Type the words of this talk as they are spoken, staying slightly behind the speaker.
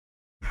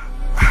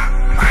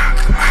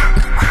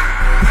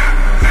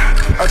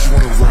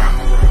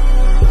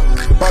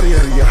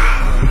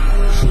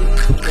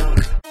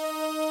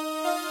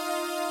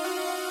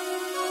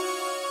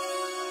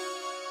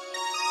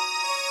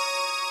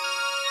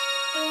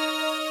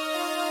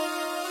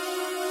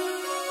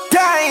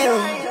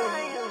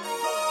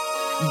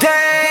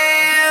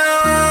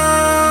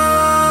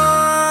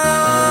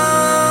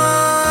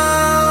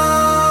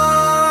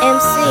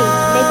MC,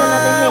 make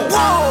another hit.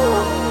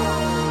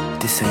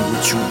 This ain't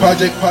what you want.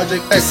 Project.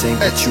 This ain't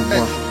what you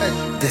want.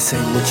 This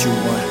ain't what you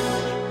want.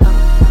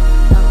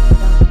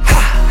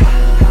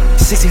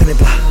 1600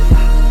 block.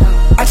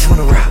 I just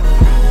wanna rock.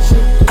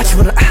 I just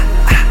wanna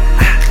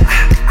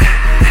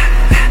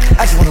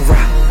I just wanna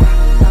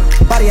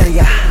rock. Body yada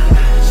yada.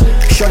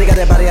 Shorty got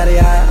that body yada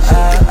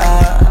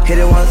yada. Hit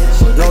it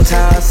once, no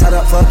time. Side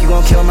up, fuck, you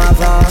gon' kill my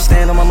vibe.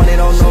 Stand on my money,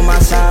 don't know my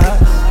side.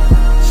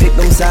 Pick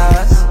them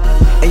sides,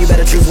 and you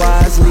better choose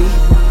wisely.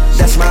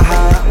 That's my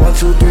high. 1,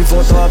 2, 3,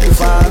 4, throw up your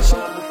 5.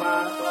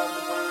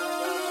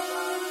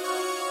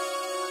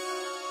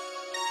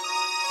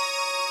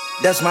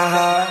 That's my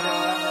high.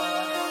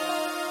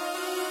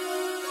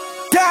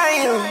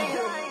 Damn.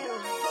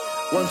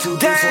 1, 2, 3, 4,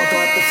 throw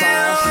up the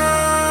 5.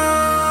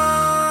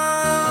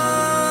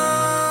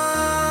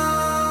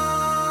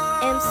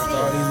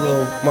 All these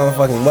little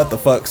motherfucking what the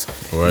fucks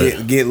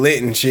get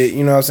lit and shit,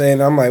 you know what I'm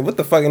saying? I'm like, what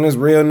the fuck, and there's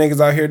real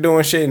niggas out here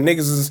doing shit, and niggas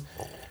is,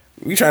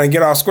 we trying to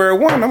get off square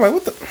one. I'm like,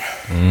 what the?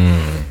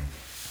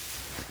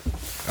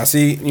 I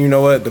see, you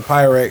know what, the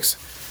Pyrex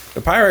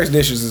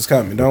dishes is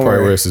coming, don't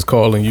worry. Pyrex is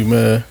calling you,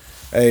 man.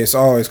 Hey, it's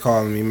always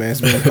calling me, man.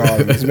 It's been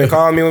calling me. It's been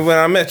calling me when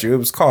I met you. It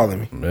was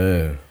calling me.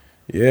 Man.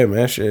 Yeah,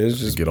 man, shit. It's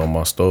just get on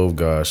my stove,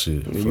 guy.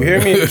 Shit. You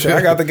hear me? Shit,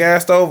 I got the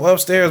gas stove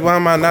upstairs. Why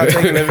am I not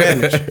taking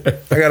advantage?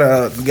 I got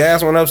a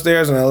gas one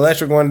upstairs and an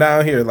electric one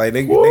down here. Like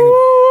they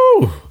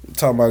talking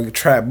about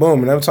trap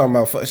booming. I'm talking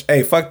about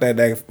hey, fuck that.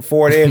 That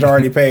Ford Edge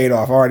already paid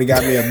off. Already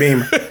got me a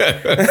Beamer.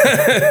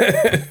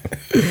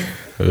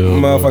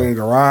 Motherfucking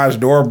garage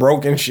door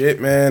broken shit,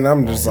 man.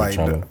 I'm just like.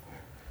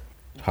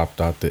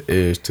 Hopped out the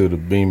edge to the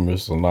Beamer,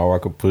 so now I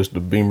can push the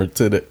Beamer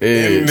to the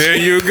edge. And there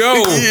you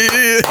go.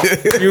 Yeah.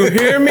 You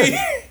hear me?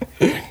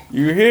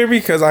 You hear me?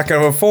 Because I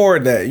can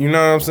afford that. You know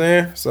what I'm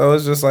saying? So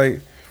it's just like,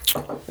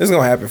 it's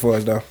going to happen for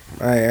us, though.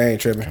 I ain't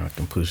tripping. I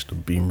can push the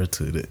Beamer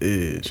to the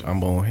edge.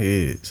 I'm on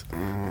heads.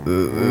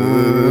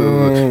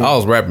 I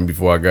was rapping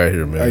before I got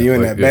here, man. Are you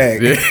in that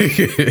bag?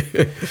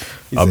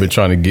 I've been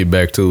trying to get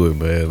back to it,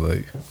 man.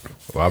 Like,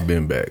 well, I've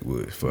been back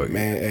with fuck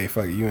man. Hey,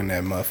 fuck you in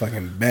that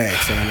motherfucking bag,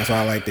 son. That's all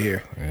I like to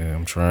hear. Yeah,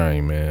 I'm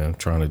trying, man. I'm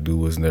trying to do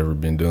what's never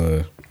been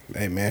done.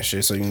 Hey, man,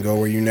 shit, so you can go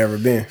where you never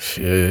been.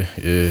 Yeah.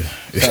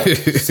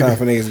 It's time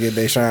for niggas to get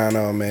their shine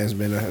on, man.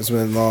 It's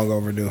been long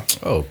overdue.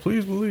 Oh,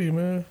 please believe,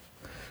 man.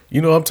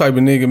 You know, I'm type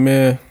of nigga,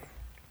 man.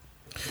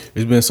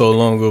 It's been so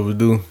long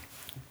overdue.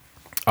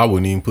 I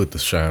wouldn't even put the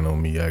shine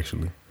on me,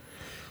 actually.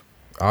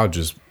 I'll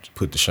just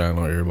put the shine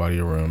on everybody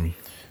around me.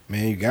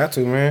 Man, you got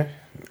to, man.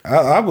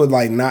 I would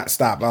like not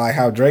stop. I like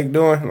how Drake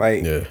doing,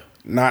 like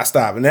not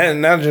stop, and that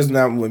not just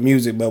not with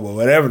music, but with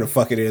whatever the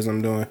fuck it is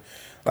I'm doing.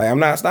 Like I'm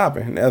not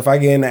stopping. If I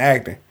get into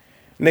acting,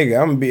 nigga,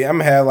 I'm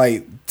gonna have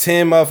like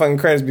 10 motherfucking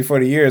credits before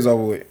the year is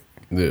over with.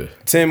 Yeah,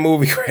 10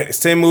 movie credits,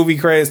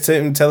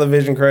 10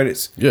 television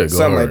credits. Yeah, go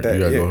something hard. like that.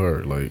 You gotta go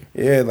hard. Like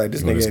like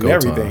this nigga and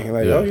everything. Time.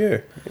 Like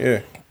oh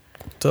yeah.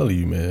 I'm telling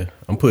you, man.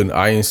 I'm putting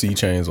INC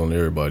chains on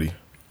everybody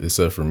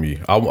except for me.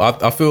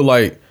 I feel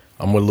like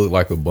I'm gonna look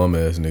like a bum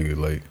ass nigga.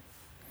 Like.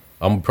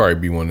 I'm gonna probably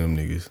be one of them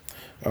niggas.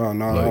 Oh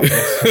no! Like,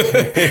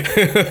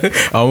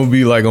 I'm gonna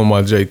be like on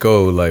my J.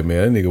 Cole, like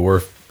man, that nigga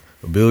worth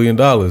 $1 billion,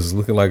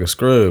 looking like a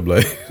scrub.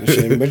 Like,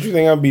 shit, but you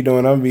think I'll be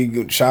doing? I'll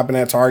be shopping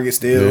at Target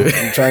still,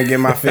 trying to get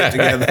my fit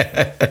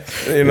together.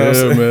 You know, what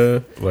I'm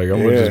man. Like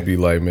I'm gonna just be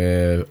like,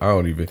 man, I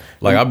don't even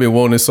like. I've been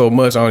wanting it so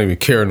much, I don't even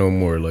care no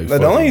more. Like,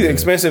 the only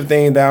expensive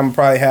thing that I'm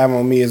probably have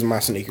on me is my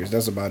sneakers.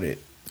 That's about it.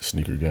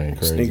 Sneaker game,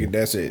 crazy. Sneaker,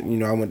 that's it. You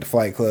know, I went to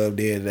Flight Club,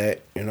 did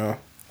that. You know,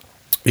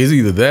 it's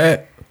either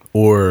that.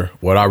 Or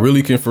what I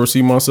really can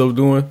foresee myself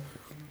doing,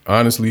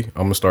 honestly,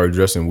 I'm gonna start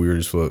dressing weird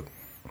as fuck.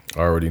 I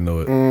already know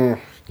it.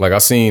 Like I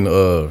seen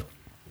a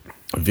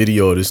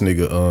video of this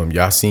nigga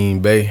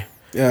Yasin Bey.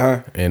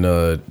 Yeah. And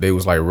they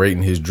was like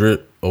rating his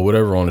drip or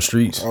whatever on the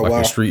streets,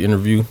 a street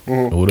interview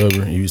or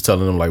whatever. He was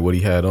telling them like what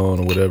he had on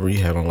or whatever. He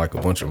had on like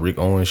a bunch of Rick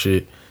Owens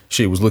shit.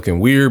 Shit was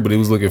looking weird, but it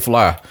was looking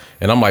fly.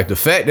 And I'm like, the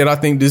fact that I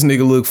think this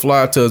nigga look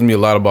fly tells me a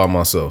lot about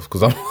myself.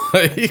 Cause I'm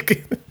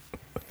like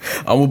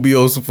I'm gonna be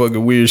on some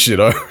fucking weird shit.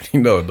 I already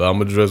know. I'm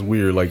gonna dress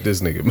weird like this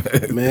nigga,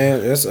 man.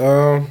 Man, it's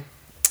I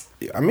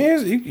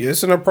mean,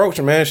 it's an approach,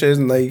 man. Shit,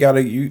 like cause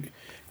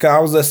I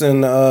was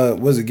listening.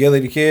 Was it Gilly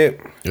the Kid?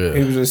 Yeah.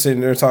 He was just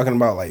sitting there talking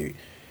about like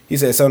he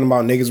said something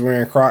about niggas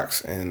wearing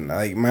Crocs, and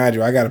like mind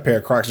you, I got a pair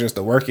of Crocs just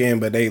to work in,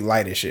 but they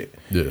light as shit.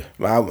 Yeah.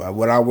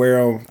 Would I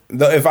wear them?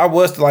 If I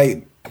was to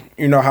like.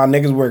 You know how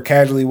niggas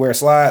casually wear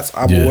slides?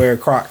 I would wear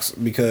Crocs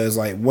because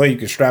like you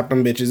can strap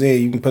them bitches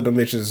in, you can put them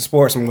bitches in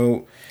sports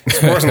mode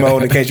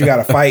in case you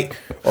gotta fight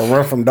or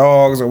run from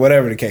dogs or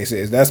whatever the case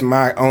is. That's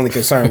my only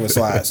concern with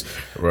slides.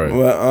 Right.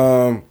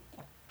 But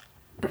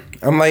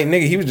I'm like,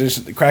 nigga, he was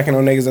just cracking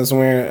on niggas that's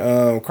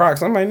wearing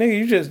Crocs. I'm like,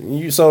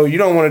 nigga, so you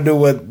don't want to do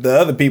what the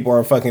other people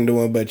are fucking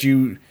doing, but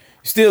you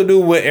still do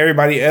what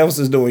everybody else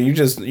is doing.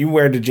 You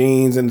wear the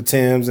jeans and the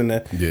Timbs and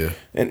the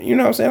and you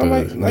know what I'm saying. I'm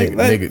like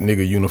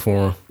nigga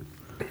uniform.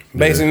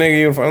 basic nigga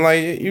uniform.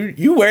 Like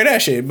you wear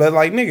that shit, but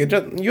like nigga,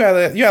 just, you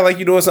act like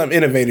you doing something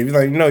innovative.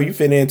 Like you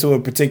fit into a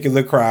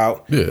particular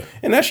crowd. Yeah,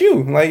 and that's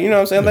you. Like you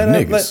know what I'm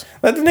saying.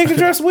 Let the niggas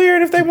dress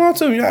weird if they want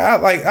to.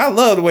 I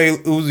love the way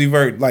Uzi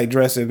Vert like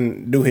dress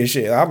and do his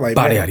shit. I'm like,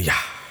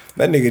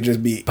 that nigga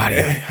just be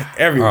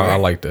everywhere. I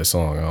like that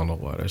song. I don't know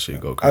why that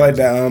shit go crazy. I like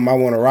that. I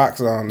Want to Rock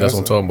song. That's what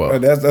I'm talking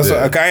about. That's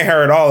what, I ain't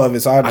heard all of it,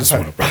 so I just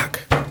want to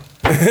rock.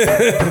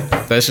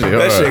 That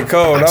shit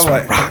cold.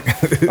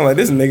 I'm like,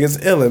 this nigga's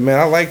illin', man.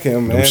 I like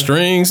him, man. Them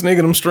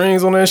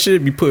strings on that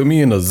shit be putting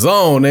me in the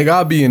zone, nigga.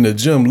 I be in the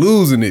gym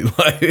losing it.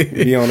 Like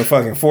be on the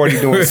fucking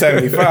 40 doing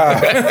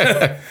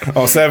 75.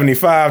 On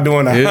 75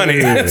 doing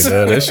 100. Yeah,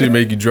 that shit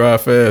make you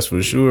drive fast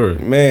for sure.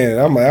 Man,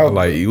 I'm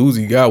like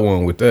Uzi got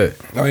one with that.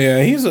 Oh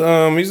yeah, he's an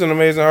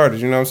amazing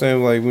artist. You know what I'm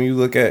saying? Like when you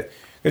look at,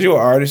 cause you're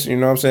an artist. You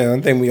know what I'm saying?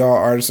 I think we all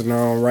artists in our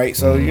own right.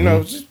 So you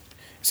know.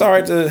 It's all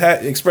right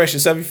to express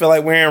yourself. You feel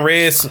like wearing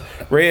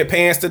red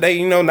pants today,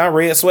 you know, not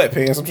red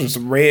sweatpants. I'm just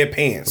some red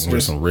pants.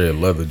 Wear some red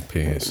leather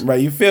pants. Right,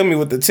 you feel me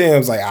with the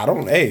Timbs. Like,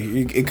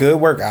 it could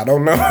work. I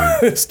don't know.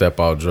 Step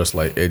out dressed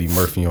like Eddie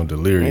Murphy on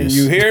Delirious.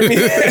 You hear me?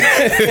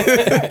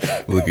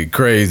 Looking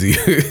crazy.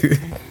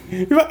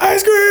 You want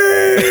ice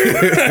cream?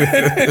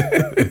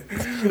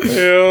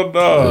 Hell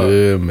no.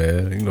 Yeah,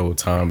 man. You know what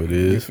time it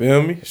is. You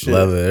feel me? Shit.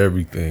 Leather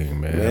everything,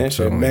 man. Man,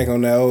 shit back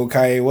on that old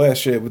Kanye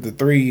West shit with the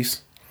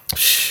threes.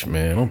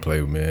 Man, don't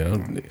play with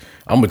me.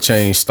 I'm gonna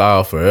change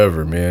style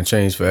forever, man.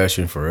 Change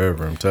fashion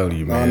forever. I'm telling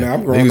you, man.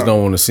 Niggas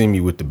don't want to see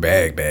me with the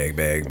bag.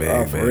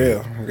 For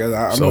real.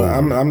 Because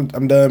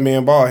I'm done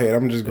being bald head.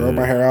 I'm just growing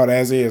my hair out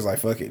as is. Like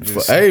fuck it.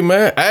 Hey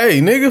man,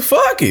 nigga,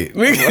 fuck it.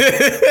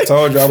 Nigga.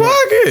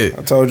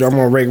 I told you I'm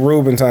on Rick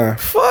Rubin time.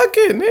 Fuck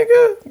it,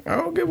 nigga. I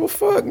don't give a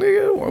fuck,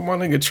 nigga. Why my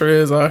nigga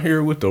Trez out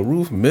here with the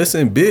roof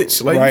missing,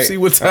 bitch? Like you see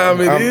what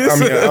time it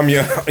is. I'm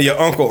your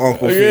uncle.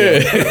 Yeah.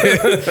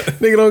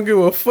 Nigga don't give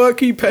a fuck.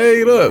 He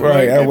paid up.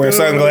 Right. I wear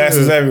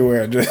sunglasses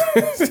everywhere.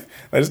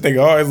 I just think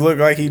always look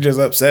like he just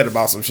upset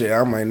about some shit.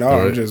 I'm like, no,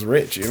 I'm just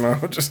rich, you know.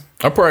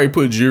 I probably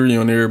put jewelry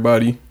on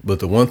everybody, but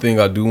the one thing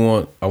I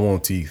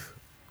want teeth.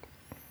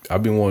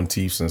 I've been wanting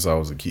teeth since I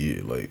was a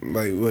kid. Like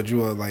what you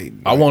want? Like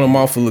I want a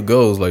mouthful of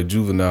goals, like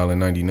Juvenile in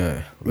 '99.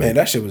 Like, man,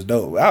 that shit was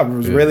dope. I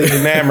was really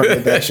enamored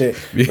with that shit.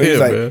 Yeah,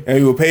 like, man. And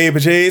you were paid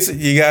purchase.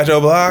 You got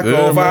your block.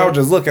 I was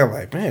just looking. I'm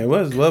like, man,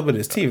 what's up with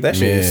his teeth? That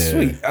shit is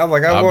sweet. I was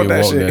like, I want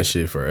that shit. I've been wanting that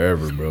shit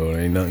forever, bro.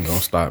 Ain't nothing gonna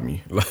stop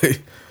me.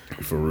 Like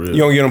for real. You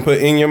don't get them put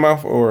in your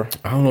mouth or?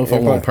 I don't know if I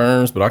want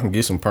perms, but I can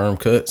get some perm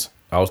cuts.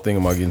 I was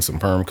thinking about getting some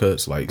perm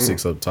cuts, like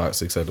 6 up top,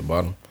 6 at the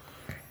bottom.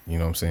 You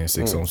know what I'm saying?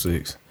 6 on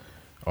 6.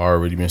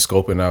 Already been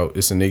scoping out.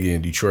 It's a nigga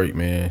in Detroit,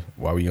 man.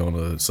 While we on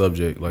the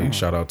subject, like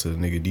shout out to the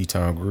nigga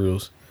D-Town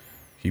Grills.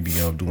 He be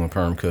doing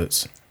perm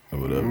cuts or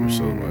whatever.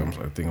 So I'm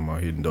thinking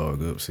about hitting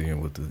dog up,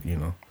 seeing what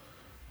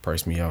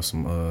price me out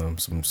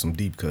some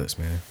deep cuts,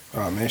 man.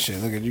 Oh man,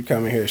 shit! Look at you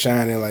coming here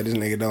shining like this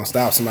nigga don't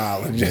stop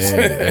smiling. Just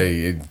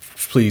hey,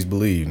 please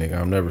believe, nigga,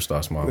 I'm never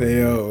stop smiling.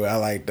 Yo, I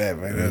like that,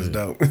 man. That's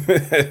dope.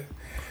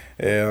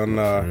 Hell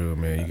no, real,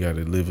 man. You got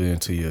to live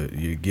into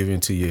you give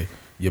into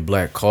your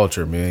black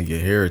culture, man, your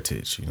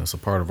heritage. You know, it's a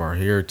part of our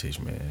heritage,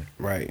 man.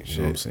 Right. You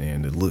know what I'm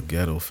saying? To look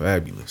ghetto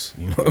fabulous.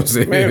 You know what I'm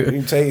saying? Man,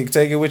 you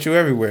take it with you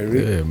everywhere,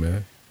 dude. Yeah,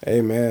 man.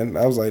 Hey man,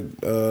 I was like,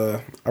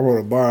 I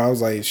wrote a bar. I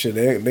was like, shit,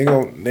 they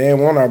didn't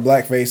want our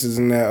black faces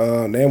in that.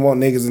 They didn't want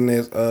niggas in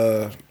this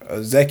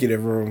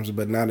executive rooms,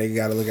 but now they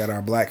got to look at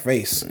our black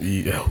face.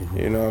 Yeah.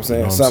 You know what I'm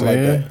saying? Something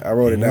like that. I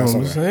wrote it down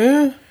somewhere. You know what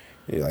I'm saying?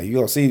 Yeah, like you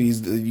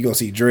gonna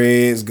see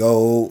dreads,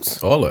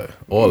 golds, all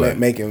that,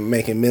 making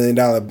 $1 million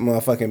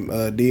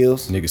motherfucking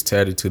deals. Niggas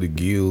tatted to the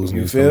gills.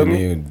 You niggas feel coming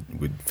me? in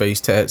with face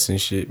tats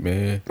and shit,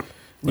 man.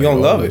 You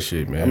don't love it,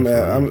 shit, man.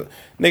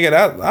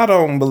 I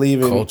don't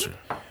believe in culture.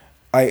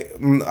 I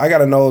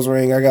got a nose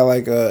ring. I got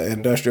like a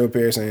industrial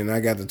piercing, and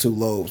I got my 2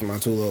 lobes.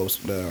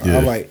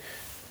 Yeah.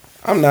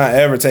 I'm not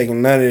ever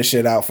taking none of this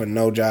shit out for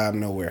no job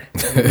nowhere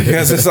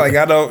because it's like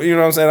I don't. You know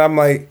what I'm saying? I'm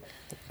like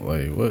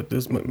what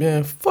this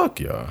man? Fuck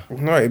y'all.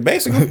 Right,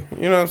 basically.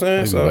 You know what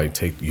I'm saying? So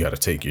you got to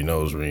take your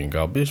nose ring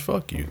out, bitch.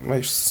 Fuck you.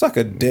 Like suck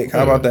a dick.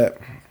 How about that?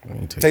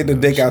 Take the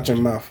dick out your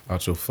mouth.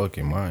 Out your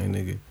fucking mind,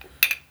 nigga.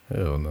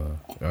 Hell no.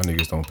 Y'all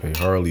niggas don't pay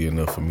hardly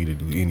enough for me to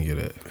do any of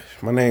that.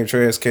 My name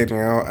Trez Kitchen,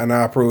 and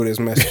I approve this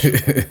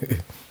message.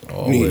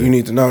 You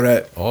need to know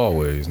that.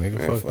 Always, nigga.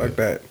 Man, fuck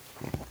that.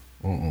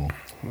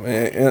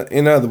 Man,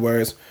 in other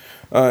words,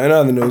 in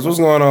other news, what's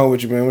going on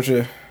with you, man? What's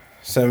your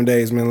 7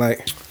 days been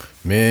like?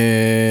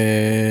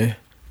 Man,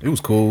 it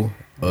was cool.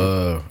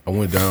 I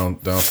went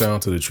downtown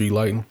to the tree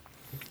lighting.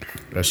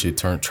 That shit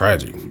turned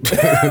tragic.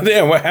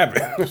 Damn, what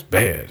happened? It was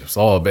bad. It's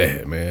all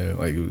bad, man.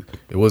 Like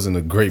it wasn't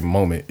a great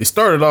moment. It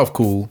started off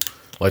cool.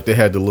 Like they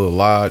had the little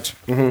lodge.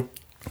 Mm-hmm.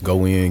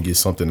 Go in, get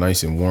something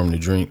nice and warm to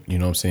drink. You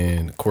know what I'm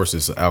saying? Of course,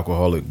 it's an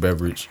alcoholic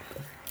beverage.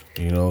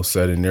 You know,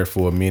 sat in there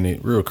for a minute.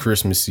 Real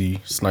Christmassy.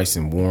 It's nice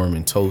and warm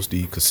and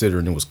toasty,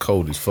 considering it was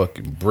cold as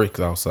fucking bricks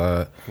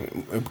outside.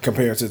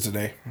 Compared to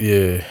today.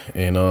 Yeah,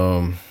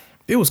 and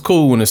it was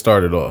cool when it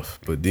started off.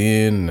 But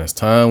then, as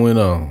time went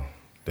on,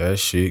 that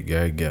shit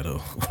got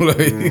ghetto.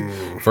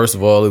 Like, first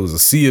of all, it was a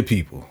sea of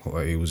people.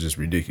 Like, it was just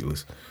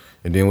ridiculous.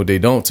 And then what they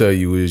don't tell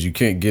you is you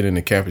can't get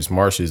into campus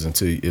marches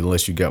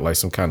unless you got like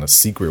some kind of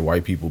secret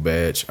white people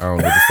badge. I don't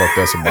know what the fuck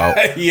that's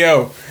about.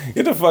 Yo,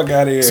 get the fuck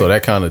out of here. So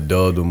that kind of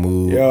dulled the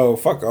mood. Yo,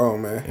 fuck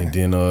on, man. And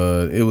then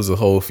it was a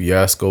whole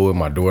fiasco, and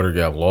my daughter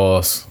got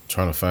lost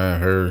trying to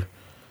find her.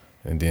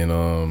 And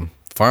then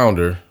found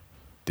her.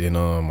 Then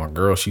my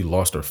girl, she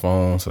lost her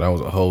phone, so that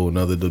was a whole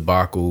nother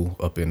debacle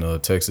up in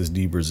Texas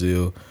de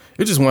Brazil.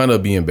 It just wound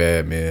up being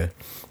bad, man.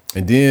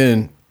 And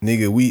then,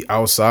 nigga, we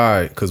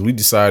outside because we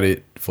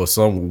decided for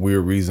some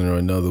weird reason or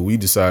another, we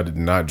decided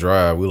to not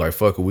drive. We like,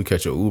 fuck it, we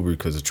catch an Uber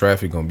because the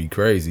traffic gonna be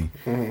crazy.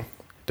 Mm-hmm.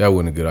 That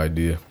wasn't a good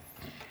idea.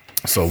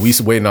 So we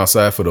waiting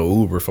outside for the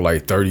Uber for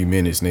like 30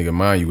 minutes, nigga.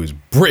 Mind you, it's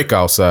brick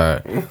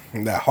outside.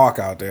 That hawk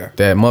out there.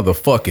 That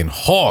motherfucking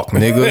hawk,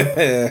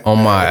 nigga.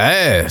 On my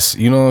ass.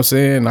 You know what I'm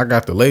saying? I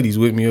got the ladies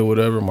with me or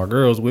whatever. My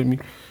girls with me.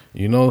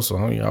 You know, so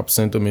I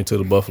sent them into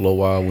the Buffalo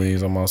Wild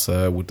Wings. I'm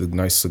outside with the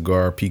nice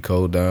cigar,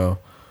 Pico down.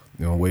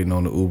 You know, waiting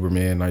on the Uber,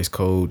 man. Nice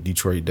cold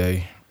Detroit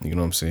day. You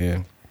know what I'm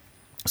saying?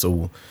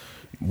 So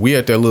we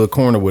at that little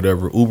corner,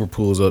 whatever. Uber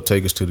pulls up,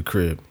 take us to the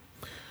crib.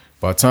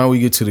 By the time we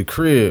get to the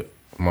crib,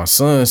 my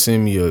son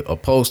sent me a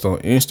post on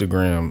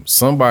Instagram.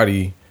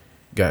 Somebody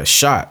got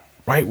shot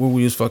right where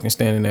we was fucking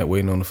standing at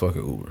waiting on the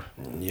fucking Uber.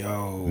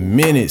 Yo.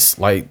 Minutes.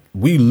 Like,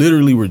 we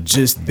literally were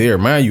just there.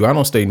 Mind you, I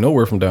don't stay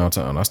nowhere from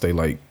downtown. I stay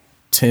like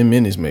 10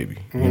 minutes maybe.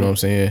 You know what I'm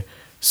saying?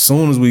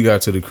 Soon as we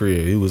got to the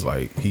crib, it was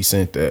like, he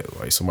sent that.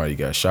 Like, somebody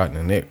got shot in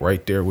the neck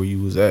right there where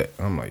you was at.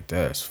 I'm like,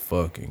 that's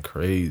fucking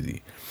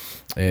crazy.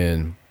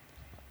 And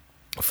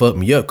fucked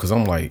me up because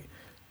I'm like,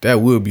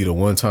 that would be the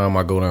one time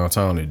I go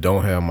downtown and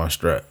don't have my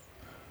strap.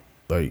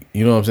 Like,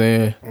 you know what I'm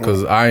saying?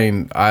 Because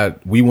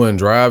we wasn't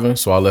driving,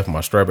 so I left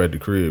my strap at the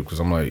crib because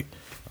I'm like,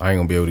 I ain't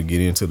gonna be able to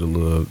get into the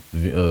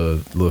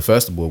little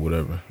festival or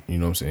whatever. You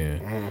know what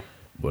I'm saying?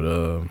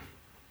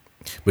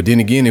 But then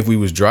again, if we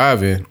was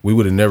driving, we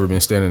would have never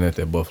been standing at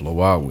that Buffalo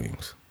Wild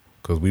Wings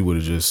because we would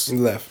have just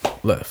left.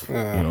 You know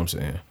what I'm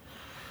saying?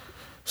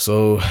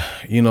 So,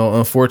 you know,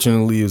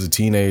 unfortunately, as a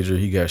teenager,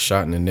 he got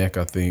shot in the neck,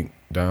 I think,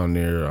 down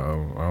there.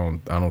 I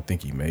don't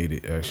think he made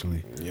it,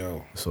 actually.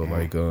 Yo. So,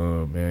 like,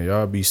 man,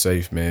 y'all be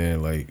safe,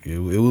 man. Like, it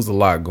was a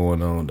lot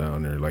going on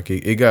down there. Like,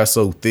 it got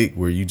so thick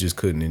where you just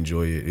couldn't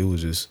enjoy it.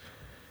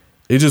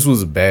 It just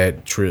was a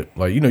bad trip.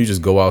 Like, you know, you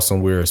just go out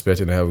somewhere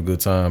expecting to have a good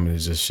time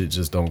and shit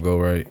just don't go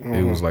right.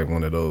 It was like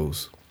one of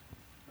those.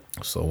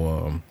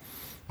 So,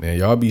 man,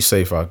 y'all be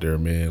safe out there,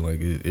 man.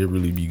 Like, it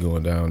really be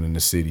going down in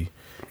the city.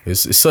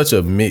 It's such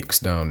a mix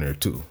down there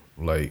too.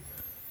 Like,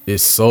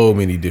 it's so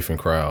many different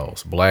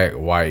crowds: black,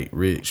 white,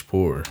 rich,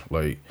 poor.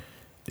 Like,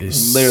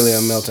 it's literally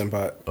a melting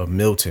pot. A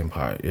melting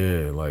pot,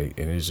 yeah. Like,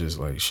 and it's just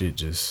like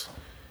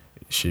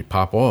shit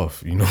pop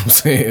off. You know what I'm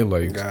saying?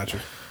 Like, gotcha.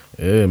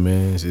 Yeah,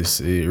 man.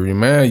 It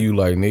remind you,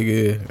 like,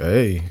 nigga,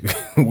 hey,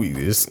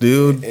 it's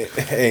still,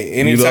 hey,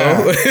 anytime,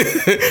 you know,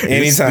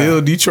 it's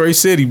still Detroit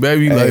City,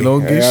 baby. Hey, like,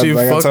 don't get shit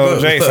fucked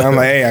up. Jason, I'm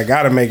like, hey, I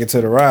gotta make it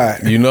to the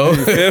ride. You know,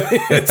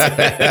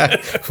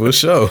 for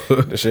sure.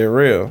 The shit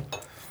real.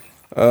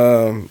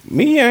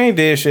 Me, I ain't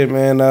did shit,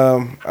 man.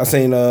 I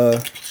seen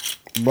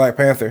Black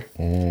Panther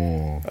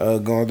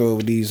going through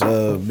with these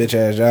bitch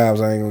ass jobs.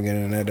 I ain't gonna get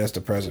into that. That's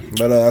depressing.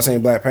 But I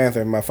seen Black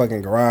Panther. My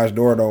fucking garage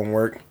door don't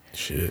work.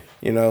 Shit.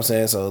 You know what I'm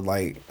saying? So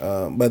like,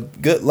 but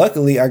good.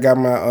 Luckily, I got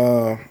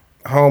my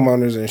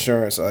homeowners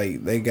insurance.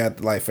 Like, they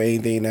got like for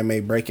anything that may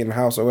break in the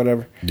house or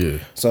whatever. Yeah.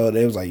 So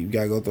they was like, you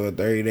gotta go through a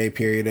 30-day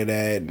period of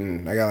that,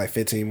 and I got like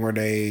 15 more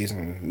days,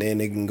 and then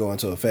it can go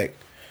into effect.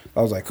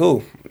 I was like,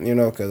 cool, you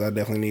know, because I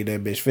definitely need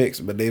that bitch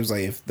fixed. But they was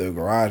like, if the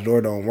garage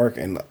door don't work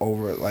and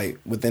over like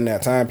within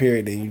that time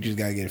period, then you just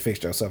gotta get it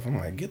fixed yourself. I'm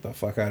like, get the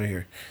fuck out of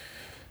here.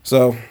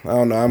 So I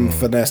don't know. I'm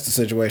finesse the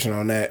situation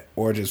on that,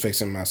 or just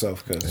fixing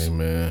myself. Cause hey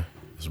man,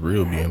 it's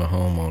real being a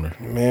homeowner.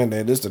 Man,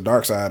 this the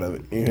dark side of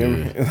it. You hear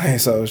me?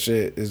 Like, so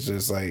shit, it's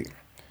just like,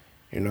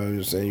 you know what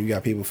I'm saying? You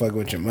got people fucking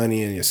with your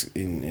money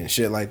and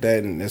shit like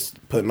that, and it's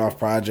putting off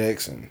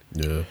projects and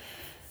yeah.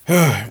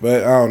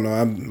 But I don't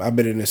know. I've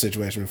been in this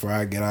situation before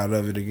I get out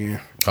of it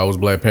again. How was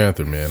Black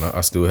Panther, man?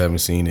 I still haven't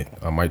seen it.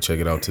 I might check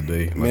it out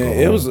today. Man,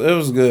 it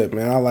was good,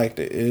 man. I liked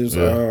it. It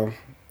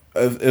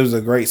was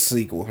a great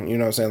sequel. You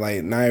know what I'm saying?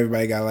 Like, not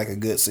everybody got like a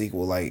good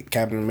sequel. Like,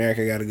 Captain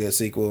America got a good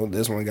sequel.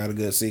 This one got a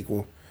good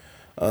sequel.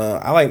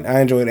 I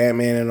enjoyed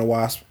Ant-Man and the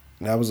Wasp.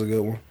 That was a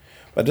good one.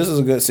 But this is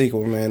a good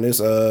sequel, man. This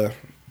the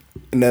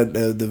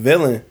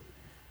villain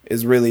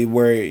is really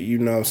where, you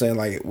know what I'm saying,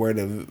 like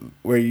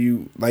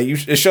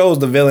it shows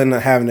the villain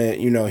having a,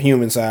 you know,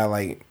 human side,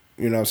 like,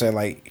 you know what I'm saying,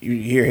 like you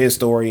hear his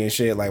story and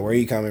shit, like where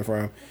he coming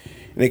from.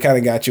 And it kind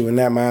of got you in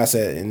that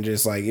mindset, and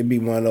just like it'd be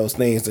one of those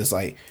things that's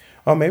like,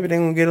 oh, maybe they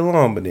gonna get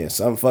along, but then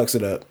something fucks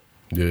it up.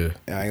 Yeah.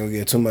 I ain't gonna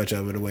get too much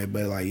of it away,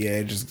 but like, yeah,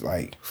 it just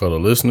like for the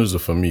listeners or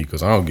for me,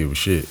 because I don't give a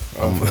shit.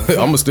 I'm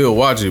gonna still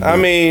watch it. I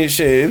mean,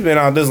 shit, it's been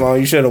out this long.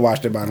 You should have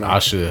watched it by now. I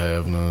should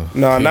have.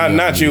 No,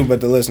 not you, but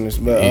the listeners.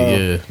 But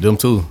yeah, them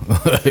too.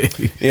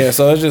 Yeah,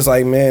 so it's just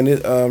like, man,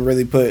 it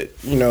really put,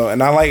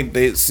 and I like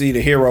to see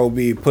the hero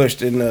be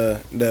pushed and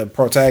the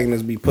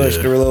protagonist be pushed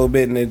a little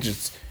bit, and it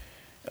just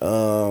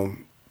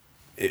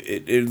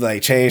it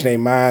like changed their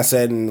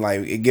mindset and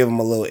like it give them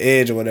a little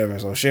edge or whatever.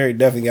 So Sherry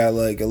definitely got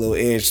like a little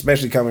edge,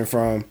 especially coming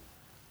from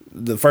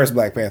the first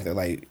Black Panther.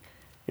 Like,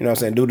 you know what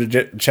I'm saying, due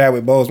to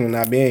Chadwick Boseman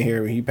not being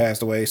here, he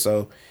passed away,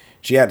 so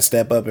she had to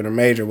step up in a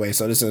major way.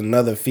 So this is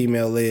another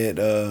female led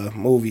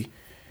movie.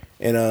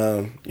 And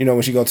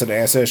when she go to the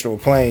ancestral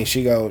plane,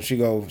 she go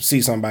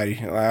see somebody.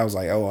 I was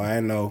like, oh, I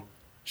didn't know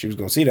she was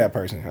gonna see that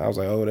person. I was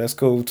like, oh, that's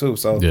cool too.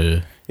 So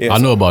yeah, I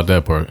know about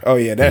that part. Oh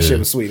yeah, that shit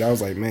was sweet. I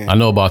was like, man, I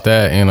know about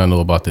that, and I know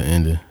about the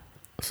ending.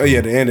 So, oh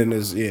yeah, the ending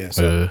is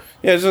So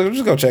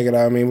just go check it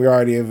out. I mean, we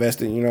already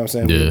invested. You know what I'm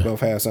saying? Yeah. We both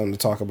have something to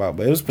talk about,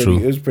 but it was pretty.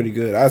 True. It was pretty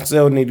good. I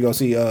still need to go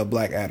see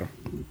Black Adam.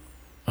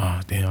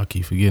 Oh damn, I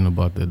keep forgetting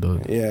about that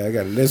though. Yeah, I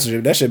got this.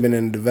 That shit been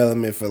in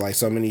development for like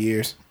so many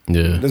years.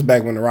 Yeah, this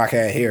back when The Rock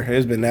had hair.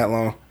 It's been that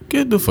long.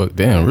 Get the fuck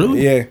damn,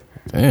 really? Yeah,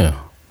 damn.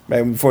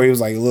 Back before he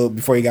was like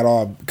before he got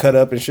all cut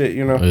up and shit,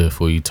 Yeah,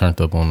 before he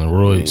turned up on the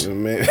roids.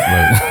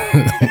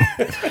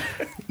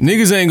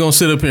 Niggas ain't gonna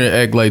sit up here and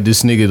act like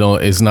this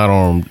nigga is not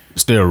on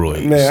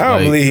steroids. Man, I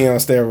don't believe he on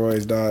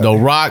steroids, dog. The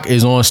Rock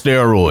is on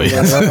steroids.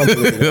 Yeah, I don't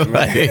believe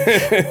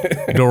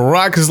it, The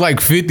Rock is like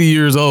 50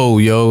 years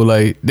old, yo.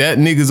 Like, that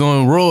nigga's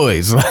on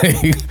roids.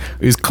 Like,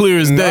 it's clear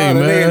as day,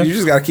 man. You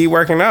just gotta keep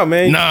working out,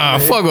 man. Nah,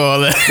 fuck all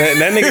that.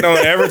 That nigga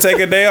don't ever take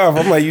a day off.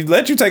 I'm like,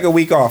 you take a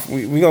week off.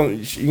 You gonna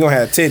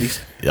have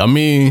titties. I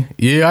mean,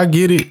 yeah, I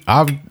get it.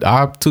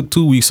 I took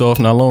 2 weeks off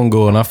not long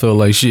ago and I felt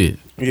like shit.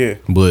 Yeah.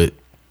 But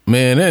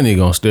man, that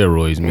nigga on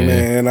steroids, man.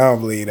 Man, I don't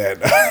believe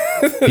that.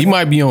 He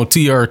might be on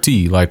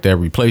TRT, like that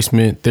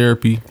replacement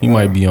therapy. He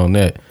might be on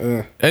that.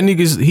 That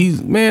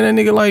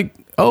nigga like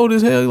old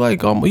as hell.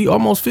 Like he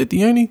almost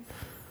 50, ain't he?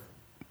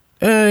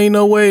 Ain't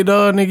no way,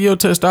 dog. Nigga, your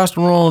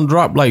testosterone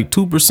dropped like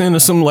 2% or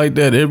something like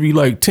that every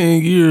like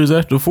 10 years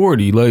after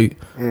 40. Like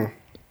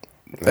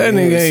that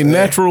nigga ain't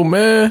natural,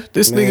 man.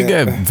 This nigga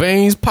got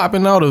veins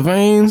popping out of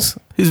veins.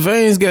 His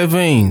veins got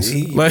veins.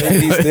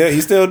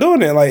 He's still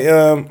doing it. Like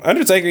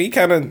Undertaker, he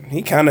kind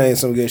of in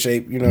some good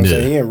shape. You know what I'm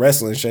saying? He in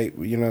wrestling shape.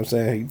 You know what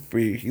I'm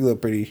saying? He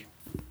look pretty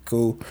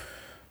cool.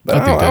 But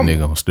I think that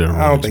nigga on steroids.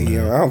 I don't think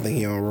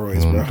he on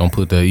roids, bro. Don't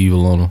put that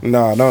evil on him.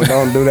 No,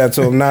 don't do that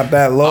to him. Not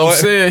that Lord. I'm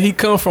saying he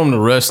come from the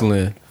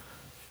wrestling.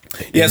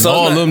 Yeah, so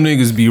all them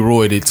niggas be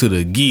roided to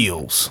the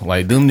gills.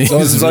 Like them niggas. So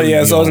it's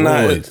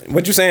not.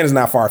 What you saying is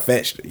not far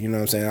fetched. You know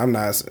what I'm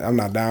saying? I'm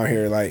not down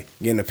here like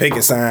getting a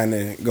picket sign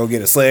and go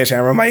get a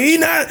sledgehammer. I'm like, he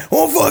not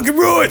on fucking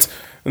roids.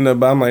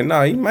 But I'm like,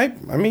 no, he might.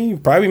 I mean, he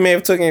probably may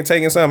have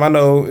taken some. I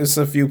know it's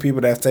a few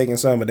people that's taking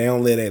some, but they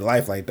don't live their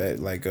life like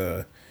that. Like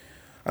I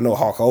know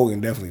Hulk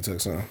Hogan definitely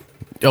took some.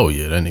 Oh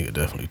yeah, that nigga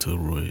definitely took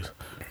roids.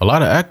 A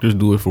lot of actors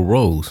do it for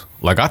roles.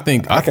 Like I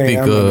think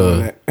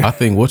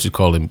what you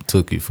call him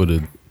took it for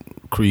the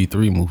Creed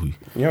 3 movie.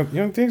 You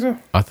don't think so?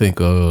 I think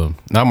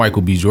not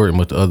Michael B. Jordan,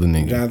 but the other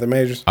nigga. Jonathan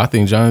Majors. I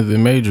think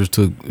Jonathan Majors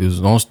is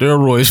on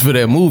steroids for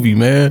that movie,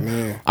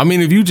 man. I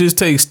mean, if you just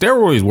take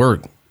steroids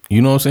work,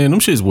 you know what I'm saying?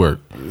 Them shits work.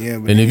 Yeah.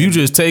 And if you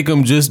just take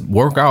them, just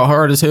work out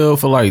hard as hell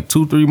for like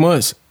 2-3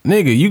 months,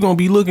 nigga, you gonna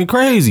be looking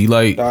crazy.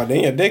 Like, nah, then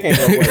your dick ain't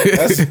gonna work.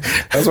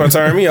 That's what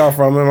turned me off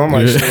from him. I'm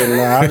like, shit,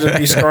 nah, I'll just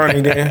be scrawny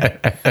then.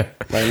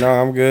 Like,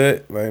 nah, I'm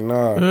good. Like,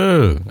 nah.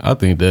 Yeah, I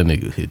think that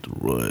nigga hit the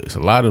roids. A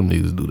lot of them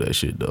niggas do that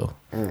shit though.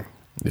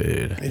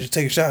 Yeah. Hey, just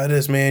take a shot of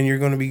this, man. You're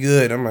gonna be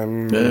good. I'm like, I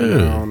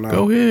don't know.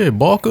 Go ahead,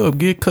 bulk up,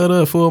 get cut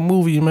up for a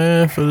movie,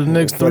 man, for the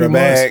next 3 months.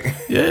 Bag.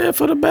 Yeah,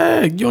 for the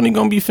bag. You only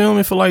gonna be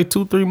filming for like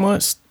 2-3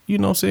 months. You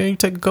know what I'm saying? You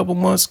take a couple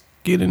months,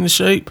 get into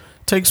shape,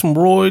 take some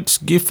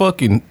roids, get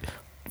fucking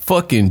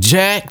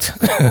jacked.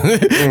 You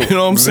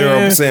know what I'm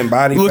saying? 0%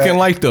 body looking fat.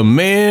 like the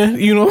man.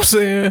 You know what I'm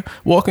saying?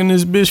 Walking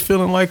this bitch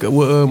feeling like my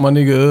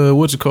nigga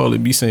what you call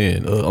it be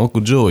saying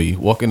Uncle Joey,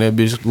 walking that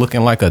bitch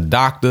looking like a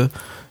doctor.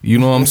 You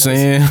know what I'm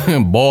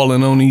saying?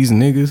 Balling on these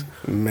niggas.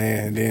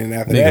 Man, then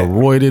after nigga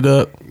roided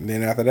up.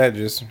 Then after that,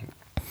 just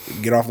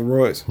get off the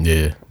roids.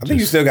 Yeah. I think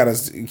you still gotta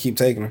keep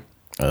taking them.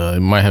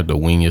 You might have to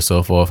wean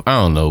yourself off. I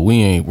don't know.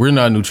 We're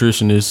not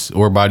nutritionists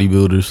or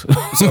bodybuilders.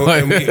 So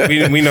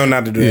we know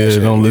not to do that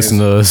shit. Don't listen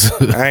to us.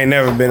 I ain't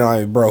never been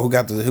like, bro, who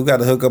got the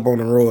hook up on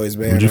the roids,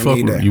 man?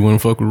 You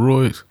wouldn't fuck with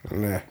roids?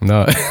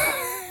 Nah.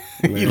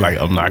 You like,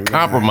 I'm not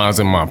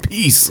compromising my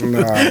peace.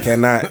 No, I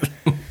cannot.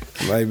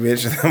 Like,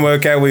 bitch, what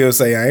Cat Will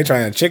say? I ain't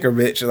trying to chick her,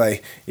 bitch.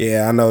 Like,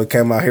 yeah, I know it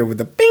came out here with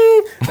the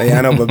bing. Like,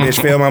 I know, but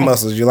bitch, feel my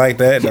muscles. You like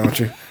that, don't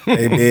you?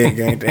 They big,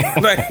 ain't they?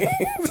 Like,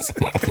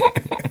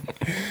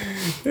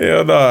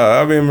 hell no.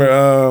 I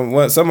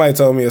remember somebody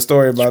told me a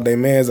story about their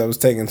mans that was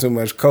taking too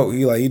much coke.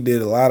 He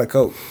did a lot of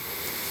coke,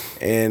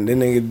 and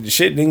then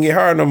shit didn't get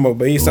hard no more.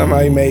 But he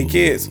made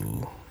kids.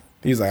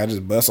 He's like, I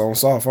just bust on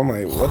soft. I'm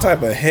like, what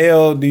type of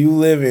hell do you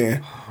live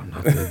in?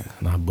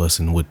 Not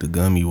busting with the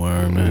gummy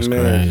worm. That's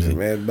crazy.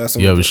 Man,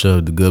 you ever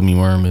shoved the gummy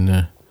worm in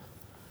there?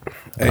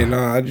 Hey,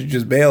 no, I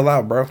just bail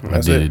out, bro.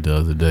 I did it the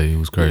other day. It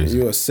was crazy.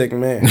 You a sick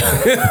man.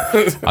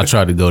 I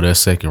tried to go that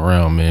second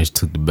round, man. She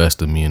took the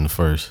best of me in the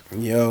first.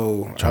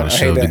 Yo, Tried to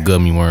shove the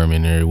gummy worm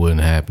in there. It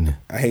wasn't happening.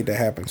 I hate that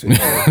happen to you.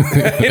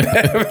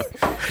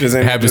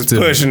 just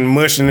pushing,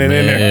 mushing it in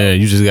there. Yeah,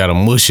 you just gotta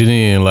mush it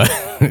in, like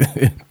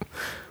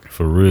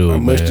for real. I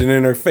mushed it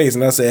in her face,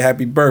 and I said,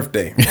 "Happy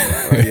birthday."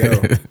 Like,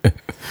 yo,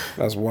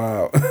 that's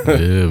wild.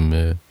 Yeah,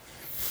 man.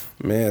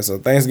 Man, so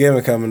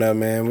Thanksgiving coming up,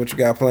 man. What you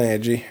got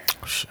planned, G?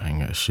 I ain't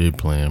got shit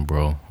planned,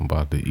 bro. I'm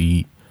about to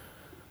eat.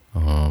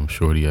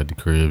 Shorty at the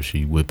crib,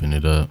 she whipping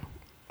it up.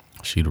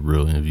 She the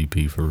real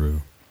MVP for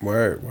real.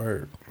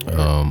 Word.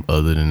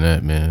 Other than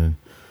that, man,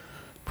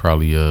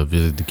 probably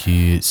visit the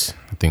kids.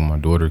 I think my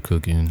daughter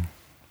cooking.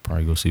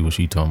 Probably go see what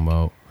she talking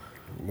about.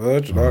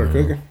 What, your daughter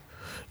cooking?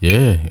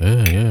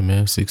 Yeah,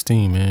 man.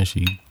 16, man.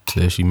 She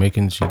said she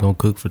gonna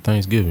cook for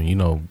Thanksgiving. You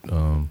know,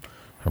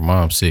 her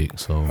mom's sick,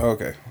 so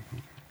okay.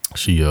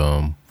 She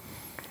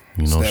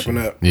you know, stepping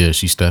up. Yeah,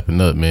 she's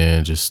stepping up,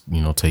 man. Just, you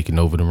know, taking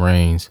over the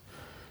reins.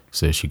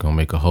 Said she gonna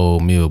make a whole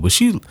meal, but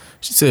she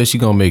said she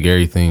gonna make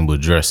everything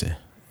but dressing.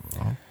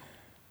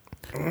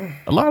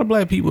 A lot of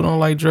black people don't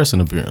like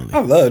dressing, apparently. I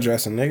love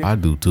dressing, nigga. I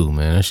do too,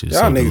 man. That shit's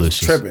y'all so niggas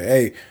delicious. Tripping.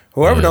 Hey,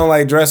 whoever don't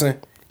like dressing,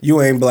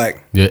 you ain't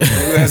black. Yeah.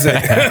 That's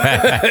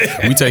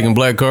it. We taking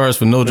black cars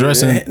for no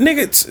dressing?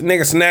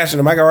 Nigga snatching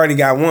them. I already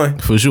got one.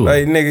 For sure.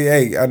 Like, nigga,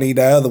 hey, I need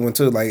that other one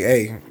too. Like,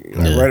 hey,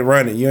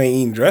 run it. You ain't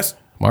eating dressing.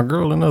 My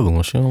girl, another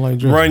one. She don't like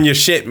dressing. Run your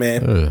shit,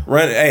 man. Yeah.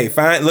 Run. Hey,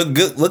 look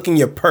good. Look in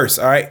your purse.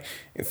 All right.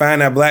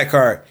 Find that black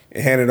card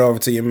and hand it over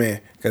to your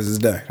man because it's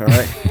done. All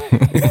right.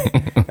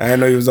 I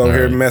didn't know he was over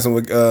here messing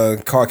with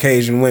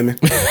Caucasian women.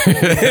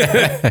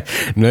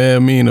 Man, I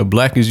mean, the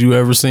blackest you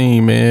ever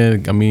seen,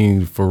 man. I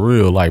mean, for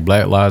real, like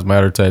Black Lives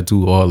Matter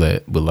tattoo, all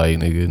that. But like,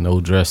 nigga,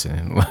 no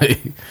dressing.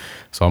 Like,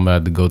 so I'm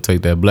about to go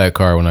take that black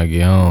card when I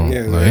get home.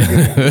 Yeah,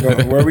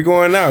 like, where are we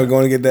going now? We're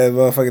going to get that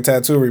motherfucking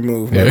tattoo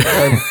removed. Like,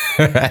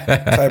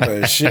 type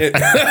of shit.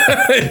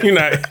 You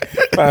not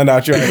find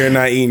out you're out here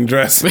not eating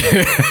dressing.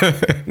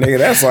 Nigga,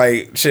 that's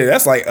like shit.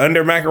 That's like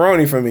under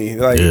macaroni for me.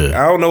 Like,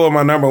 I don't know what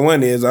my number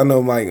one is. I know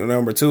like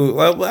number two.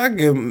 Well, I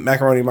give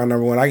macaroni my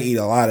number one. I can eat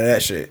a lot of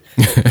that shit.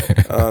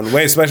 The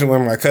way, especially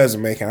when my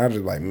cousin making, I was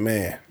just like,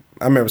 man.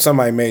 I remember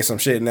somebody made some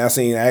shit and I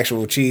seen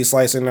actual cheese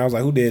slicing and I was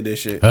like, who did this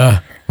shit?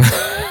 I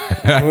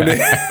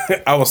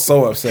was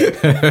so upset.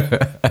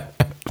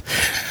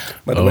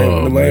 But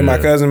the way my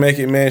cousin make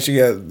it, man, she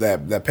got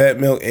that pet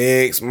milk,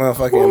 eggs,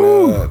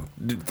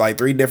 motherfucking like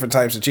 3 different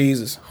types of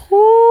cheeses.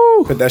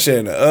 Woo. Put that shit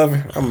in the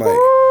oven. I'm like,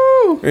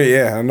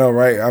 yeah, I know,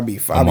 right? I'll be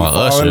falling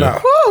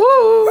out.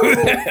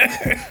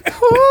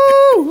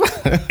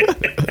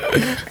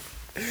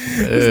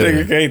 This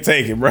nigga can't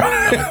take it, bro.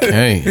 I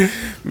can't.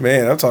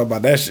 Man, I'm talking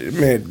about that shit.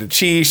 Man, the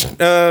cheese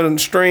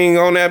string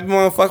on that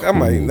motherfucker. I'm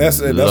like, that's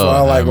it. That's what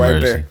I like right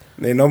there.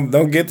 They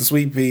don't get the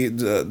sweet peas,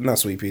 not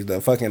sweet peas,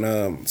 the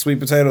fucking sweet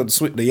potato,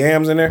 the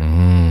yams in there.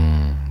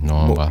 No,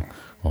 I'm about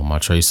on my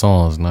Trey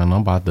Songz. Now I'm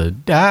about to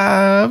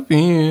dive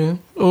in.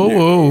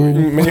 Oh,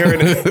 man,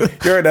 you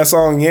heard that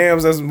song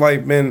Yams that's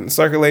like been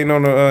circulating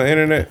on the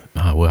internet?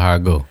 Well, how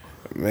it go?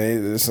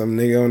 Man, there's some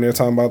nigga on there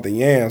talking about the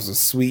yams, the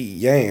sweet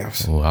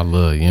yams. Oh, I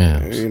love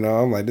yams. You know,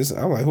 I'm like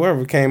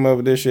whoever came up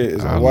with this shit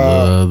is I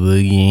wild. love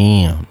the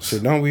yams.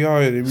 Shit, don't we all?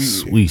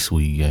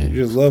 Sweet yams.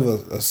 You just love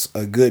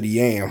a good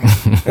yam.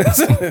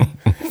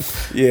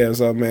 Yeah,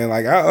 so man,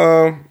 like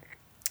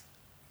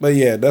but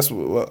yeah, that's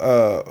what.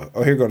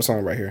 Here go the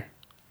song right here.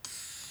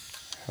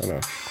 Hold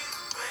on.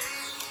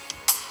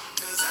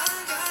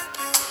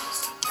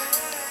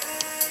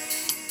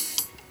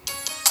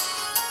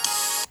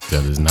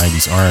 Got this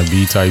 90s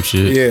R&B type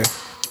shit. Yeah.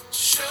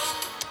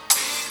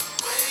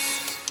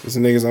 This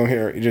niggas on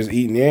here just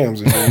eating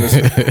yams and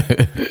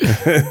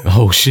shit.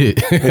 Oh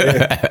shit.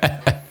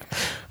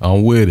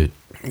 I'm with it.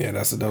 Yeah,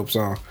 that's a dope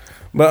song.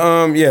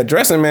 But yeah,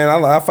 dressing, man.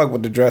 I fuck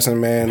with the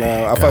dressing, man.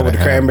 I fuck with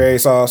the cranberry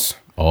sauce.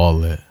 All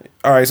that.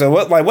 All right, so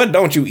what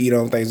don't you eat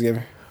on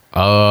Thanksgiving?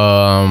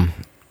 I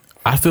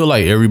feel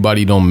like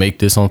everybody don't make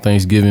this on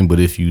Thanksgiving,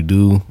 but if you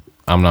do,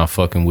 I'm not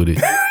fucking with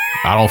it.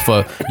 I don't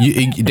fuck.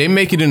 They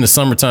make it in the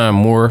summertime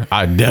more.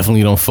 I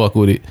definitely don't fuck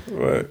with it.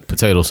 What?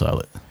 Potato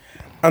salad.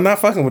 I'm not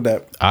fucking with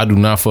that. I do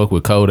not fuck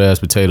with cold ass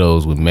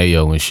potatoes with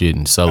mayo and shit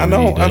and celery.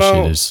 That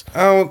shit is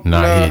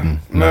not hitting.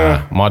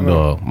 Nah, my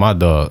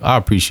dog. I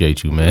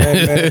appreciate you,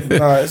 man.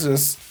 No, it's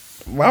just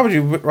why would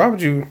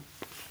you?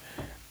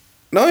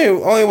 The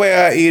only way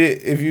I eat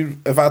it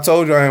if I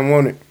told you I didn't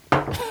want it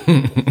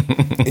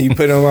and you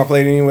put it on my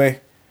plate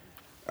anyway.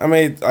 I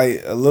made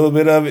like a little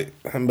bit of it,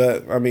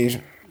 but I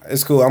mean.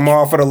 It's cool. I'm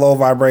all for the low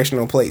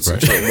vibrational plates and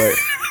shit,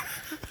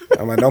 but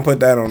I'm like, don't put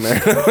that on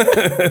there.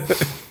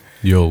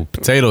 Yo,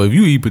 potato. If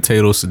you eat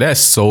potatoes, that's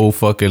so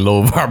fucking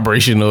low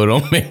vibrational. It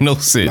don't make no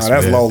sense. No,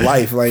 that's man. low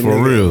life, like For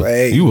nigga, real. like,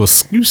 hey,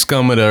 You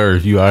scum of the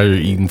earth. You out here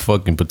eating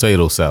fucking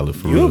potato salad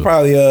for you real. would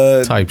probably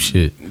type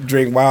shit.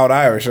 drink Wild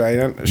Irish, right?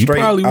 You Straight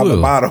probably out will.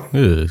 the bottle.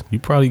 Yeah, you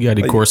probably got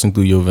it coursing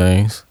through your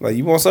veins. Like,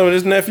 you want some of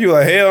this, nephew?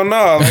 Like, hell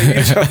no. Like, you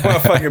get your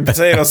motherfucking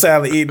potato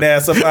salad eating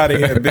ass up out of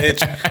here,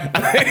 bitch.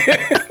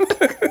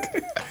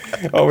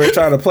 Oh, we're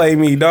trying to play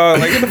me, dog.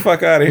 Like, get the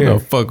fuck out of here. I'm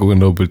fucking with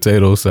no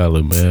potato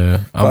salad,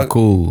 man. I'm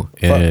cool.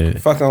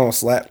 And Fuck on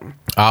slap.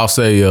 I'll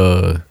say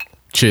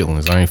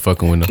chitlins. I ain't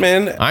fucking with no.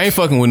 Man. I ain't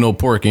fucking with no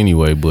pork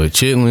anyway, but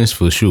chitlins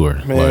for sure.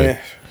 Man. Like,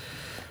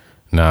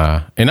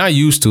 nah. And I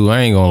used to. I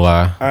ain't gonna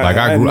lie.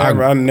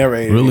 I never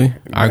ate really?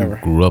 it. Never.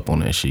 I grew up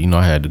on that shit. You know,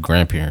 I had the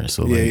grandparents,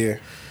 so Yeah.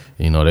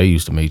 you know, they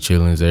used to make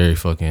chitlins every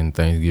fucking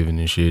Thanksgiving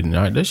and shit. And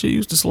that shit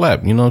used to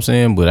slap, you know what I'm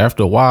saying? But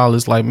after a while,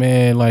 it's like,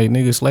 man, like,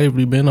 nigga,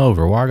 slavery been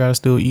over. Why I gotta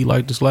still eat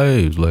like the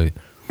slaves? Like,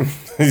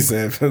 He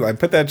said, like,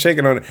 put that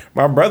chicken on it.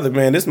 My brother,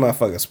 man, this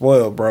motherfucker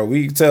spoiled, bro.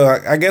 We can tell,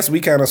 I guess we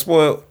kind of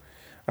spoiled.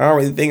 I don't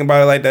really think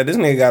about it like that. This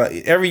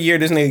nigga every year,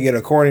 this nigga get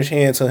a Cornish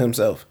hen to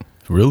himself.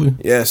 really?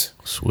 Yes.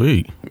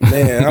 Sweet.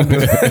 Man, I'm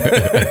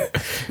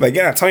like,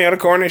 yeah, I tell you the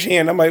Cornish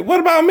hen. I'm like, what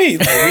about me?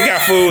 Like, we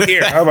got food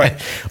here. I'm like,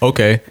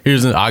 Okay,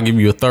 I'll give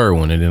you a third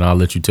one, and then I'll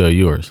let you tell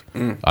yours.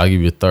 I'll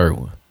give you a third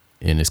one,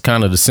 and it's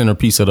kind of the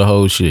centerpiece of the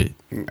whole shit.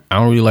 I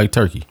don't really like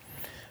turkey.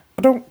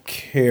 I don't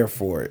care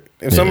for it.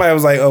 If somebody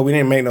was like, oh, we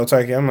didn't make no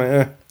turkey, I'm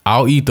like,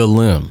 I'll eat the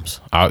limbs.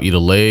 I'll eat a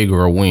leg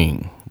or a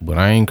wing, but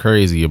I ain't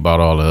crazy about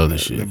all the other the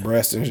shit.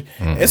 breast and shit.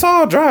 It's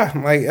all dry.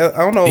 Like, I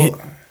don't know.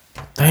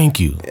 Thank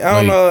you.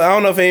 I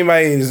don't know if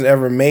anybody has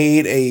ever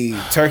made a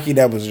turkey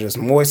that was just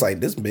moist. Like,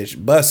 this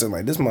bitch busting.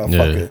 Like, this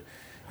motherfucker. Yeah.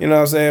 You know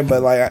what I'm saying?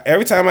 But like,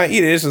 every time I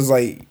eat it, it's just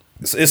like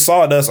it's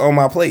sawdust on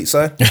my plate,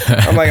 son.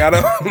 I'm like, I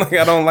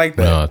don't like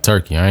that. Nah,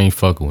 turkey. I ain't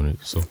fucking with it.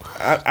 So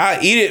I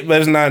eat it,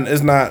 but it's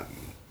not.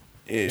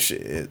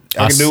 Shit.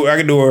 I can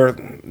do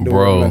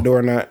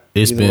or not.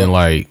 It's Either been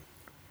way. like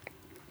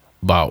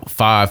about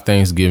 5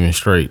 Thanksgiving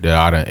straight that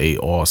I done ate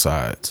all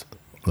sides.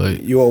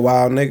 Like, You a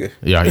wild nigga.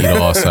 yeah, I eat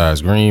all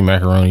sides. Green,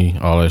 macaroni,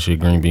 all that shit,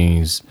 green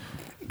beans,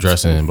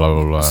 dressing, blah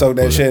blah blah. Soak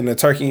that But shit in the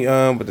turkey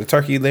with the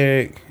turkey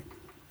leg.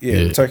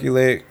 Yeah, the turkey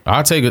leg.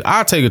 I'll take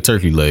a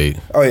turkey leg.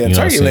 Oh yeah, You know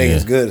turkey what I'm leg saying?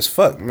 is good as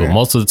fuck, man. But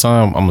most of the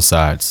time, I'm a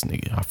sides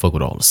nigga. I fuck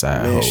with all the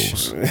side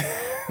hoes.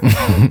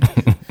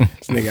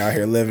 This nigga out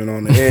here living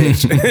on the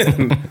edge,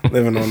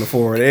 living on the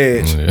forward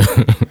edge.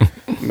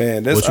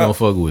 Man, this What you don't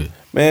fuck with?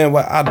 man,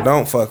 what I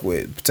don't fuck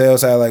with potato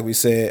salad, like we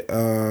said.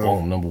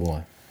 Boom, number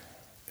one.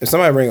 If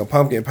somebody bring a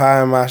pumpkin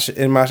pie in my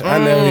I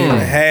never even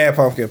had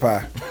pumpkin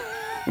pie.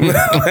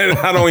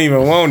 I don't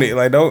even want it.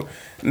 Like, don't,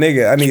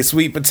 nigga. I need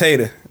sweet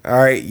potato. All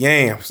right,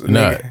 yams.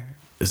 Nah, Nigga.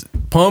 it's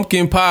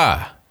pumpkin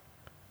pie.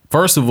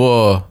 First of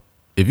all,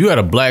 if you at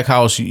a black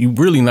house, you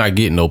really not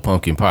getting no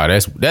pumpkin pie.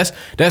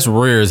 That's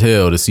rare as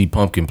hell to see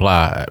pumpkin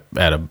pie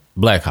at a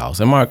black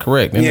house. Am I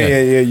correct? Yeah,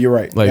 you're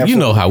right. Like, Absolutely. you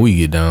know how we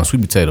get down,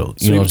 sweet potato. You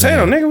Sweet know what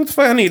potato, I'm saying? nigga. What the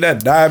fuck? I need that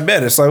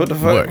diabetes. Like, what the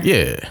fuck? But,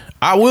 yeah,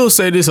 I will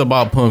say this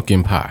about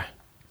pumpkin pie.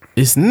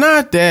 It's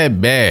not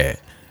that bad.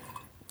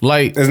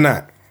 Like, It's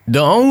not. the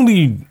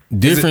only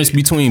difference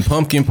between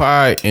pumpkin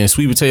pie and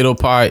sweet potato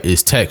pie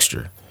is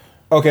texture.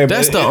 Okay,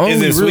 That's but the only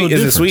is it sweet? real Is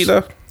difference. it sweet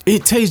though?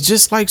 It tastes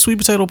just like sweet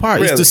potato pie.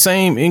 It's Really? the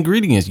same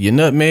ingredients. Your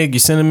nutmeg, your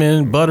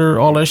cinnamon, butter,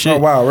 all that shit. Oh,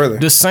 wow, really?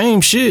 The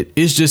same shit.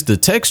 It's just the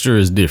texture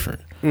is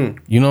different.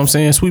 You know what I'm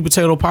saying? Sweet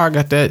potato pie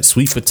got that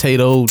sweet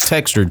potato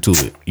texture to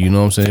it. You know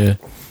what I'm saying?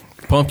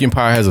 Pumpkin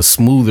pie has a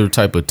smoother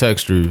type of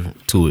texture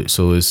to it.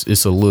 So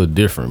it's a little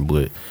different,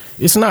 but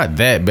it's not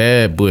that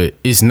bad, but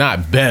it's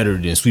not better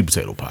than sweet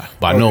potato pie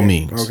by no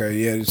means. Okay,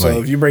 yeah. So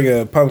Like- if you bring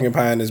a pumpkin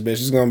pie in this bitch,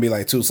 it's gonna be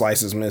like 2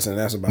 slices missing.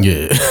 That's about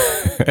it.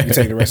 Yeah. You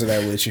take the rest of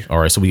that with you. All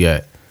right, so we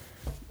got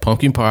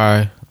pumpkin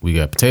pie, we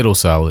got potato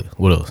salad.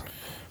 What else?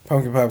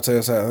 Pumpkin pie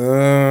potato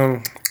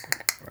salad.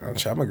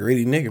 I'm a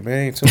greedy nigga, man.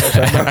 Ain't too much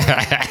I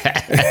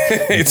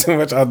don't. Ain't too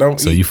much I don't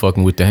So eat. you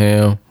fucking with the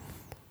ham?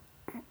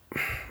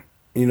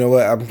 You know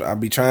what? I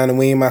be trying to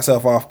wean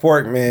myself off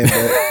pork, man.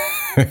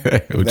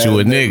 But But you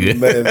a nigga.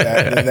 But if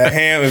that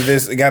ham, if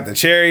it's got the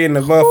cherry and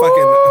the Ooh,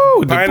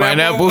 motherfucking the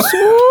pineapples,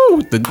 ooh,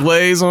 with the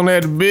glaze on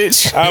that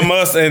bitch. I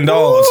must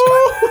indulge.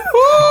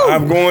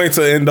 I'm going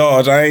to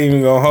indulge. I ain't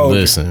even gonna hold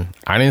Listen,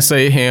 I didn't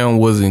say ham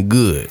wasn't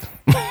good. it.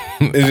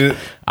 It's just,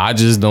 I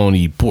just don't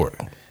eat pork.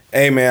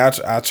 hey man,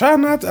 I try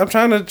not to, I'm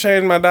trying to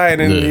change my diet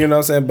and Yeah. you know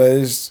what I'm saying, but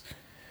it's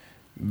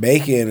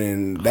bacon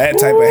and that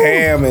type of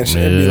ham and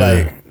shit. Be Yeah.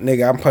 like,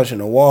 nigga, I'm punching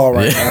the wall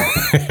right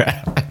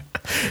now.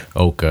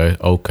 Okay.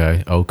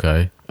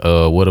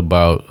 What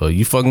about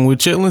you fucking with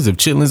chitlins? If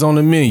chitlins on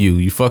the menu,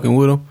 you fucking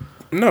with them?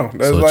 No,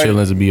 that's So like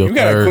chitlins would be your you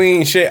gotta third?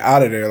 clean shit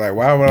out of there. Like,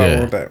 why would I Yeah.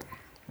 want that?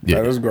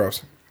 Yeah. That is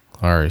gross.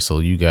 All right, so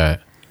you got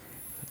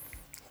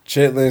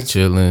Chitlins,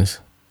 chitlins,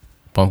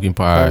 pumpkin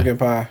pie, pumpkin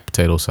pie.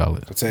 potato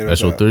salad. Potato That's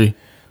salad. your 3?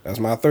 That's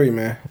my 3,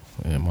 man.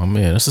 Yeah, my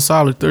man, that's a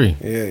solid 3.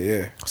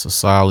 Yeah. That's a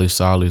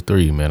solid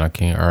 3, man. I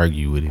can't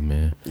argue with it,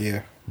 man.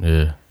 Yeah.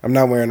 Yeah. I'm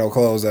not wearing no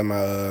clothes at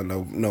my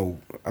no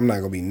I'm not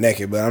gonna be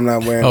naked, but I'm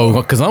not wearing. Oh,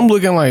 because I'm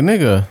looking like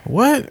nigga.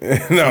 What?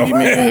 No, you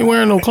mean I ain't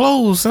wearing no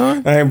clothes,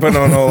 son? I ain't putting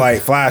on no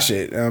like fly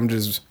shit.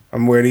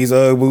 I'm wearing these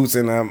Ugg boots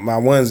and my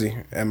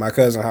onesie at my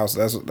cousin's house.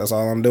 That's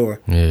all I'm doing.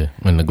 Yeah,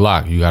 and the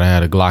Glock. You gotta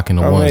have a Glock in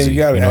the onesie. You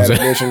gotta have a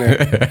bitch in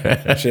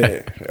there.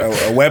 Shit,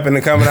 a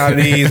weapon coming out of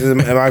these. Am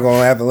I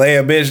gonna have to lay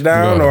a bitch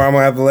down, or I'm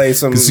gonna have to lay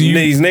some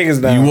these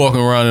niggas down? You walking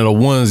around in a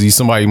onesie,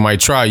 somebody might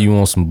try you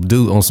on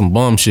some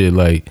bum shit.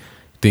 Like,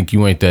 think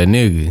you ain't that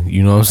nigga.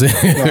 You know what I'm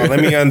saying? No,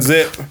 let me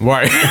unzip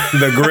right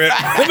the grip.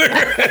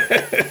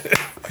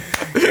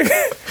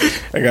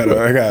 I got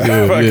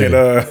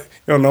fucking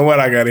you don't know what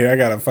I got here. I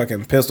got a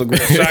fucking pistol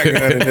grip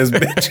shotgun in this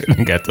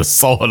bitch. Got the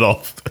sawed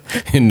off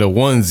in the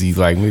onesie.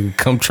 Like, nigga,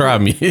 come try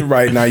me.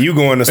 Right now, you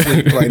going to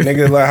sleep. Like,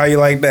 nigga, like, how you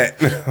like that?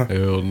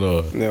 Hell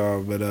no.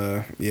 No, but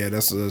yeah,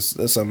 that's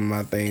some of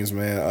my things,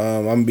 man.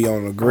 I'm gonna be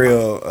on the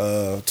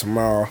grill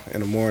tomorrow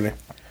in the morning.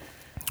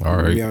 All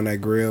right. Be on that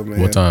grill,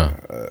 man. What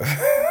time?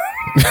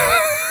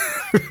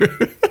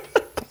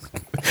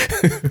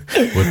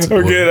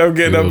 I'm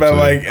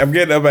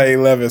getting up at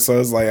 11, so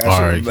it's like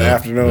the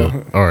afternoon.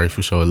 Yeah. All right,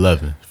 for sure,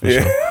 11.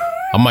 Sure.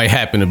 I might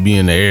happen to be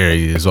in the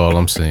area. Is all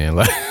I'm saying.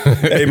 Like,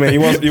 hey man,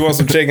 you want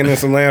some chicken and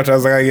some lamb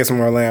chops? I gotta get some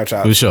more lamb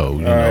chops. For sure,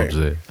 you know what I'm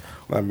saying.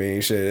 I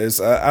mean, shit. It's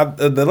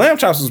the lamb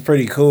chops was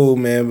pretty cool,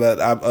 man. But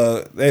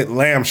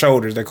lamb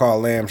shoulders. They're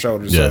called lamb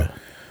shoulders. Yeah.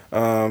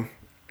 So,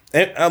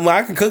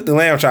 I can cook the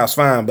lamb chops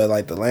fine, but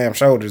like the lamb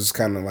shoulders is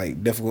kind of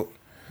like difficult.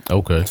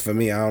 Okay. For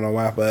me, I don't know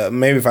why, but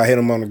maybe if I hit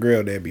them on the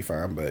grill, they'd be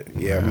fine. But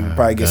yeah,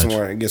 probably get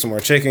some more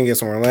chicken, get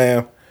some more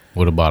lamb.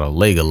 What about a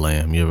leg of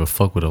lamb? You ever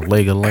fuck with a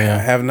leg of lamb?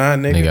 I have not,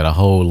 nigga. They got a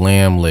whole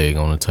lamb leg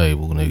on the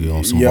table, nigga,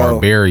 on some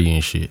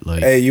barbarian shit.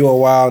 Like, hey, you a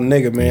wild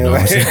nigga, man. You know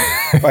like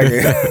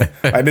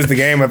this the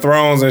Game of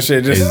Thrones and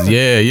shit. Just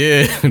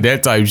yeah,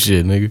 that type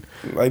shit, nigga.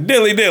 Like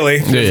dilly.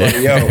 Yeah.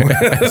 Like, yo.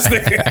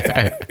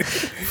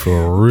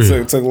 For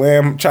real. Took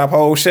lamb, chop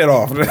whole shit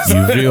off.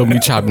 You feel me?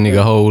 Chop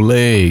nigga whole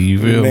leg. You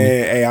feel me?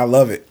 Man, hey, I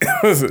love it.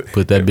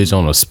 Put that bitch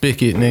on a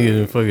spigot,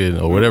 nigga, fucking,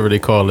 or whatever they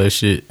call that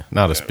shit.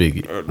 Not a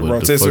spigot.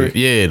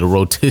 Rotisserie. The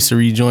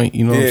rotisserie joint,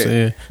 you know what I'm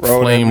saying?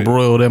 Flame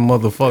broil that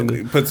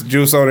motherfucker. Put the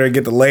juice on there,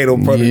 get the ladle,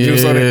 put the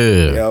juice on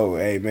there. Yo,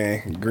 hey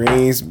man,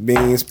 greens,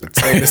 beans,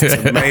 potatoes,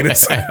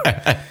 tomatoes.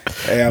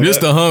 Hey, this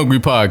the hungry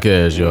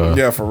podcast, y'all.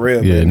 Yeah, for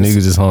real. Yeah, man.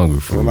 Niggas is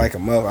hungry for real. Like a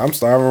mother. I'm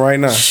starving right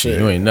now. Shit,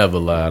 you ain't never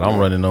lied. I'm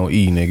running on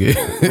E,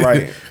 nigga.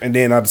 Right, and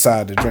then I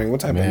decided to drink.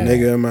 What type of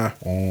nigga am I?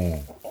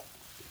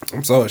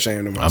 I'm so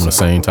ashamed of myself. I'm the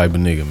same type of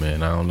nigga,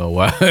 man. I don't know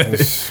why.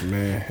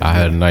 Man, I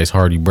had a nice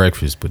hearty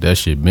breakfast, but that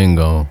shit been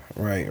gone.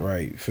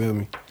 Right. Feel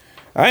me?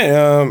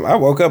 I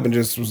woke up and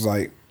just was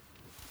like,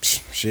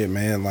 shit,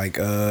 man. Like,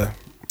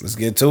 let's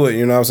get to it.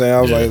 You know what I'm saying?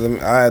 I was like,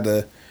 I had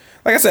to.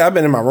 Like I said, I've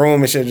been in my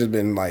room and shit, just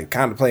been like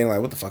contemplating, like,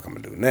 what the fuck I'm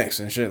gonna do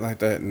next and shit like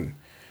that.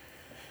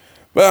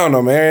 But I don't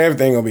know, man.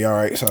 Everything gonna be all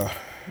right. So.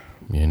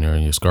 You in there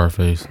in your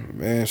Scarface?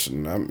 Man,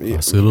 I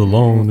sit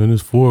alone in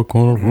this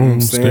four-corner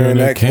room staring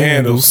at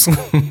candles.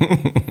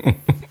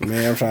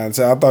 Man, I'm trying to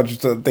tell. I thought you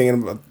were talking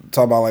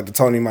about like the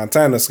Tony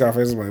Montana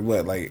Scarface. I'm like,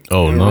 what? Like,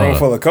 no. Room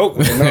full of coke?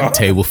 No.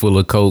 Table full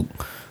of coke.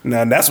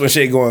 Now that's when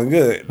shit going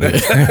good.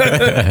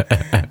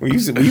 when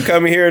you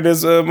come in here in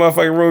this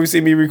motherfucking room, you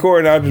see me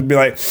recording, I'll just be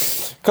like,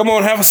 come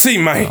on, have a seat,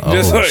 man.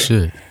 Just like,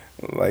 shit.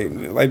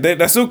 Like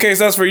that suitcase,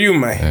 that's for you,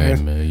 man.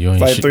 Hey, man, you ain't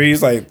like three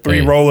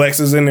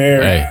Rolexes in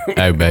there.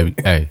 Hey, baby,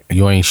 hey,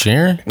 you ain't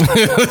sharing?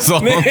 That's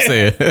all I'm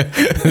saying.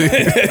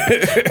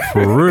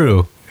 For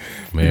real.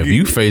 Man, if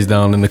you face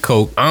down in the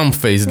coke, I'm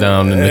face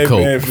down in the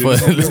coke. Man,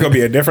 this gonna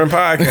be a different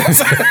podcast.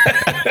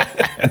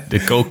 The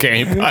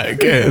cocaine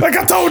podcast. Like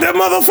I told that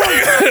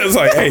motherfucker. It's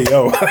like, hey,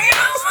 yo.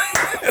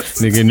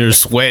 Nigga in there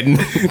sweating.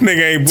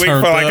 Nigga ain't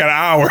blinked for like an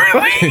hour.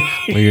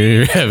 Nigga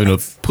here having a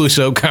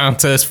push-up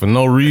contest for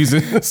no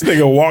reason. This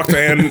nigga walked to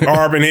Ann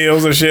Arbor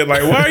Hills and shit.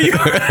 Like, why are you?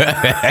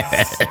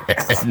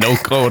 No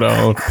coat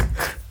on.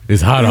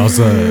 It's hot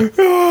outside.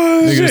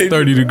 Oh, nigga, it's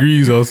 30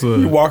 degrees outside.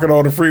 You walking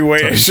on the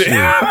freeway and shit.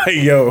 Like,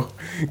 yo,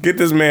 get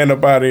this man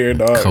up out of here,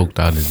 dog. Coked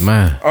out his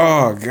mind.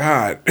 Oh,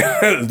 God.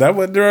 Is that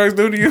what drugs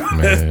do to you?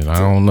 Man, I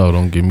don't know.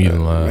 Don't give me the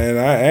line. Man,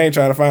 I ain't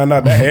trying to find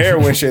out. That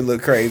heroin shit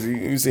look crazy.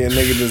 You see a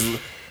nigga just...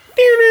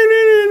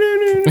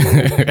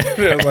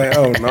 I was like,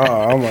 oh, no.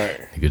 I'm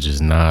like... Nigga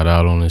just nod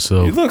out on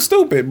himself. You look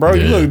stupid, bro.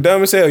 Yeah. You look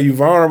dumb as hell. You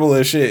vulnerable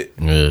as shit.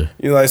 Yeah.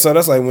 You like, so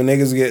that's like when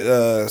niggas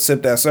get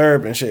sip that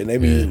syrup and shit. And they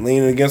be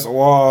leaning against the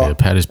wall. Yeah,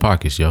 pat his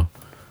pockets, yo.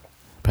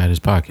 Pat his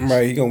pockets.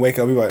 Right, he gonna wake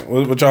up. He like,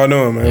 what y'all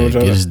doing, man?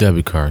 Get his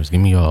debit cards. Give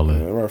me all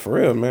that. Right, for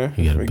real, man.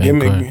 You got a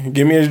bank card?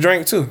 Give me his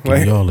drink too. Give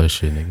me all that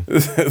shit,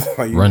 nigga.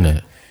 Like, run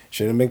that.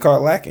 Should have been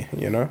caught lacking,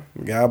 you know.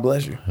 God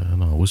bless you. I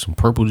know. With some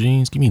purple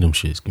jeans, give me them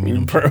shits. Give me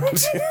them purple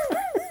jeans.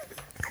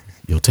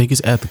 Yo, take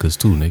his Ethicas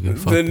too, nigga.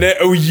 Fuck that.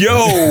 Oh,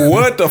 yo,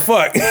 what the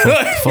fuck?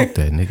 fuck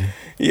that, nigga.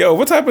 Yo,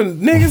 what type of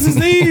niggas is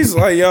these?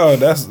 Like, yo,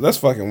 that's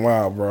fucking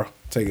wild, bro.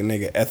 Take a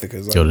nigga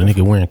Ethicas. Like, yo, the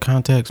nigga wearing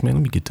contacts, man.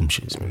 Let me get them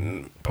shits,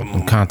 man. Pop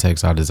them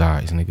contacts out his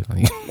eyes, nigga.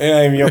 It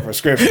ain't even your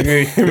prescription.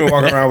 You been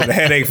walking around with a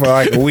headache for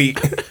like a week.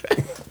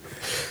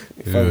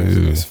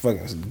 It's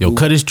fucking yo,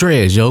 cut his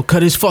dreads, yo.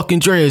 Cut his fucking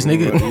dreads,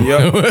 nigga.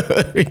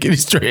 Yup. Get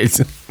his dreads.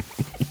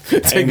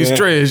 Take his man.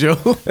 dreads, yo.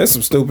 There's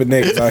some stupid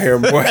niggas out here,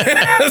 boy.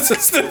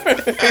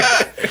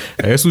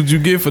 That's what you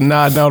get for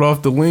nodding out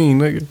off the lean,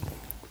 nigga.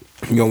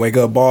 You gonna wake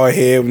up bald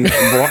head,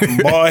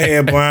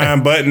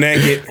 blind, butt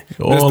naked.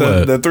 All That's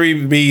that. the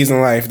 3 B's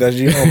in life. That's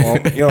you don't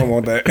want. You don't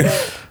want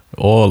that.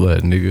 All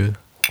that, nigga.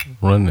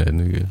 Run that,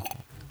 nigga.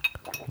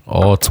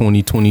 All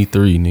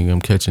 2023, nigga.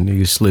 I'm catching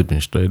niggas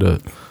slipping straight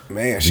up.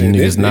 Man, You shit.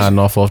 niggas nodding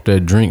off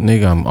that drink,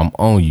 nigga. I'm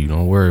on you.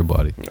 Don't worry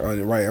about it. Oh,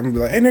 you're right. I'm gonna be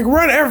like, hey, nigga,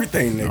 run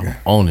everything, nigga. I'm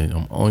on it.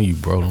 I'm on you,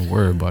 bro. Don't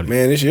worry about it.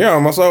 Man, this year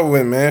almost over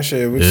with, man.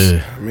 Shit.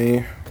 Yeah. I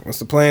mean, what's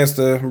the plans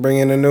to bring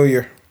in the new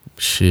year?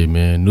 Shit,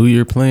 man. New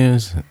Year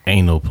plans?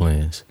 Ain't no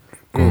plans.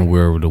 Going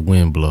wherever the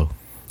wind blow.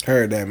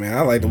 Heard that, man.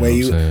 I like the way know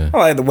you. what I'm saying? I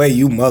like the way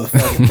you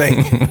motherfucking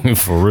think.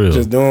 For real.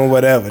 Just doing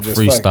whatever. Just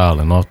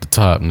freestyling off the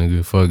top,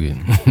 nigga. Fuck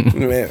it.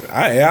 Man,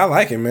 I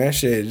like it, man.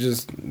 Shit,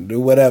 just do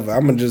whatever.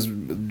 I'm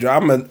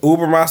gonna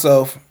Uber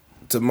myself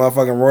to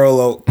motherfucking Royal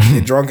Oak,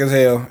 get drunk as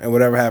hell, and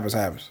whatever happens,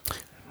 happens.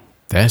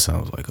 That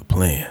sounds like a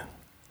plan.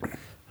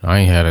 I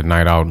ain't had a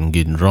night out and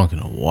getting drunk in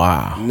a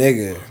while.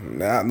 Nigga,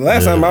 the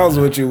last time I was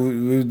with you,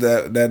 we was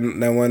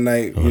that one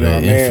night, you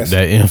know,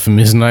 That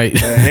infamous night.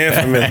 that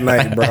infamous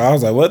night, bro. I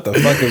was like, what the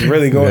fuck is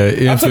really going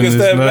on? I took a infamous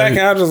step back night.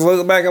 and I just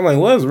looked back. I'm like,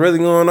 what's really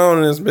going on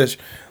in this bitch?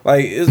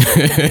 Like, it's,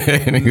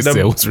 Nigga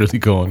said, what's really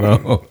going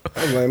on?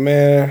 I was like,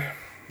 man,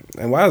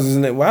 and why does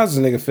this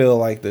nigga feel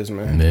like this,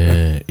 man?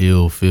 Man,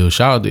 Ill Phil.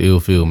 Shout out to Ill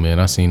Phil, man.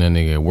 I seen that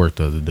nigga at work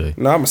the other day.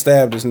 No, I'ma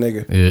stab this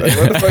nigga. Yeah. Like,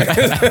 what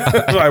the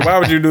fuck? Like, why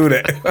would you do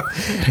that?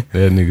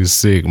 That nigga's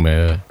sick,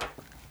 man.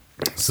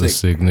 It's a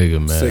sick nigga,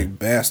 man. Sick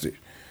bastard.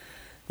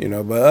 You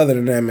know, but other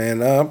than that,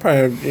 man, I'm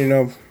probably, you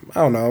know,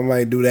 I don't know, I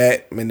might do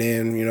that, and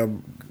then, you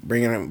know,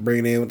 bring it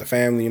in with the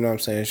family. You know what I'm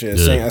saying? Shit,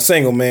 Yeah. a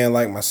single man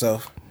like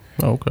myself.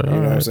 Okay, You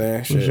know what I'm saying?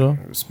 For Shit, sure.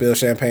 spill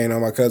champagne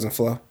on my cousin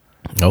Flo.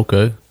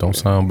 Okay, don't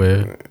sound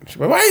bad. She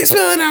like, why you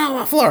spilling that on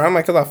my floor? I'm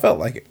like, cause I felt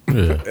like it.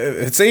 Yeah.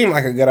 It seemed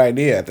like a good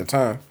idea at the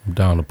time. I'm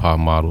down to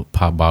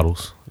pop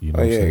bottles. You know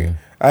Oh what I'm yeah, saying?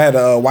 I had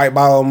a white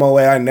bottle of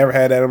Moet. I never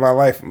had that in my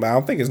life, but I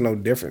don't think it's no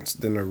difference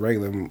than a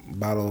regular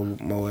bottle of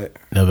Moet.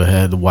 Never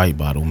had the white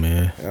bottle,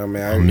 man. I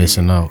mean, I'm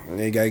missing out.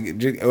 You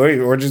gotta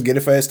or just get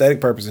it for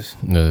aesthetic purposes.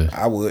 Yeah.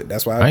 I would.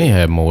 That's why. I ain't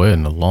had Moet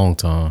in a long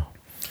time.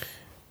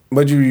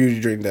 But you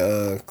usually drink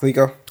the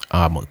Clico.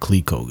 I'm a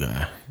Clico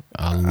guy.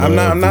 I'm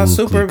not Voodoo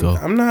super.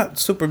 Clico. I'm not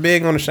super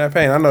big on the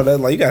champagne. I know that.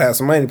 Like, you gotta have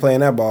some money to play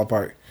in that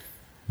ballpark.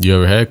 You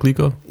ever had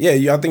Clico? Yeah,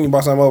 I think you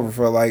bought something over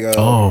for like.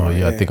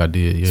 I think I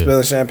did. Yeah.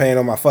 Spilling champagne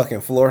on my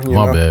fucking floor. You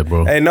My know? bad,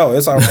 bro. Hey, no,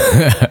 it's all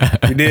right.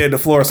 You did the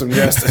floor some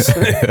justice.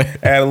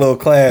 Add a little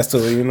class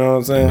to it. You know what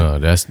I'm saying? No,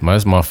 that's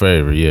my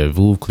favorite. Yeah,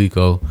 Voodoo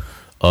Clico.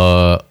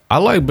 I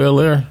like Bel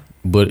Air,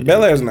 but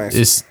Bel Air's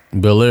nice.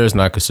 Bel Air is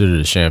not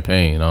considered a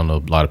champagne. I don't know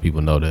if a lot of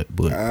people know that,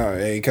 but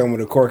It come with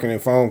a cork and a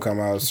foam.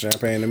 Come out, it's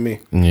champagne to me.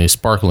 yeah, it's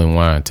sparkling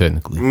wine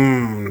technically.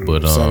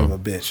 But Son of a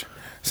bitch.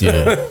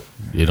 yeah,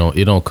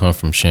 it don't come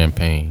from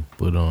champagne.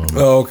 But Oh,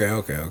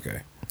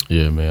 okay.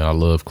 yeah, man, I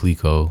love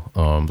Clico.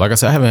 Like I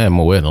said, I haven't had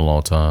Moet in a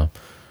long time.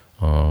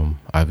 I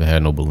haven't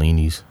had no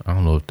Bellinis. I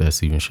don't know if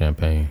that's even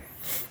champagne.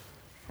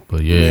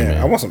 But yeah, man.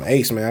 I want some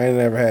Ace, man. I ain't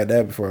never had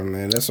that before,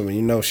 man. That's some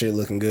shit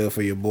looking good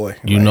for your boy.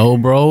 You know,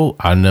 bro,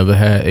 I never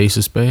had Ace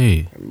of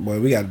Spades. Boy,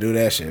 we gotta do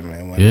that shit,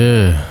 man.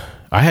 Yeah,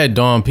 I had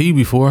Dom P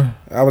before.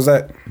 How was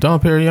that? Dom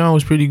Perignon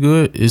was pretty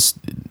good. It's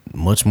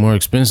much more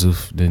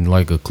expensive than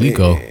like a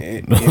Clico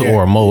Yeah.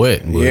 or a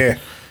Moet. But Yeah.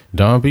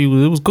 Dom P,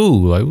 it was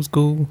cool. Like, it was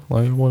cool.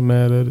 Like, I wasn't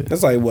mad at it.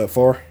 That's like what,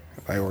 4?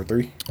 Like, or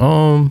 3?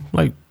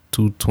 Like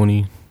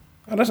 $220.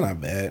 Oh, that's not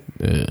bad.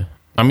 Yeah.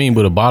 I mean,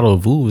 but a bottle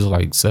of Vouv is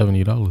like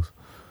 $70.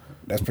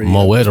 That's pretty.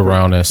 Moet that's pretty-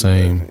 around that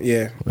same.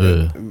 Yeah.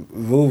 Yeah.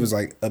 Vouv is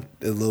like up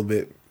a little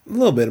bit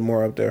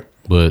more up there.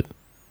 But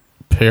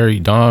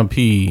Dom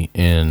P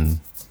and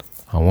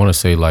I want to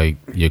say like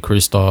your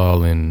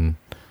Cristal and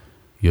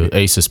your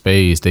Ace of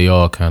Spades, they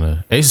all kind of,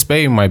 Ace of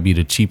Spades might be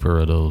the cheaper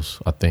of those,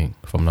 I think,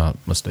 if I'm not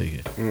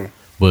mistaken.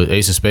 But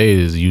Ace of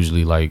Spades is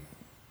usually like,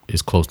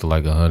 it's close to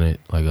like 100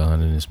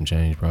 and some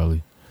change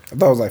probably. I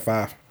thought it was like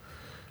 5.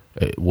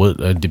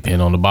 It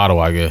depend on the bottle,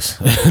 I guess.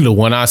 The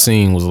one I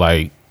seen was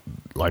like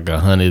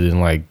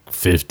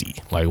 150,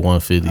 like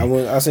 150.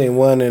 I seen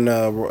one in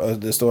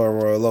the store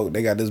in Royal Oak.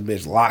 They got this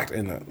bitch locked,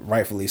 and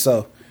rightfully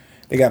so.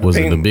 They got Was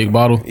it the big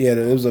bottle? Yeah,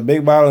 it was a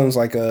big bottle. And it's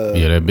like a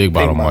Yeah, that big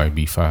bottle might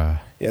be $5.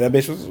 Yeah, that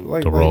bitch was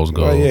like The rose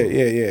gold.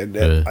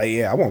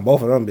 Yeah, I want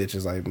both of them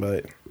bitches. Like,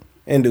 but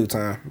in due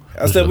time,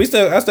 I still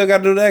got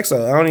to do the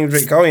XO. I don't even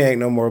drink cognac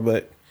no more.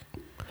 But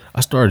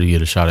I started to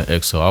get a shot of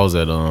XO. I was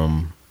at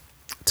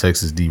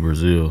Texas D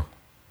Brazil,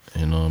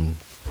 and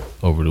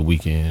over the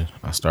weekend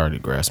I started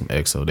to grab some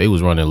XO. They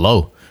was running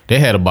low. They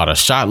had about a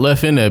shot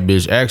left in that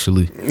bitch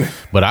actually,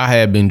 but I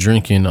had been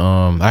drinking.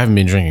 I haven't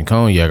been drinking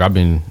cognac. I've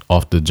been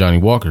off the Johnny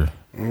Walker,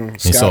 and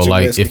so Scotch and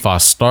like whiskey. if I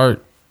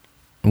start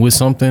with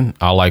something,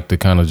 I like to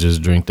kind of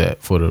just drink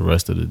that for the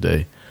rest of the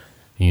day.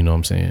 You know what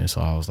I'm saying?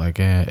 So I was like,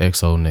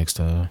 XO next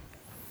time.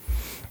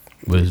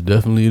 But it's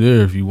definitely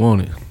there if you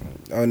want it.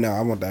 Oh no,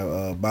 I want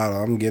that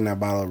bottle. I'm getting that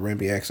bottle of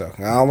Remy XO.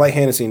 I don't like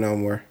Hennessy no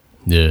more.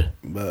 Yeah.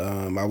 But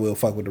I will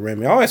fuck with the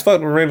Remy. I always fuck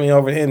with Remy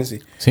over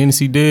Hennessy. Is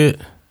Hennessy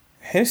dead?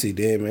 Hennessy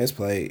dead, man. It's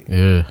played.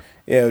 Yeah.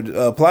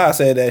 Yeah, Ply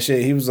said that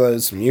shit. He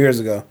was some years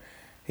ago.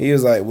 He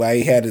was like, well,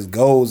 he had his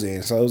goals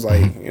in. So it was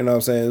like, you know what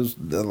I'm saying? It was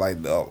like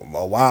a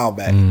while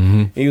back.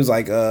 He was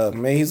like,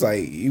 man, he's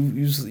like,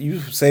 you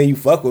say you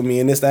fuck with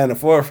me and this, that, and the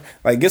fourth.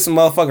 Like, get some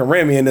motherfucking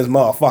Remy in this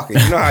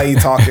motherfucker. You know how he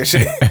talking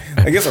shit.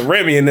 Like, get some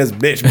Remy in this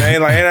bitch,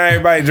 man. Like, ain't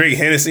everybody drink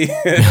Hennessy?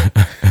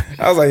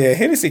 I was like, yeah,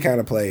 Hennessy kind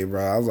of played,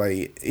 bro. I was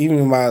like, even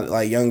in my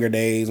like younger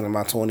days, in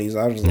my 20s,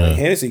 I was just like,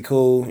 Hennessy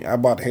cool. I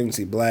bought the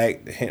Hennessy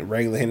Black, the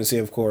regular Hennessy,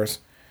 of course.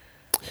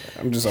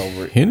 I'm just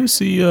over it.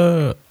 Hennessy,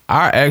 I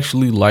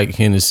actually like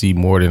Hennessy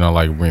more than I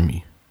like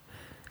Remy.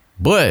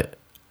 But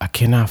I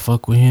cannot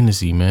fuck with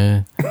Hennessy,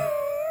 man.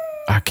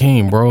 I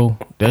can't, bro.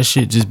 That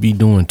shit just be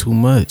doing too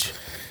much.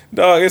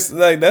 Dog, it's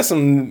like, that's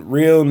some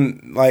real,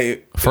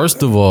 like...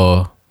 First of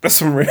all... That's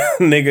some real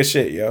nigga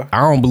shit, yo.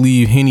 I don't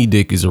believe Henny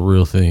dick is a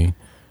real thing.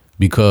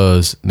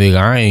 Because, nigga,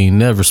 I ain't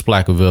never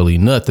Splackavelli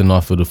nothing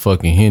off of the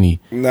fucking Henny.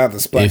 Not the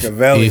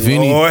Splackavelli,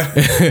 Lord.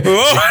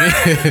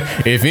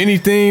 If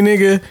anything,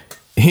 nigga...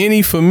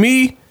 Henny for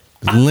me,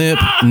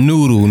 limp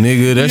noodle,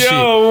 nigga.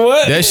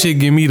 That shit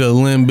give me the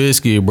limp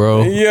biscuit,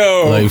 bro.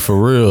 Yo, like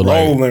for real,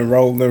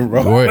 rolling.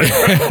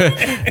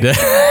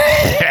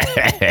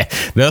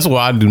 That's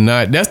why I do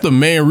not. That's the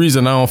main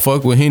reason I don't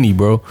fuck with Henny,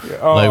 bro.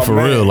 Oh, like for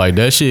real, like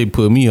that shit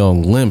put me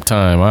on limp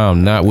time.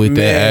 I'm not with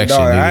that action,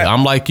 dog, nigga.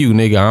 I'm like you,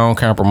 nigga. I don't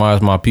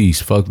compromise my peace.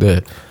 Fuck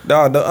that.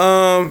 Dog,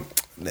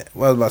 what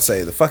was I about to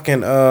say? The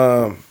fucking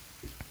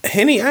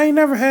Henny, I ain't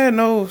never had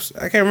no.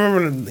 I can't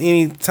remember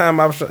any time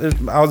it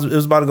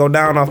was about to go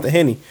down off the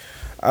Henny.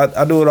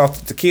 I do it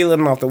off the tequila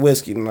and off the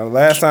whiskey. And the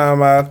last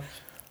time I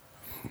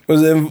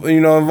was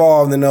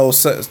involved in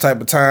those type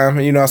of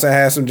time, you know what I'm saying, I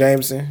had some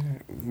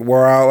Jameson,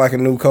 wore out like a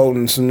new coat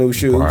and some new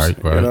shoes. Right.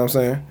 You know what I'm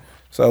saying?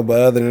 So,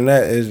 but other than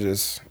that, it's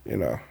just,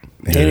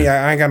 Henny,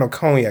 I ain't got no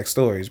cognac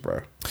stories,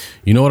 bro.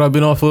 You know what I've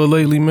been off of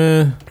lately,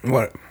 man?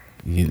 What?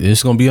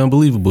 It's gonna be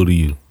unbelievable to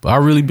you, but I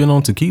really been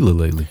on tequila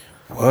lately.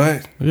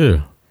 What?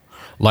 Yeah.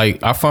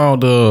 Like I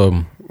found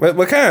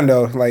what kind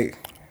though? Like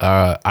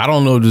I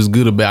don't know if this is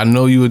good or bad. I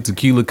know you a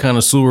tequila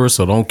connoisseur,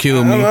 so don't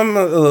kill me.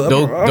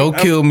 Don't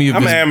kill me if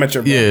I'm it's an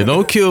amateur, bro. Yeah,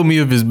 don't kill me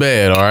if it's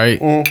bad, all right?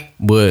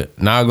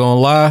 But not gonna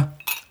lie,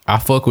 I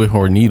fuck with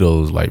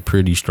Hornitos like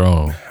pretty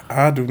strong.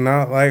 I do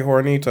not like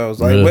Hornitos.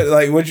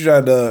 Like what you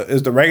tried to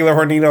is the regular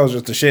Hornitos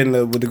just the shit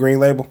with the green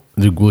label?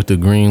 With the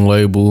green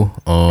label,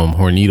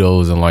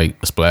 Hornitos and like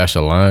a splash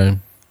of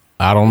lime.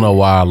 I don't know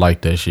why I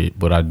like that shit,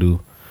 but I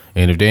do.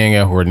 And if they ain't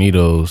got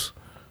Hornitos,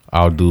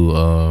 I'll do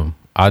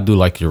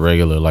like your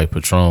regular like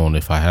Patron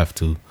if I have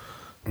to.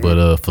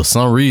 But for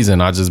some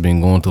reason I just been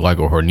going through like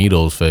a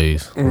Hornitos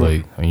phase.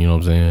 Like, you know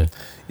what I'm saying?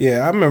 Yeah,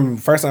 I remember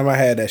the first time I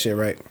had that shit,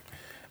 right?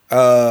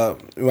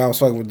 When I was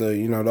fucking with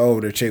the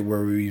older chick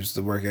where we used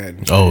to work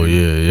at. Oh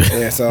yeah.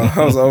 Yeah, so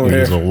I was over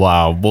there. He was a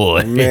wild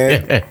boy.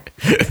 Man.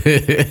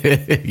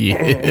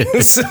 Yeah.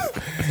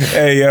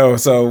 Hey yo,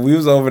 so we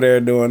was over there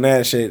doing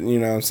that shit, you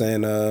know what I'm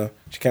saying?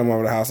 She came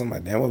over the house. I'm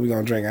like, damn, what we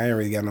gonna drink? I ain't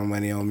really got no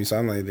money on me. So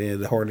I'm like, yeah,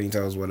 the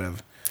Hornitos, whatever.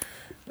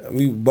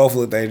 We both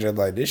looked at each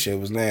other like, this shit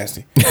was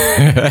nasty.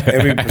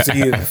 And we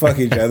proceeded to fuck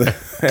each other.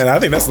 And I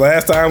think that's the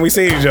last time we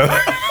see each other.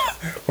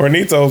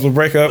 Hornitos will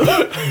break up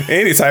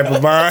any type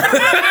of bond.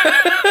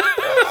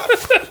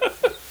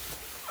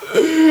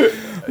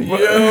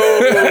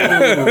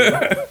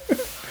 Yo.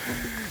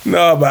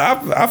 No,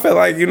 but I feel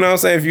like, you know what I'm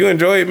saying, if you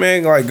enjoy it,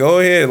 man, like, go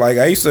ahead. Like,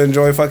 I used to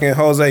enjoy fucking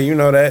Jose, you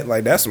know that.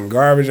 Like, that's some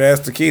garbage ass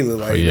tequila.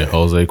 Like, oh, yeah,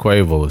 Jose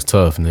Cuervo is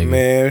tough, nigga.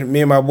 Man,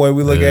 me and my boy,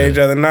 we look at each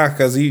other now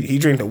because he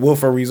drink the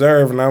Woodford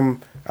Reserve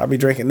and I be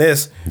drinking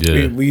this.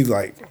 Yeah. We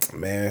like,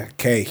 man,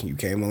 K, you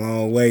came a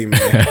long way, man.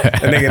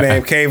 That nigga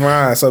named K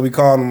Von, so we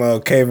called him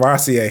K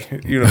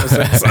Varsier. You know what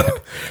I'm saying?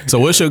 So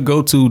what's your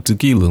go-to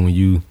tequila when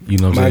you know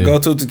what I'm saying? My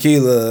go-to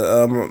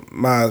tequila,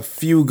 my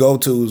few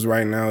go-tos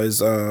right now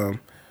is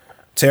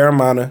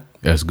Terramana.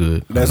 That's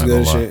good. That's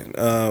good shit.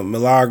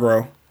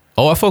 Milagro.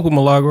 Oh, I fuck with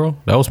Milagro.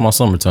 That was my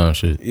summertime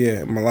shit.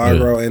 Yeah,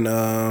 Milagro and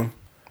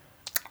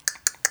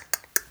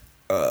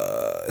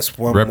it's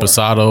one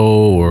Reposado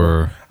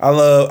or I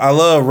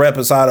love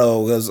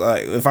Reposado because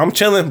if I'm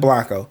chilling,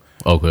 Blanco.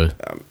 Okay.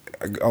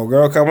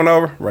 Girl coming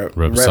over,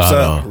 reps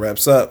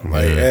up.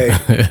 Like, hey,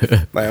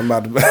 like I'm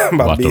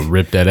about to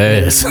rip that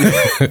ass.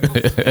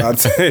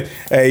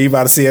 Hey, you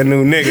about to see a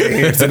new nigga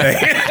here today.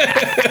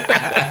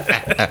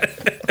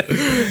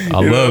 I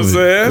love it.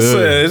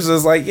 Yeah. It's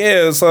just like,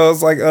 yeah. So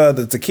it's like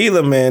the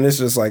tequila, man. It's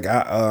just like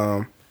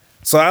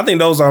so I think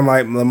those are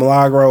the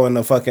Milagro and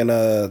the fucking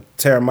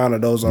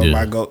Terramana. Those are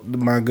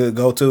my good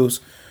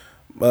go-tos.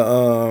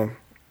 But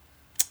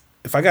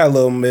if I got a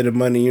little bit of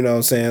money, you know what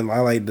I'm saying, I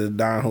like the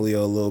Don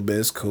Julio a little bit.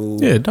 It's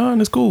cool. Yeah, Don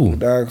is cool.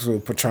 Don's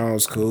cool.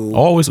 Patron's cool. I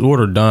always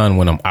order Don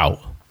when I'm out.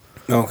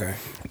 Okay.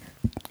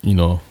 You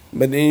know,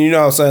 But then you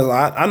know what I'm saying,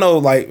 I know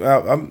like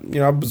I'm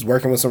I was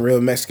working with some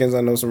real Mexicans. I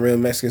know some real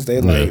Mexicans.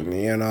 They like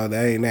they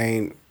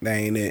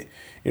ain't it.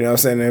 You know what I'm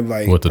saying? They're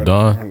like what the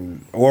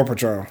Don or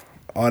Patron,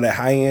 all that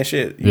high end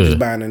shit. You just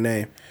buying the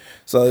name.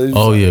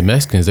 So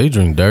Mexicans they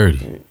drink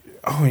dirty.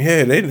 Oh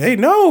yeah, they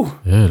know.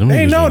 Yeah,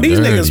 they know these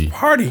dirty. niggas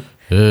party.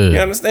 Yeah. You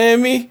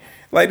understand me?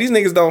 Like these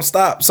niggas don't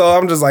stop. So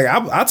I'm just like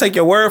I'll take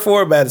your word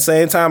for it, but at the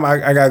same time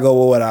I gotta go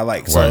with what I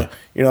like. So right.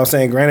 you know what I'm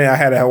saying? Granted, I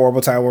had a horrible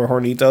time with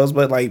Hornitos,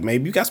 but like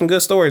maybe you got some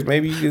good stories.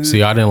 Maybe you can...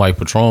 See, I didn't like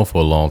Patron for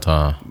a long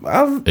time.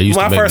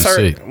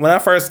 When I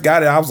first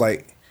got it, I was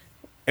like,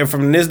 and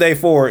from this day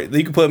forward,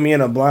 you can put me in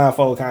a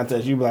blindfold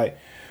contest. You be like,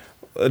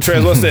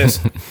 Trez, what's this?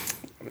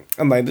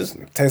 I'm like, this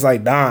tastes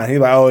like Don. He's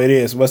like, oh, it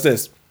is. What's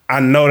this?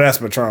 I know that's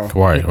Patron.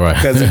 Right.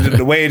 Because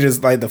the way it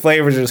just like the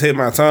flavor just hit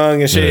my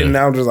tongue and shit, and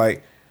I'm just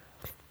like,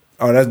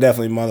 oh, that's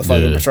definitely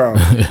motherfucking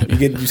Patron.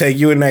 You take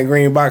you in that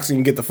green box and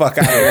you get the fuck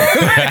out of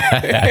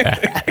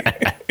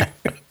there.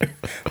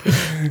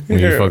 When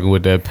you fucking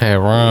with that Pat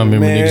Ron,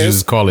 remember niggas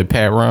just call it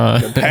Pat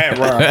Ron? The Pat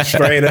Ron,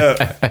 straight up.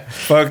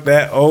 Fuck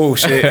that old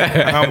shit.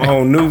 I'm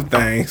on new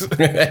things.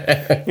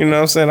 You know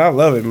what I'm saying? I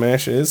love it, man.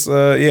 Shit, it's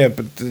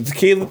but the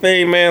tequila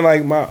thing, man,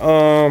 like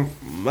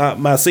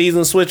my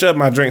season switch up,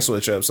 my drink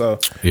switch up. So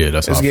yeah,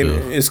 that's how I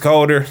feel. It's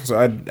colder, so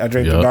I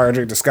drink the dark, I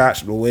drink the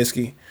scotch, the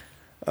whiskey.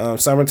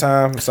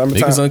 Summertime.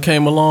 Niggas done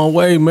came a long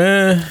way,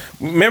 man.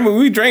 Remember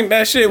we drank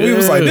that shit? We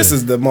was like, this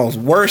is the most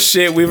worst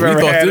shit we've ever had.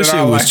 We thought this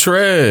shit was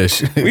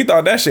trash. We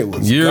thought that shit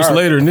was years garbage.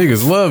 later,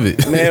 niggas love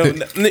it. Man,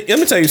 let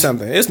me tell you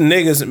something. It's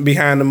niggas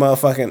behind the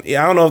motherfucking.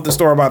 I don't know if the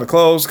store about to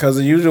close, because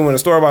usually when the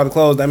store about to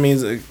close, that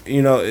means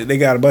they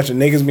got a bunch of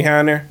niggas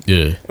behind there.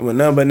 Yeah. And with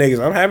none but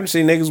niggas, I'm happy to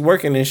see niggas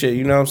working and shit.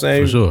 You know what I'm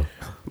saying? For sure.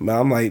 But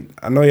I'm like,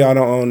 I know y'all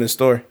don't own this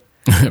store.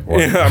 You know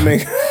what I mean?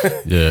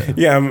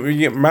 Yeah,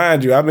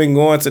 mind you, I've been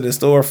going to the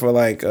store for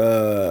like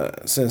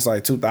since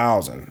like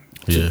 2000.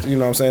 Yeah, you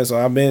know what I'm saying. So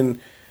I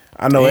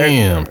know.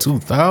 Damn,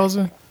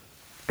 2000,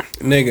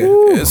 nigga.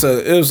 Woo.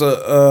 It was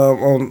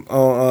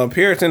on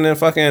Puritan and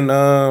fucking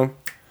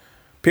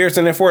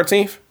Puritan and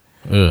 14th.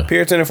 Yeah,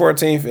 Puritan and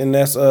 14th, and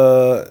that's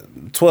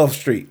 12th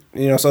Street.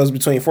 You know, so it's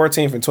between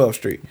 14th and 12th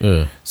Street.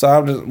 Yeah.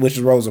 So which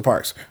is Rosa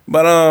Parks,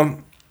 but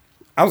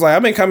I was like,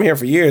 I've been coming here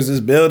for years. This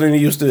building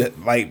used to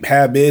like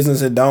have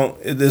business. It don't.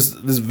 This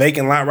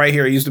vacant lot right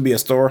here. It used to be a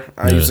store.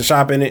 I used to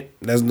shop in it.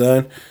 That's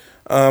done.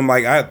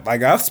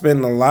 I've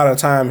spent a lot of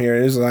time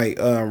here. It's like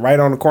right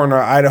on the corner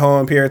of Idaho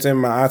and Puritan.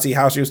 My auntie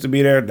house used to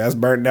be there. That's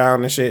burnt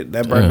down and shit.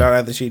 That burnt down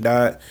after she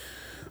died.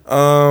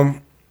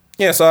 So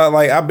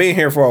I've been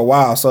here for a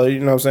while. So you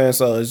know what I'm saying.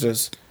 So it's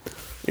just.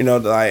 You know,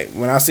 like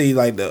when I see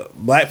like the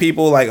black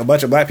people, like a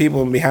bunch of black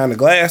people behind the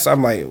glass,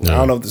 I'm like, I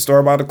don't know if the store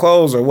about to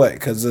close or what,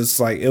 because it's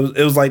like it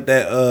was like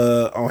that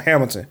on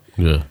Hamilton,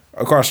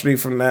 across the street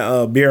from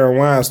that beer and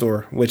wine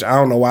store, which I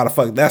don't know why the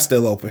fuck that's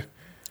still open.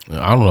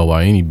 I don't know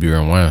why any beer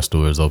and wine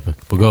store is open,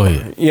 but go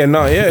ahead.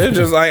 It's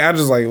just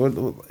like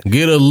what?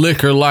 Get a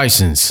liquor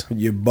license,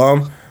 you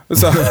bum.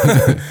 So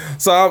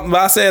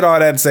I said all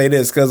that to say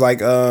this, because like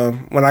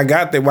when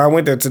I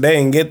went there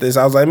today and get this,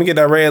 I was like, let me get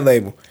that red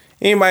label.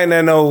 Anybody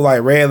that know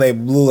like red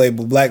label, blue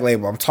label, black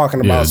label, I'm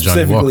talking about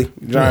specifically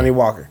Johnny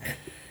Walker.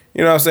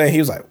 You know what I'm saying? He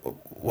was like,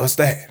 "What's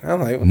that?" And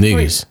I'm like,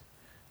 "Niggas."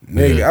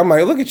 Nigga, yeah. I'm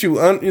like, look at you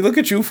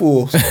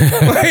fools. like,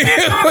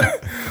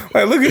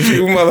 look at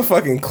you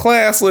motherfucking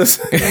classless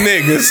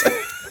niggas.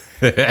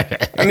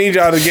 I need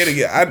y'all to get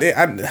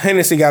it.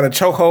 Hennessy got a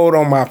chokehold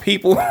on my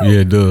people.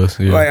 Yeah, it does.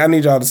 Yeah. Like, I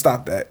need y'all to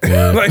stop that.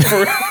 Yeah. Like, for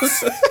real.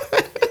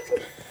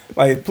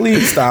 Like,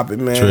 please stop it,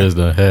 man. Trez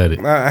done had it.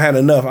 I had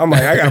enough. I'm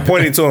like, I got to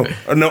point it to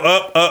him. No,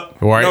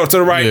 up. Right. No, to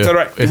the right, to the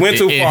right. Went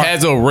too far. It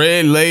has a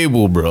red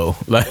label, bro.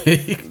 Like,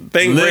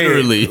 think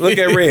literally. Red. Look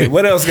at red.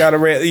 What else got a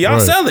red? Y'all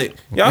sell it.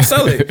 Y'all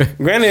sell it.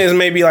 Granted, it's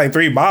maybe like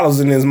 3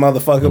 bottles in this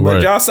motherfucker,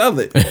 but y'all sell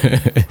it.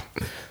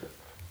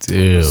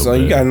 Damn, so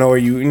man. You gotta know where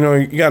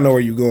you gotta know where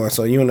you going.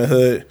 So you in the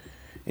hood,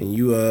 and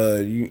you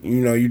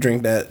you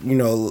drink that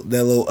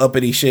that little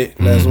uppity shit.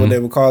 That's what they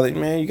would call it,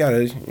 man. You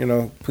gotta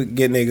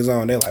get niggas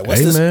on. They're like,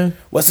 what's this? Man.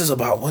 What's this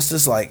about? What's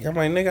this like? I'm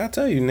like, nigga, I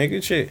tell you,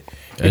 nigga, shit.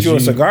 Get you a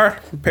cigar,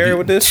 pair it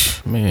with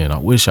this. Man, I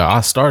wish I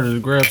started to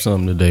grab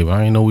something today, but I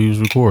didn't know we was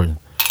recording.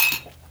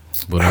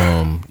 But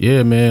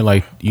yeah, man,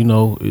 like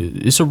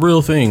it's a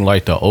real thing.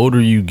 Like the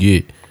older you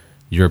get,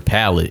 your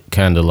palate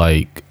kind of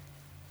like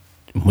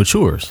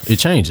matures. It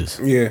changes.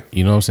 Yeah.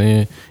 You know what I'm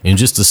saying? In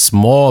just a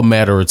small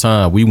matter of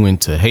time, we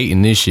went to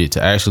hating this shit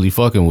to actually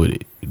fucking with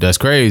it. That's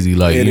crazy.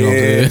 Like, it you know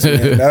what I'm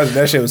saying?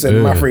 That shit was sitting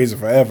in my freezer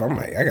forever. I'm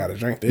like, I gotta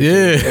drink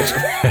this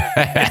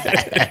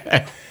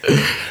shit.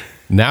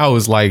 Now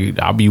it's like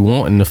I be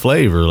wanting the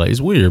flavor. Like, it's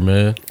weird,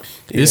 man.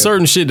 Yeah. It's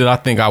certain shit that I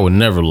think I would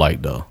never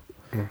like though.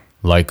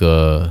 Like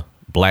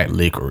black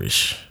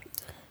licorice.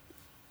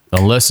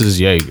 Unless it's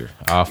Jaeger,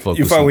 I'll fuck with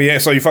you fuck with Jaeger.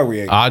 So you fuck with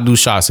Jaeger. I'll do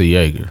shots of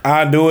Jaeger.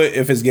 I'll do it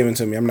if it's given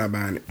to me. I'm not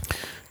buying it.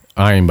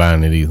 I ain't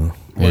buying it either.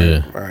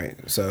 Yeah. All right.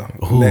 So.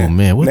 Oh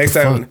man, what next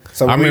the time, fuck?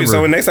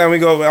 So next time we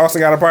go,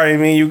 Austin got a party.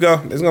 Me and you go.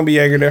 There's gonna be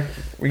Jaeger there.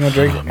 We gonna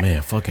drink. Oh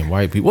man, fucking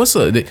white people. What's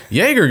up?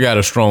 Jaeger got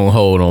a strong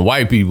hold on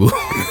white people.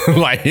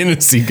 Like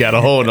Hennessy got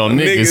a hold on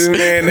niggas.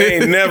 Man, they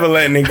ain't never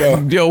letting it go.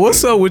 Yo,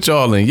 what's up with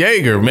y'all in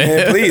Jaeger,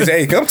 man? Please,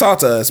 hey, come talk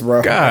to us,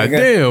 bro. God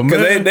damn,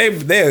 man.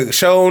 Because they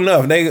show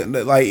enough. They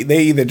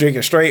either drink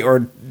it straight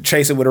or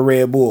chase it with a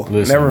Red Bull.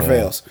 Listen, Never man.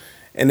 fails.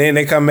 And then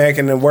they come back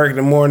and then work in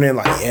the morning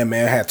like, yeah,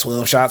 man, I had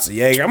 12 shots of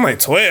Jaeger. I'm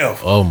like,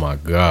 12? Oh my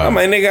god. I'm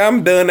like, nigga,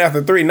 I'm done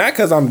after 3. Not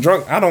because I'm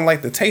drunk. I don't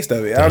like the taste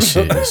of it. That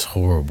shit is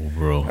horrible,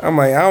 bro. I'm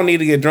like, I don't need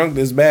to get drunk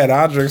this bad.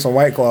 I'll drink some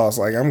White Claws.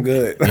 Like, I'm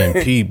good.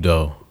 And peep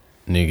though,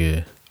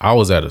 nigga, I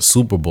was at a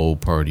Super Bowl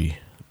party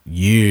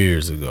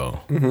years ago.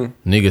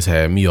 Niggas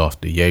had me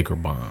off the Jaeger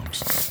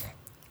bombs.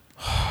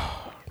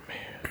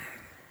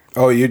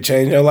 Oh, you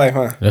changed your life,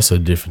 huh? That's a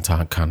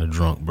different kind of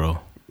drunk, bro.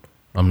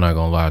 I'm not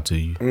gonna lie to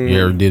you. You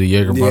ever did a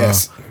Jaeger bomb?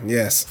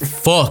 Yes.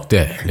 Fuck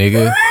that,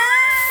 nigga.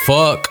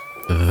 Fuck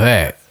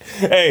that.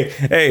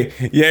 Hey,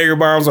 Jaeger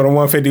bombs on a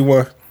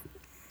 151.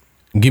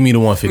 Give me the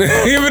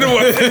 151. Give me the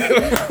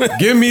one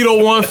Give me the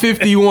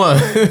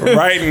 151.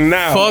 right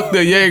now. Fuck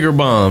the Jaeger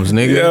bombs,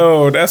 nigga.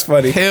 Yo, that's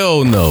funny.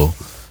 Hell no.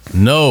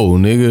 No,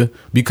 nigga.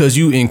 Because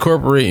you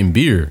incorporating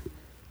beer.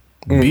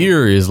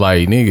 Beer is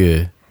like,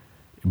 nigga.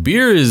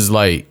 Beer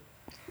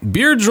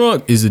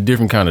drunk is a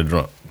different kind of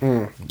drunk.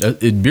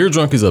 Beer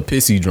drunk is a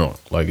pissy drunk.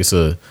 Like, it's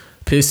a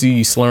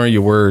pissy, slurring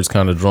your words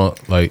kind of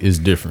drunk. Like, it's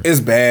different. It's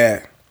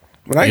bad.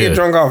 When I get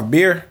drunk off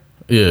beer,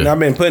 and I've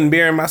been putting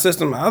beer in my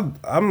system,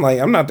 I'm like,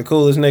 I'm not the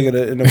coolest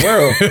nigga in the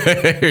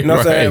world. You know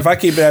what I'm saying? If I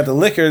keep it at the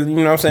liquor, you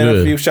know what I'm saying?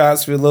 A few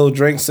shots, a little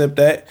drink, sip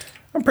that,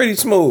 I'm pretty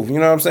smooth. You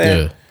know what I'm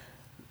saying? Yeah.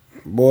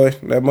 Boy,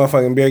 that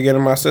motherfucking beer get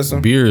in my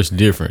system. Beer is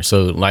different.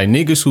 So, like,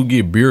 niggas who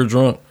get beer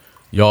drunk,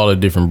 y'all a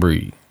different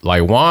breed.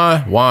 Like,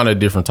 wine a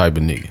different type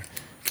of nigga.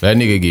 That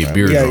nigga get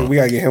beer drunk. We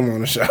gotta get him on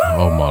the show.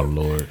 Oh, my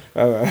Lord.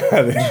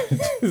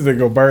 He's gonna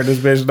go burn this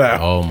bitch down.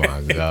 Oh,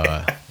 my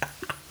God.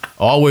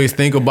 Always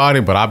think about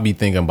it, but I be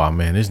thinking about,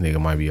 man, this nigga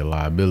might be a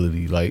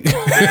liability. Like,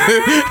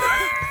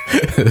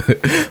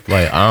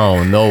 like, I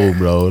don't know,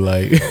 bro.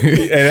 Like,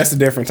 hey, that's a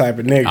different type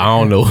of nigga. I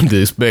don't know what to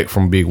expect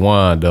from Big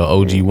Wine, the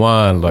OG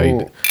Wine.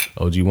 Like,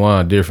 OG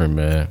Wine different,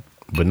 man.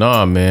 But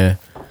nah, man,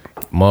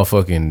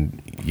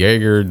 motherfucking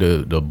Jaeger,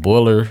 the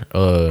boiler,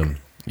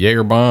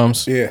 Jaeger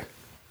bombs. Yeah.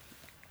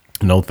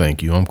 No,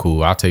 thank you. I'm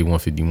cool. I'll take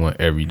 151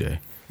 every day.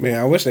 Man,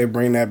 I wish they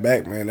bring that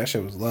back, man. That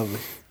shit was lovely.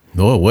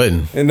 No, it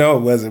wasn't. No, it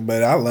wasn't,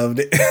 but I loved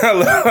it.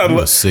 You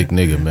a sick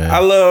nigga, man. I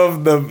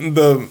love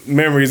the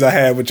memories I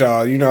had with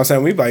y'all. You know what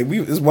I'm saying?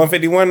 It's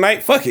 151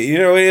 night. Fuck it. You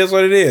know, it is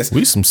what it is.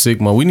 We some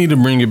sick man. We need to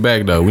bring it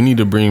back though. We need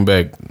to bring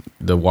back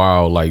the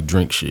wild like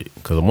drink shit.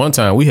 Cause one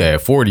time we had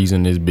 40s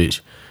in this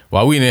bitch.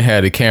 While we didn't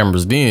have the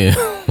cameras then,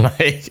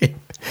 like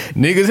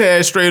niggas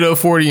had straight up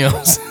 40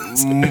 ounces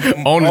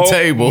on the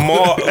table.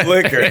 Malt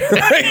liquor.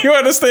 You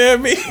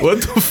understand me?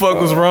 What the fuck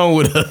was wrong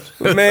with us?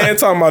 Man,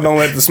 talking about don't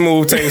let the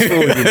smooth taste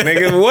fool you.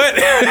 Nigga,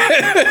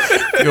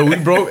 what? Yo, we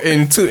broke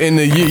in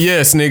the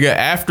yes, nigga,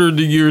 after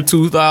the year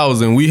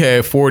 2000, we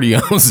had 40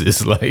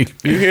 ounces. Like,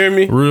 you hear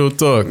me? Real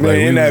talk. Man, like,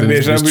 in that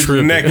bitch, I be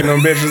tripping. necking them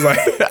bitches like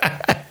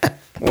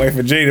wait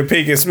for Jada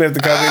Pinkett Smith to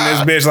come in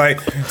this bitch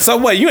like, so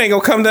what, you ain't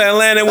gonna come to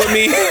Atlanta with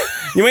me?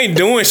 You ain't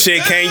doing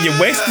shit, Kane. You're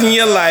wasting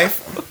your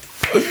life.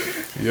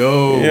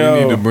 Yo,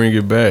 we need to bring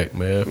it back,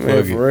 man. Fuck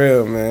it. For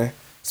real, man.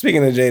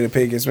 Speaking of Jada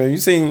Pinkett Smith,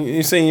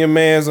 you seen your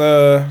man's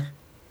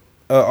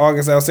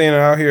August Alsina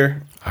out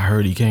here? I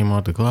heard he came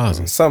out the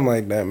closet. Something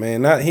like that,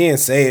 man. He didn't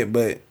say it,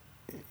 but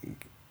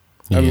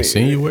he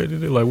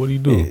insinuated it. Like, what do you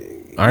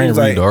do? I ain't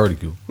read the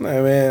article.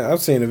 Nah, man,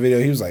 I've seen the video.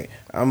 He was like,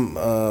 I'm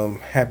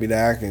happy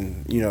that I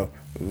can,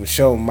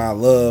 show my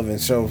love and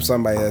show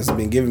somebody that's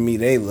been giving me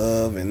their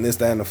love and this,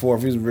 that, and the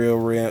fourth. He was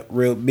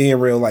real, being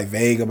real like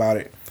vague about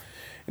it.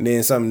 And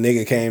then some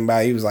nigga came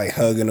by. He was like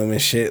hugging him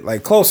and shit,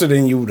 like closer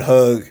than you would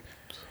hug.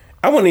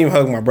 I wouldn't even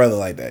hug my brother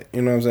like that.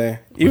 You know what I'm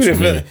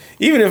saying?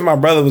 Even if my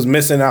brother was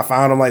missing, I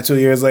found him like 2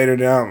 years later.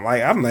 Then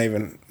I'm not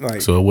even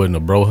like. So it wasn't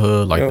a bro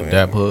hug, like the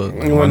dap hug.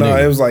 Like no,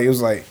 it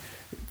was like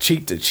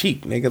cheek to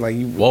cheek, nigga. Like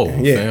you. Whoa,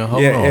 man,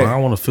 hold on. I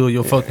don't want to feel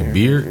your fucking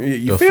beard.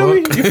 You feel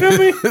me?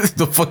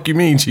 The fuck you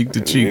mean cheek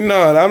to cheek?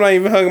 No, I'm not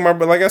even hugging my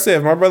brother. Like I said,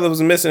 if my brother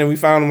was missing and we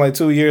found him like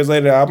 2 years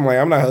later, I'm like,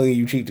 I'm not hugging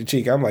you cheek to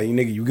cheek. I'm like, you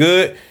nigga, you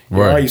good?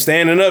 Right. Are you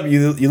standing up?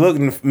 You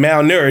looking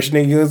malnourished,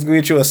 nigga. Let's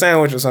get you a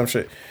sandwich or some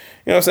shit.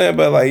 You know what I'm saying?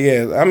 But like,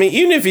 yeah, I mean,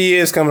 even if he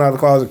is coming out of the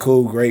closet,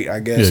 cool, great,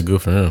 I guess. Yeah,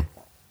 good for him.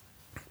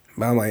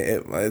 But I'm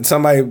like,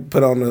 somebody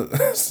put on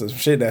some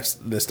shit that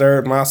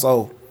disturbed my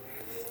soul.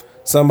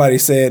 Somebody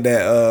said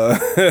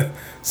that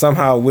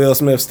somehow Will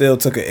Smith still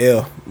took an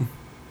L.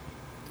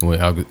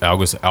 When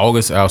August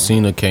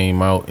Alsina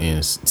came out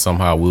and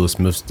somehow Will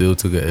Smith still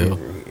took an L.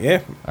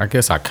 Yeah. I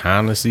guess I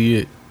kind of see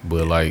it,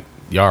 but like,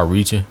 y'all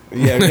reaching.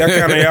 Yeah,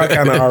 y'all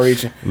kind of are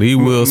reaching. Leave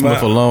Will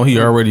Smith alone. He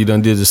already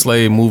done did the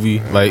Slave movie.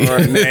 Like,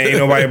 ain't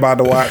nobody about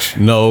to watch.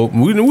 No,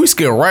 we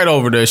skipped right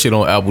over that shit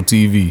on Apple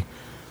TV.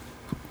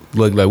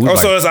 Look like we.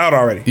 So it's out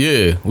already.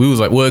 Yeah, we was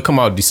like, well, it come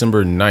out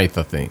December 9th,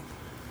 I think.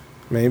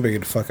 Man, you better get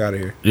the fuck out of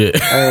here. Yeah.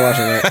 I ain't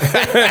watching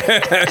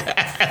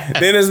that.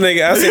 Then this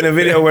nigga, I seen a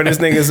video where this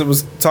nigga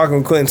was talking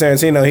with Quentin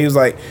Tarantino. He was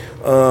like,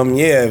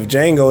 yeah, if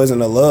Django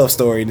isn't a love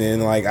story,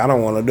 then like I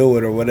don't want to do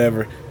it or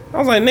whatever. I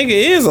was like, nigga,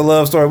 it is a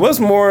love story. What's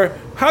more,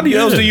 how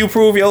else do you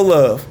prove your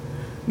love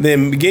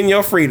than getting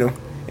your freedom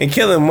and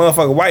killing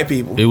motherfucking white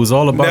people? It was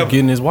all about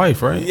getting his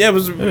wife, right? Yeah, it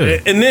was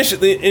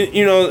initially,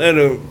 you know, at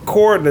the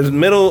core, the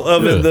middle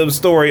of the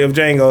story of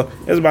Django,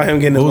 it was about him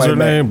getting his wife back. What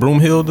was her name?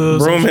 Broomhilda?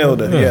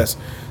 Broomhilda, yes.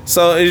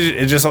 So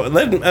it just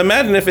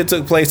imagine if it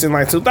took place in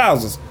like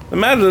 2000s.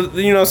 Imagine,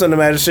 you know, some of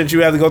the shit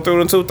you had to go through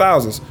in the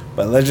 2000s.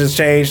 But let's just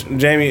change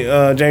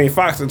Jamie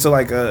Foxx into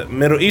like a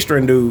Middle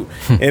Eastern dude,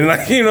 and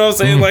like, you know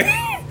what I'm saying, like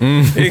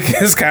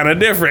it's kind of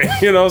different.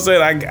 You know what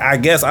I'm saying? I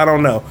guess I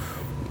don't know.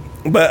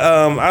 But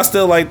I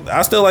still like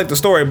the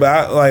story, but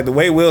I like the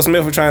way Will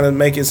Smith was trying to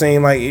make it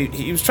seem like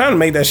he was trying to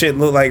make that shit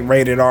look like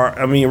rated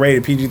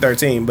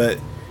PG-13. But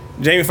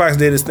Jamie Foxx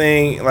did his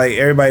thing, like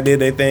everybody did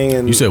their thing.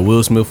 And you said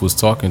Will Smith was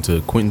talking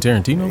to Quentin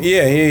Tarantino?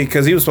 Yeah,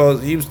 because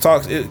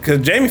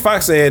because Jamie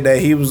Foxx said that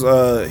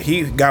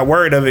he got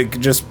word of it,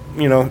 just,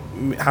 you know,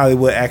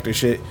 Hollywood actor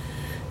shit.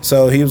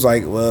 So he was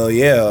like, well,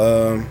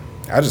 yeah,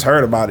 I just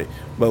heard about it.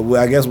 But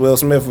I guess Will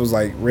Smith was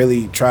like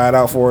really tried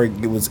out for it.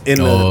 It was in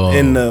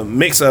the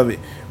mix of it.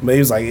 But he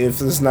was like,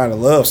 if it's not a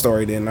love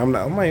story, then I'm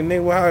like,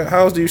 nigga, well, how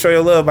else do you show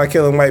your love by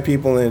killing white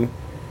people? And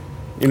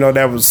you know,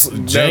 that was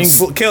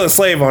killing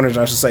slave owners,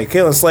 I should say,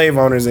 killing slave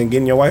owners and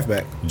getting your wife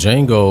back.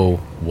 Django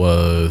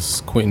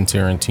was Quentin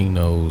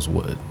Tarantino's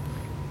what,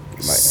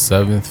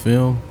 seventh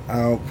film?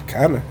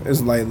 Kind of.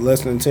 It's like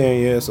less than 10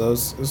 years, so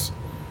it's.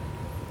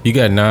 He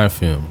got 9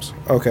 films.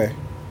 Okay.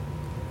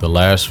 The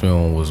last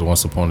film was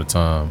Once Upon a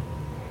Time.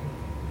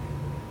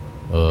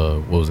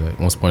 What was that?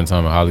 Once Upon a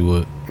Time in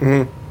Hollywood.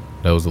 Mm-hmm.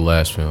 That was the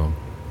last film.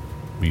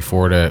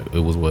 Before that, it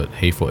was what,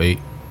 Hateful Eight?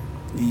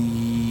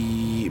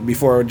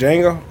 Before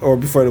Django, or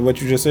before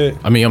what you just said?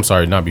 I mean, I'm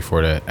sorry, not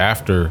before that.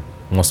 After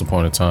Once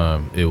Upon a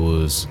Time, it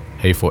was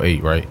Hateful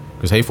Eight, right?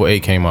 Because Hateful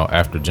Eight came out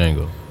after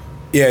Django.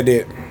 Yeah, it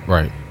did.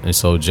 Right, and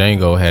so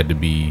Django had to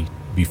be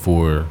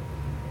before.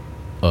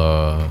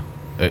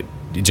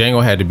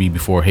 Django had to be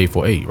before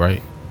Hateful Eight,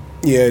 right?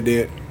 Yeah, it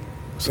did.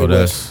 So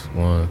that's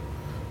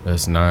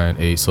 9,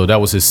 8. So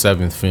that was his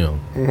 7th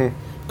film.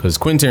 Because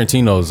Quentin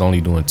Tarantino is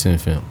only doing 10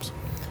 films.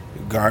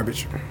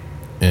 Garbage.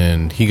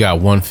 And he got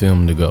 1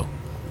 film to go.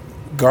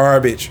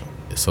 Garbage.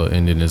 So,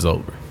 and then it's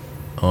over.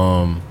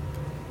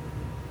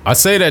 I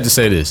say that to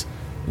say this.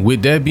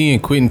 With that being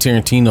Quentin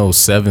Tarantino's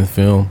 7th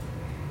film,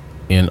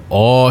 and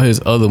all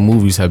his other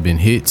movies have been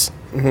hits,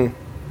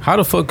 how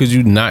the fuck could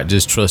you not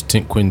just trust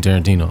Quentin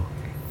Tarantino?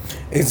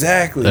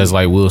 Exactly. That's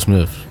like Will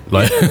Smith.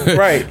 Like,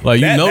 right.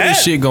 Like,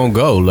 this shit gonna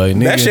go. Like,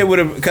 nigga. That shit would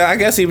have, I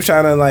guess he was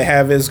trying to like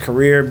have his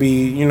career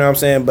be, you know what I'm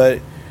saying, but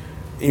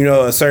you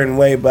know, a certain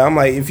way. But I'm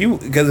like, if he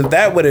would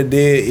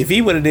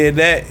have did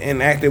that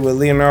and acted with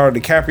Leonardo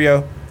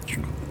DiCaprio,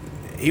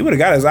 he would have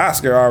got his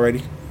Oscar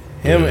already.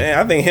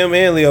 I think him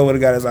and Leo would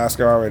have got his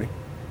Oscar already.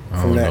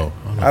 I don't know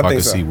if I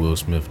can see Will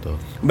Smith though.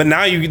 But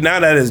now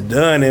that it's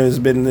done, it's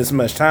been this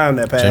much time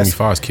that passed. Jamie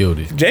Foxx killed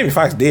it. Jamie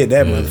Foxx did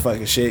that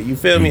motherfucking shit. You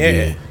feel me?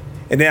 Yeah.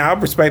 And then I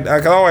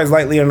could always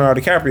like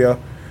Leonardo DiCaprio,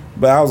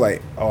 but I was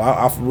like,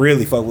 I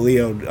really fuck with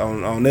Leo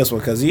on this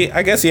one, because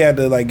I guess he had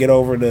to like get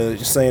over the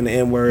saying the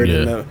N-word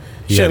and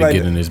he shit had to like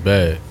get in his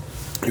bag.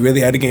 He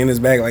really had to get in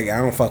his bag. Like, I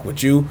don't fuck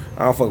with you.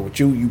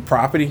 You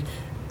property.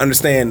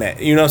 Understand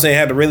that. You know what I'm saying?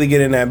 Had to really get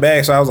in that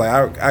bag. So I was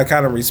like, I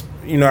kind of,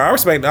 I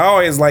respect. I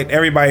always liked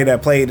everybody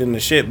that played in the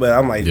shit, but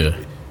I'm like,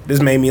 this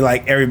made me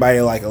like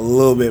everybody like a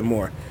little bit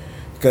more.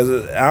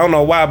 Because I don't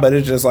know why, but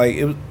it's just like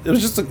it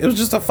was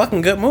just a fucking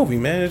good movie,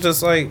 man. It's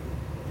just like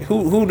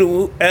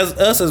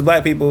as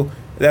black people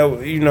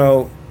that, you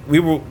know, we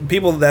were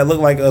people that look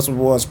like us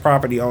was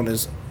property in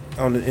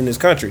this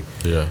country.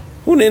 Yeah.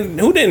 Who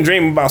didn't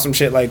dream about some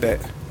shit like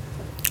that?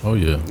 Oh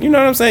yeah. You know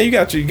what I'm saying? You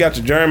got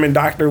your German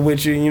doctor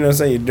with you. You know what I'm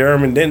saying? Your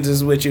German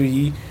dentist with you.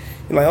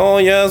 You're like, oh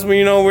yes,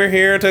 we're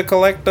here to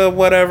collect the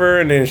whatever,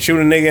 and then shoot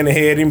a nigga in the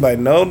head. He's like,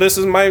 no, this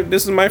is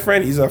my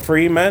friend. He's a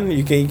free man.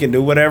 He can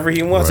do whatever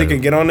he wants. Right. He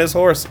can get on this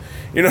horse.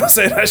 You know what I'm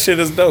saying? That shit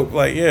is dope.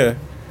 Like, yeah.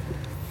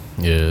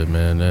 Yeah,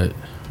 man.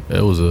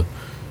 That was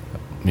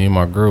me and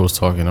my girl was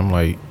talking. I'm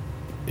like,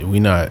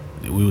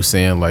 we were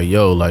saying like,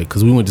 yo, like,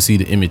 cause we went to see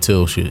the Emmett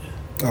Till shit.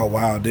 Oh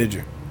wow, did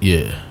you?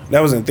 Yeah.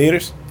 That was in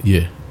theaters?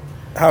 Yeah.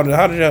 How did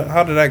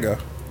that go?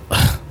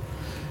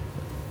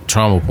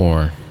 Trauma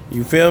porn.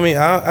 You feel me?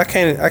 I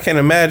can't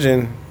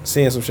imagine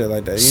seeing some shit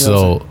like that. You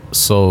know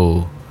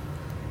so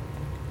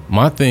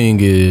my thing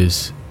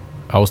is,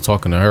 I was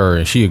talking to her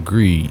and she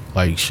agreed.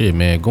 Like, shit,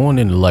 man, going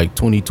into like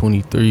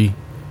 2023,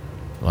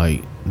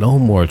 like, no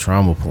more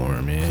trauma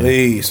porn, man.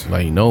 Please.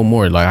 Like, no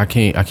more. Like,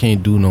 I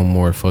can't do no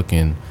more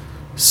fucking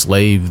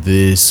slave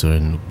this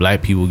and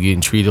black people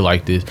getting treated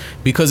like this,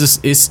 because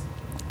it's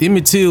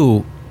Emmett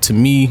Till to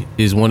me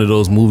is one of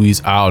those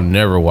movies I'll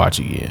never watch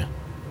again,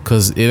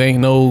 cause it ain't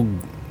no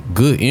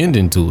good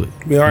ending to it.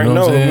 We already You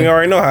know what I'm saying? We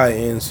already know how it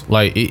ends.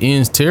 Like it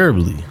ends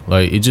terribly.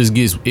 Like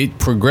it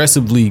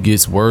progressively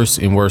gets worse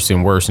and worse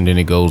and worse, and then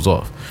it goes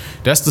off.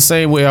 That's the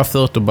same way I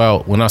felt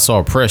about when I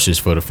saw Precious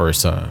for the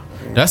first time.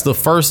 That's the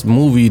first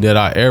movie that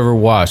I ever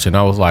watched, and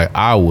I was like,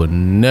 I would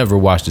never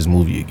watch this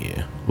movie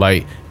again.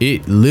 Like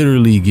it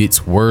literally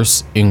gets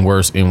worse and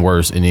worse and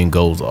worse, and then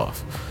goes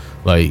off.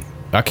 Like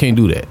I can't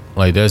do that.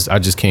 Like I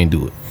just can't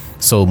do it.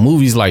 So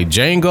movies like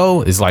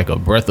Django is like a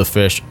breath of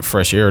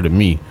fresh air to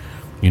me.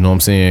 You know what I'm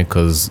saying?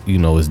 Because you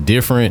know it's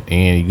different,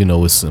 and you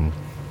know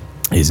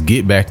it's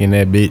get back in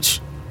that bitch.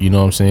 You know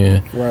what I'm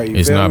saying? Right.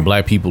 It's not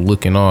black people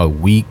looking all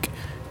weak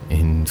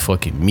and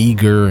fucking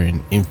meager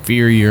and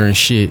inferior and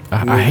shit.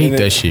 I hate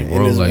that shit,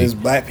 bro. It's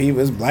black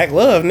people. It's black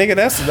love, nigga.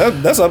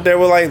 That's up there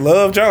with like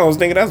Love Jones,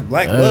 nigga. That's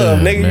black love,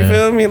 nigga. Man. You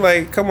feel me?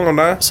 Like, come on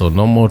now. So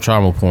no more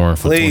trauma porn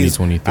for Please.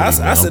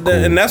 2023. I said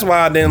that, and that's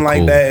why I didn't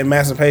like that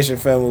Emancipation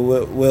film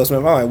with Will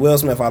Smith. I'm like, Will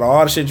Smith, out of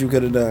all the shit you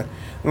could have done,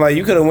 like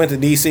you could have went to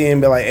DC and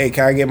be like, hey,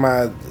 can I get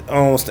my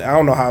own? I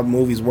don't know how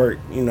movies work.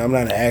 You know, I'm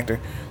not an actor,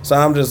 so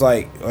I'm just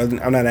like,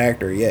 I'm not an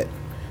actor yet.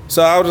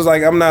 So I was just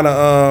like, I'm not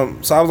a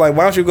so I was like,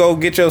 why don't you go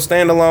get your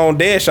standalone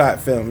Deadshot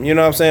film? You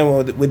know what I'm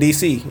saying, with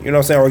DC. You know what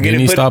I'm saying? Or get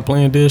Didn't he stop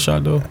playing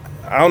Deadshot though?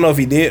 I don't know if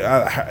he did.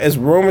 It's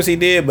rumors he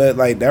did, but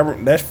like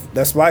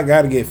that spot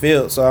got to get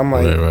filled. So I'm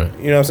like, right.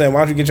 You know what I'm saying? Why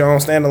don't you get your own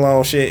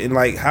standalone shit, and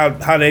like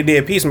how they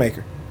did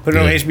Peacemaker, put it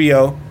on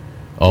HBO.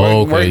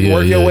 Oh, work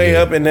your way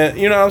up, and then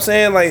you know what I'm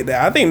saying. Like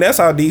I think that's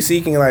how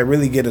DC can like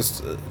really get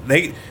us.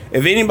 If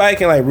anybody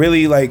can like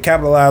really like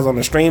capitalize on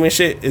the streaming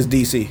shit, is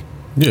DC.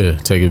 Yeah,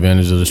 take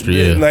advantage of the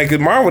street. Yeah. Like, 'cause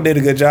Marvel did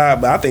a good job,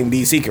 but I think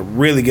DC could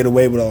really get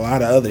away with a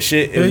lot of other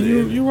shit. Yeah,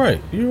 you're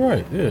right. You're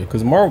right. Yeah,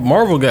 because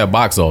Marvel got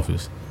box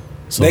office.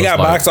 So they got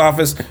box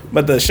office,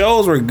 but the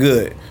shows were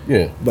good.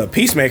 Yeah. But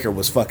Peacemaker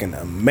was fucking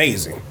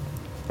amazing.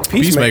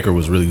 Peacemaker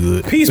was really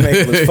good.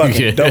 Peacemaker was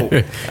fucking dope.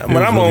 When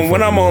I'm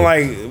on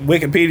like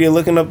Wikipedia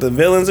looking up the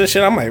villains and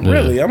shit, I'm like,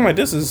 really? I'm like,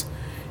 this is,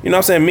 you know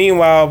what I'm saying?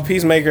 Meanwhile,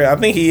 Peacemaker, I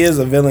think he is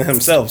a villain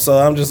himself. So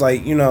I'm just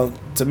like, you know,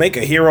 to make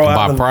a hero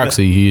out of... By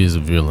proxy, he is a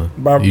villain.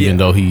 Even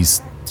though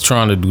he's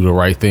trying to do the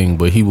right thing,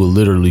 but he will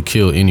literally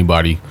kill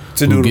anybody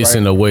who gets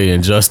in the way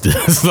in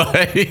justice.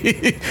 Like,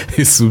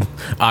 it's some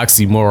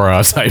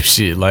oxymoron type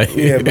shit. Like,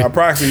 yeah, by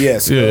proxy,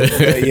 yes.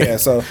 Yeah.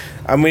 So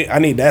I mean, I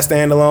need that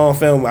standalone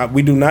film.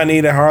 We do not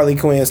need a Harley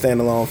Quinn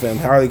standalone film.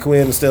 Harley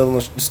Quinn is still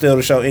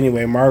the show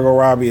anyway. Margot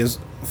Robbie is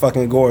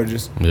fucking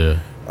gorgeous. Yeah.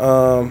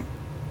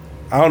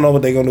 I don't know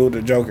what they're gonna do with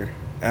the Joker.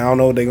 I don't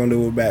know what they're gonna do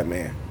with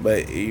Batman.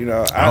 But you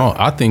know,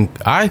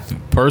 I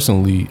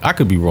personally, I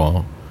could be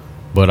wrong,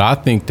 but I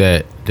think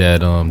that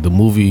the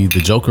movie,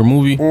 the Joker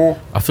movie,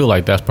 I feel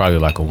like that's probably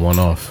like a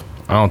one-off.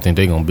 I don't think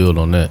they're gonna build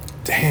on that.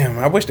 Damn,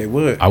 I wish they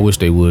would. I wish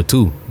they would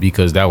too,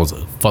 because that was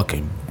a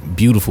fucking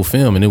beautiful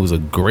film and it was a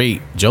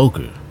great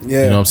Joker.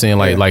 Yeah, you know what I'm saying?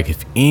 Like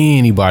if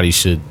anybody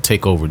should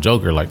take over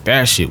Joker, like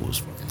that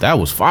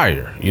was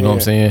fire. You know what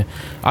I'm saying?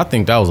 I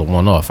think that was a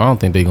one-off. I don't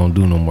think they're gonna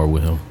do no more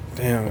with him.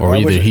 Damn, or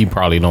either he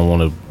probably don't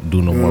want to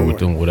do no more with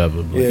them,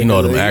 whatever. But you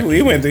know them actors.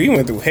 He went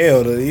through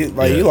hell. He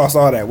lost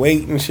all that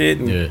weight and shit.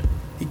 And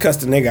he cussed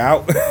the nigga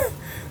out.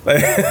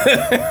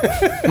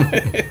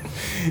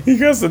 He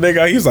cussed the nigga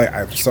out. He was like,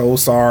 "I'm so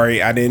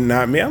sorry. I did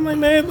not mean." I'm like,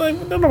 man, like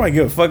don't nobody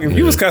give a fuck. If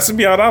he was cussing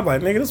me out, I'm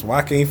like, nigga, this is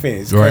Joaquin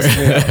Phoenix. Right.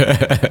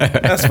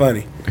 That's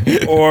funny.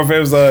 Or if it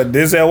was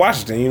Denzel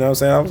Washington, you know what I'm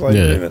saying? I was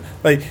like,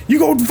 like you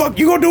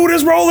gonna do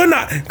this role or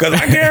not? Because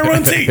I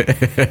guarantee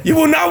you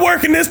will not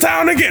work in this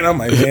town again. I'm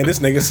like, man, this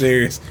nigga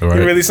serious. Right.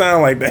 He really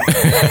sound like that.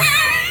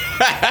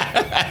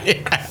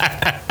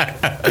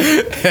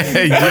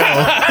 Hey,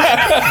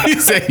 yo, he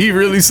said he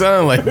really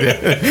sound like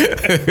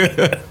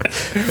that.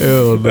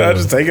 Hell no. I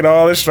just take it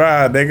all in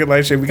stride, nigga.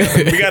 Like shit, we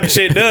got the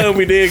shit done.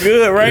 We did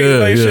good, right?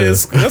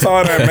 Shit, that's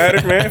all that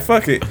matters, man.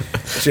 Fuck it.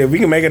 Shit, we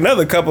can make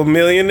another couple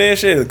million there.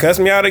 Shit, cuss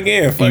me out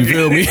again. Fuck you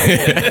feel me?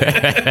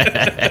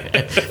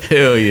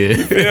 Hell yeah.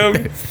 You feel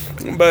me?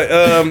 But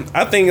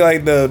I think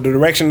like the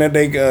direction that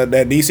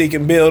that DC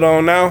can build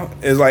on now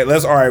is like,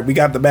 all right, we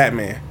got the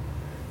Batman.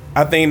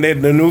 I think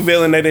that the new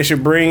villain that they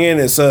should bring in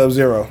is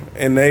Sub-Zero,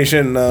 and they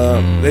shouldn't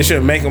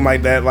make him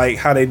like that, like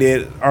how they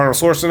did Arnold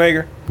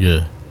Schwarzenegger.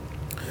 Yeah,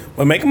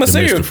 but make him a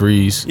serial. Mr.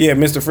 Freeze. Yeah,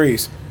 Mr.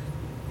 Freeze.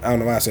 I don't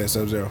know why I said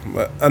Sub-Zero,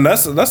 but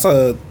that's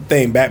a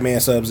thing. Batman,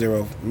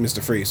 Sub-Zero,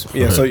 Mr. Freeze.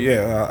 Yeah, so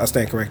I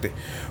stand corrected.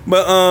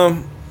 But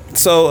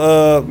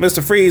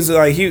Mr. Freeze,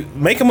 like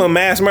make him a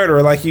mass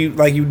murderer, like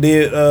you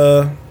did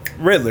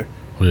Riddler.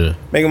 Yeah.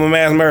 Make him a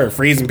mass murderer,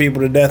 freezing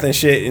people to death and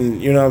shit,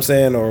 and you know what I'm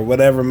saying, or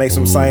whatever. Make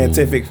some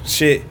scientific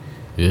shit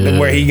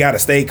where he got to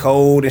stay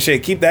cold and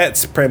shit. Keep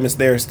that premise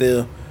there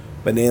still,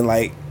 but then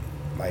like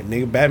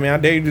nigga, Batman, I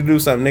dare you to do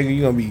something, nigga.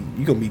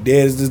 You gonna be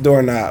dead as this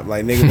doorknob,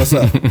 like nigga, what's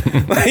up?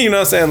 Like, you know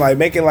what I'm saying, like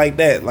make it like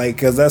that, like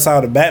because that's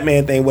how the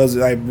Batman thing was.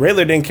 Like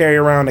Riddler didn't carry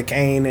around a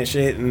cane and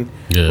shit, and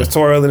was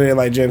twirling it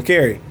like Jim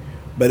Carrey,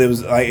 but it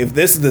was like if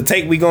this is the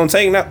take we gonna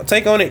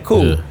take on it,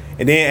 cool. Yeah.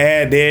 And then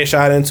add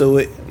Deadshot into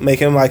it, make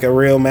him like a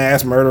real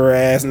mass murderer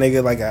ass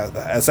nigga, like a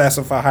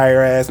assassin for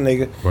hire ass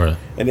nigga. Right.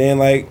 And then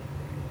like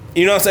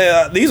you know what I'm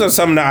saying? These are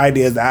some of the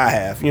ideas that I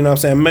have. You know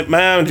what I'm saying?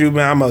 Mind you,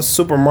 man, I'm a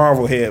super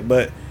Marvel head,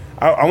 but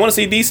I want to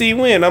see DC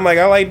win. I'm like,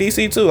 I like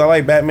DC too. I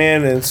like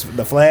Batman and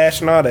the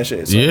Flash and all that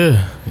shit. So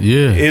yeah.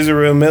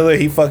 Ezra Miller,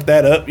 he fucked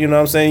that up. You know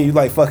what I'm saying? You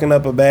like fucking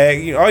up a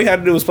bag. All you had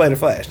to do was play the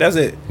Flash. That's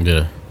it.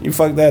 Yeah. You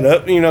fucked that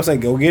up. You know what I'm saying?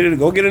 Go get it.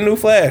 Go get a new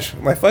Flash.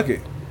 Like, fuck it.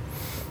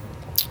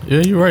 Yeah,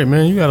 you're right,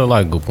 man. You got a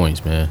lot of good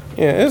points, man.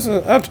 Yeah,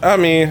 I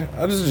mean,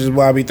 this is just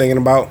what I be thinking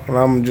about when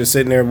I'm just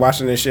sitting there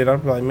watching this shit.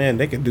 I'm like, man,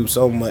 they could do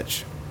so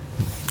much.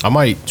 I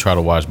might try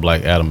to watch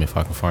Black Adam if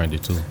I can find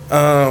it too.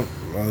 Oh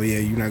yeah,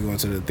 you're not going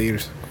to the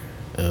theaters.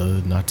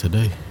 Not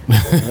today.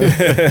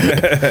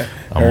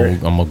 I'm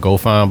gonna go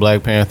find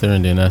Black Panther,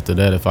 and then after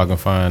that, if I can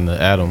find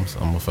the Adams,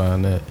 I'm gonna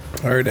find that.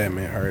 Heard that,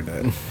 man. Heard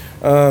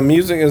that.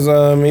 Music is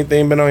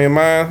anything been on your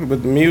mind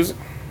with the music?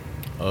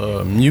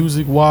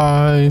 Music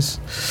wise,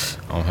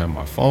 I don't have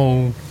my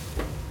phone.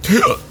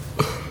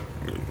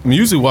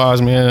 Music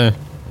wise, man,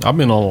 I've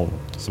been on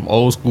some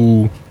old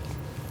school.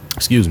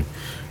 Excuse me.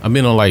 I've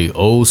been on like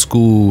old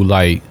school,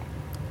 like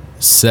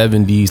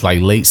 70s,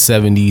 like late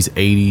 70s,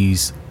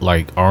 80s,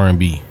 like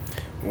R&B.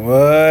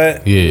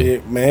 What?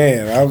 Yeah,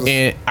 man.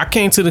 And I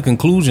came to the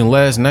conclusion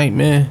last night,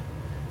 man.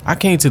 That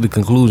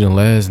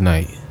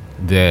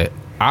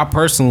I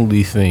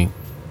personally think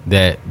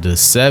that the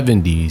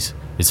 70s,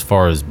 as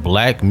far as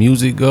black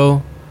music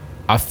go,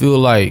 I feel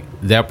like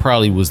that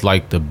probably was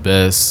like the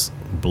best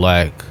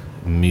black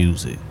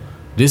music.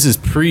 This is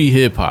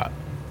pre-hip hop.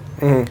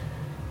 Mm-hmm.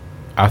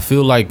 I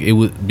feel like it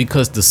was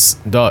because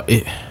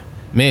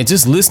man,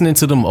 just listening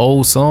to them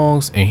old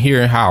songs and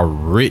hearing how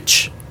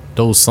rich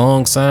those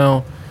songs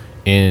sound,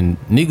 and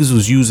niggas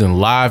was using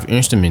live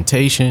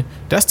instrumentation,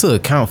 that's to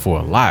account for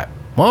a lot.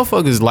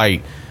 Motherfuckers,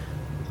 like,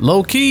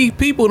 low key,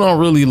 people don't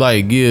really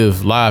like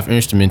give live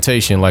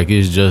instrumentation like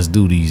it's just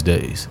due these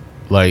days.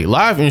 Like,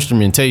 live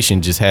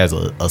instrumentation just has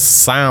a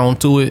sound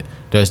to it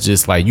that's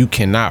just like, you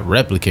cannot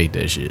replicate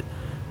that shit.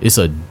 It's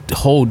a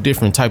whole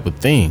different type of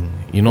thing.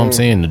 You know what I'm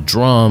saying? The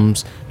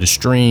drums, the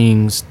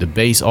strings, the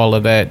bass, all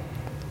of that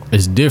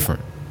is different.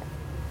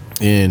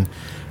 And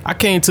I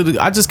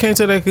just came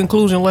to that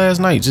conclusion last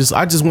night.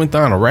 I just went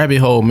down a rabbit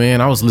hole, man.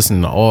 I was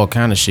listening to all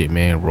kind of shit,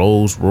 man.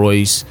 Rolls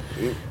Royce,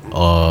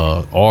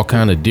 all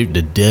kind of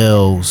the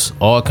Dells,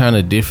 all kind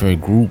of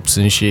different groups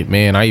and shit,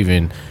 man. I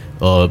even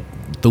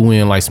threw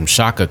in like some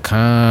Shaka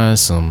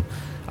Khan,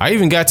 I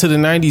even got to the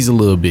 90s a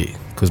little bit,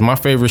 cause my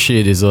favorite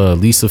shit is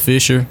Lisa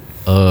Fisher.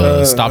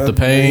 Stop the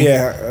Pain.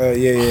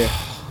 Yeah.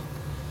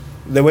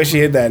 The way she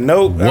hit that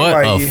note.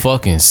 What a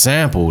fucking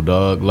sample,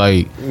 dog.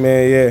 Like,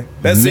 man,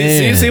 yeah.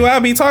 See what I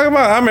be talking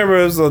about? I remember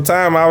it was a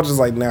time I was just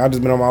like, nah, I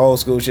just been on my old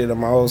school shit.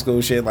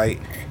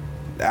 Like,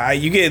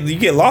 you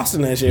get lost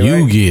in that shit, you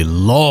right? get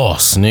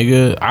lost,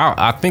 nigga.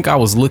 I think I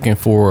was looking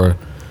for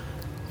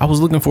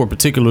a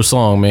particular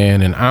song,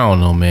 man, and I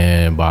don't know,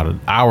 man, about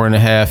an hour and a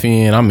half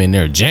in, I'm in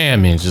there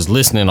jamming, just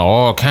listening to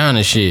all kind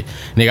of shit.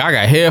 Nigga, I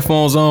got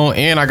headphones on,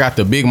 and I got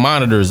the big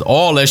monitors,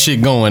 all that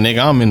shit going,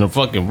 nigga. I'm in the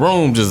fucking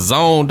room just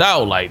zoned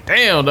out, like,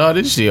 damn, dog,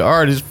 this shit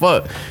hard as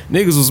fuck.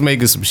 Niggas was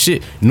making some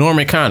shit.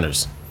 Norman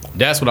Connors.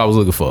 That's what I was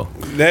looking for.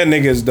 That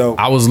nigga is dope.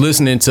 I was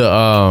listening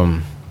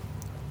to,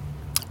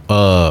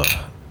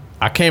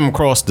 I came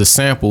across the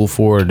sample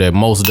for that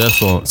Mos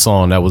Def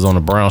song that was on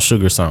the Brown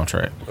Sugar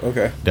soundtrack.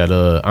 Okay. That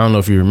I don't know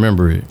if you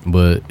remember it,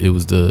 but it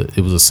was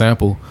a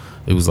sample.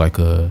 It was like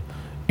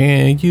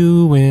and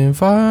you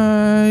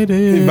invited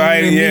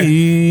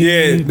me.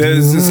 Yeah.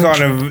 This is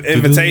called an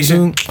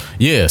invitation.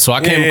 Yeah. So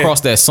I came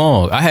across that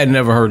song. I had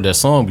never heard that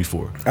song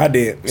before. I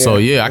did. Yeah. So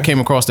I came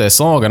across that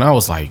song and I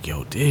was like,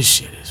 yo, this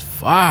shit is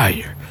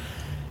fire.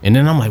 And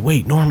then I'm like,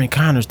 wait, Norman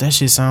Connors, that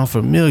shit sound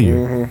familiar.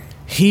 Mm-hmm.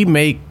 He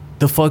make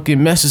the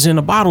fucking Message in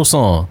a Bottle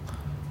song.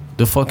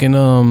 The fucking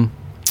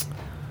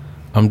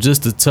I'm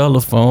just a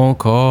telephone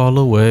call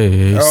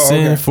away.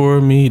 Send for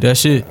me. That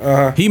shit.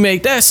 He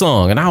made that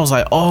song, and I was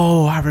like,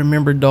 oh, I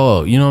remember,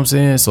 dog. You know what I'm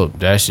saying? So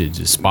that shit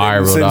just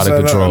spiraled out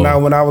of control. Now,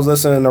 when I was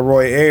listening to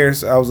Roy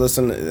Ayers, I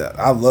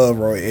love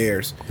Roy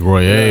Ayers.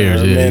 Roy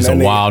Ayers, yeah, he's a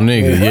wild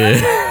nigga,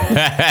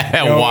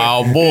 yeah.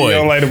 Wild boy. You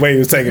don't like the way he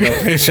was taking those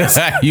pictures.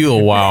 You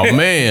a wild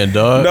man,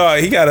 dog. No,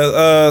 he got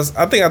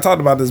I think I talked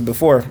about this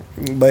before,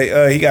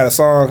 but he got a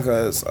song,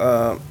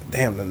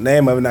 damn, the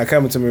name of it not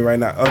coming to me right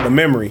now. The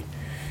Memory.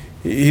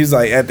 He's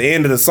like, at the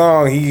end of the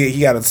song,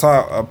 he got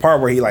a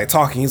part where he like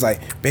talking. He's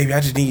like, baby, I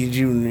just need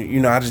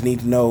you, I just need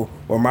to know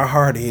where my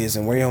heart is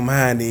and where your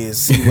mind is,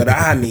 see what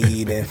I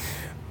need, and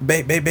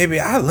baby,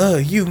 I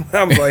love you.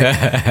 I was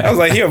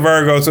like, he a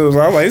Virgo too. So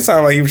I was like, it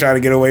sounded like he was trying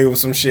to get away with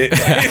some shit.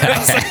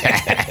 I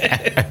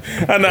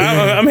know,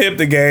 I'm hip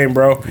to game,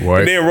 bro.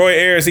 And then Roy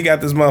Ayers, he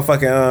got this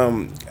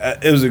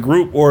motherfucking, it was a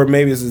group, or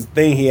maybe it's this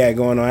thing he had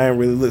going on. I didn't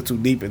really look too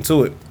deep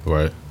into it.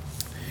 Right.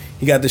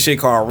 He got this shit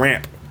called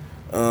Ramp.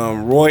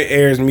 Roy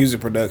Ayers Music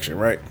Production,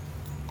 right?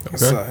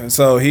 Okay.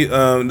 So he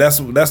that's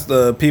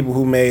the people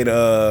who made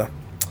damn,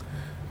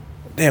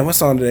 what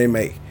song did they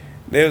make?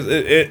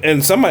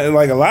 And somebody,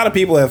 like, a lot of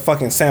people have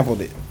fucking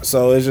sampled it.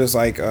 So it's just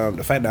like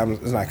the fact that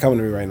it's not coming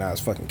to me right now is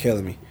fucking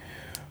killing me.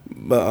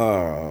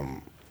 But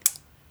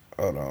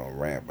Hold on,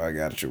 Ramp. I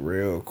got you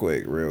real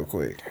quick.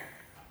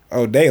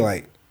 Oh,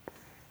 Daylight.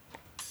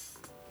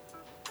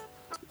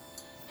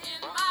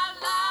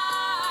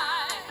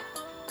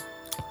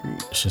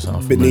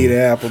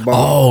 Benita Applebaum.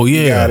 Oh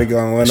yeah, got it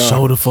going on.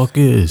 Show the fuck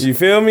is. You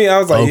feel me? I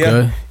was like,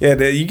 Okay. yeah.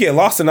 You get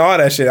lost in all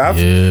that shit. I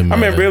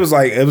remember it was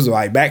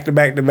like back to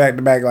back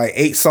like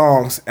 8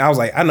 songs. I was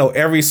like, I know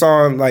every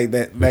song like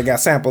that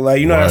got sampled. Like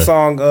you know that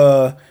song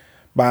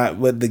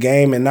with The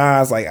Game and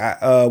Nas, like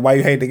Why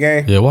You Hate the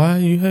Game. Yeah, Why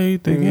You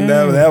Hate the Game.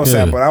 That was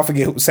sampled. I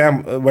forget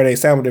where they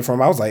sampled it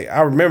from. I was like,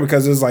 I remember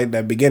because it was like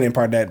that beginning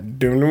part that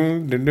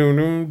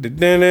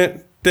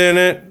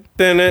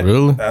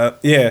Really?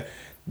 Yeah.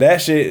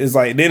 That shit is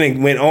like, then it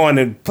went on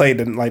and played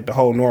the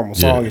whole normal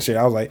song and shit.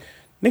 I was like,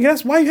 nigga,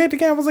 that's Why You Hate the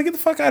Game. I was like, get the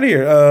fuck out of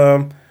here.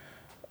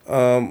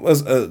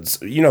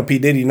 P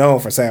Diddy known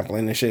for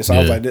sampling and shit. So I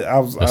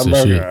was like,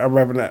 I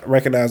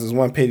recognized this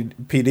one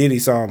P Diddy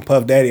song,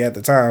 Puff Daddy at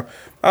the time.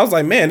 I was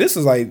like, man, this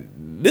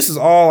is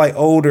all like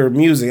older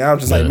music. I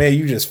was just like, man,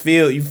 you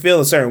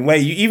feel a certain way.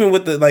 You even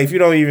with the like, if you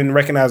don't even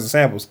recognize the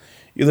samples,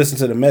 you listen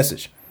to the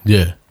message.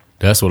 Yeah.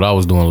 That's what I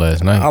was doing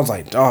last night. I was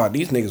like, dog,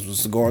 these niggas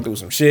was going through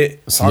some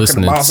shit,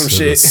 talking about some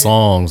shit. The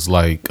songs,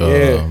 like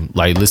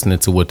listening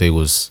to what they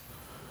was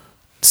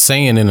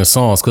saying in the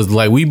songs, because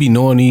like we be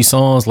knowing these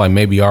songs, like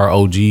maybe our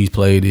OGs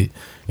played it,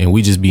 and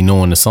we just be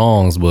knowing the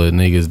songs, but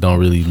niggas don't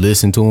really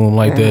listen to them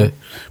like that.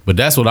 But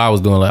that's what I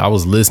was doing. Like I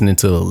was listening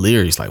to the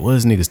lyrics, like what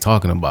is niggas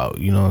talking about?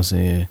 You know what I'm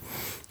saying?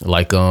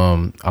 Like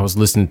I was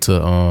listening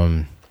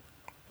to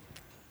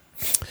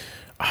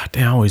I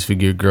always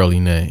forget girly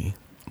name.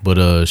 But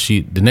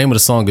the name of the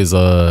song is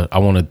I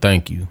Wanna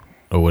Thank You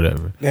or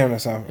whatever. Damn,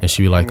 that song. And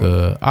she be like,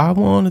 I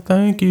wanna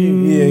thank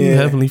you,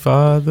 Heavenly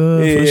Father,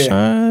 for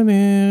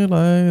shining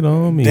light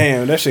on me.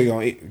 Damn, that shit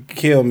gonna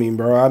kill me,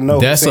 bro. I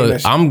know.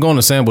 I'm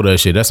gonna sample that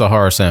shit. That's a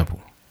hard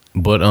sample.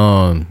 But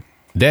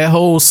that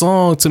whole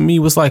song to me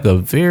was like a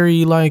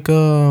very like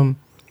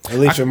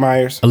Alicia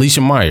Myers.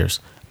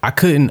 I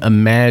couldn't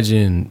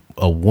imagine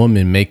a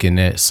woman making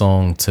that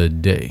song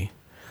today,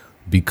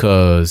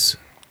 because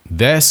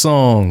that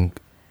song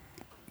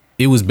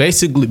is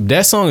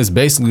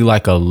basically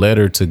like a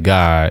letter to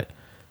God,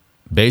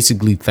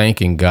 basically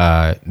thanking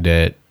God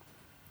that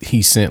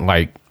he sent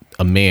like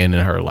a man in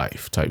her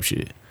life type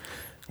shit.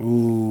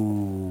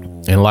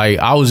 Ooh. And like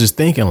I was just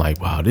thinking like,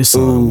 wow, this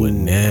song would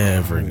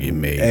never get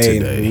made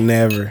today.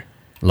 Never.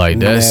 Like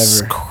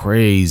that's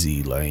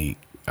crazy. Like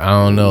I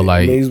don't know,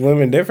 like these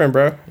women different,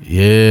 bro.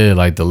 Yeah,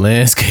 like the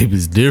landscape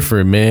is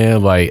different,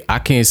 man. Like I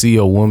can't see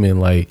a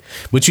woman like,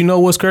 but you know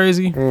what's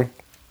crazy?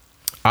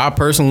 I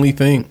personally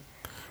think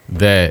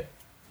that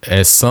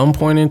at some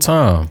point in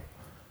time,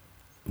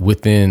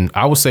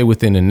 I would say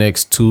within the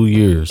next 2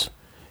 years,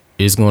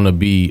 it's going to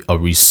be a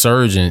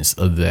resurgence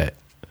of that.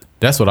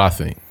 That's what I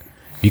think.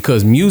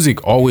 Because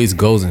music always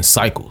goes in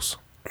cycles.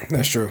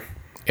 That's true.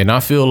 And I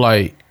feel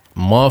like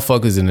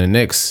motherfuckers in the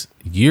next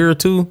year or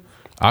two,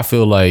 I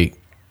feel like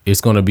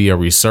it's going to be a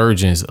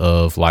resurgence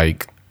of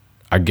like,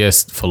 I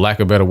guess for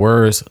lack of better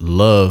words,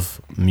 love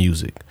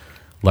music.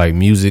 Like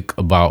music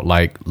about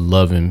like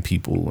loving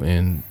people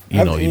and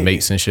your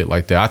mates and shit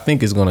like that. I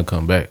think it's gonna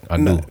come back. I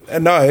do.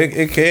 No,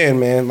 it can,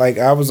 man. Like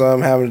I was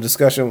having a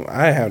discussion.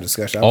 I didn't have a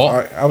discussion.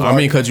 I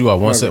mean, cut you off.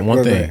 One thing.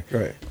 Go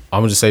ahead. I'm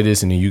gonna just say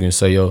this, and then you can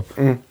say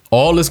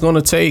all it's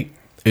gonna take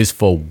is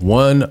for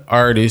one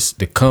artist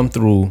to come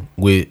through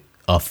with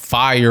a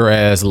fire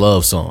ass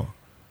love song,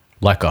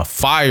 like a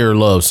fire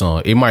love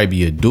song. It might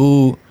be a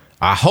dude.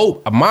 My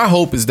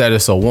hope is that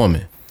it's a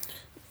woman.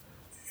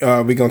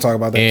 We gonna talk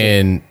about that.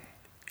 And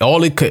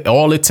all it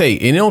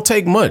take, and it don't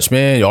take much,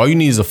 man. All you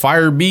need is a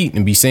fire beat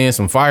and be saying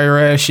some fire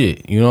ass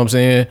shit. You know what I'm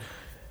saying?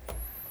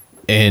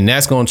 And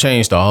that's gonna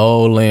change the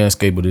whole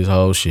landscape of this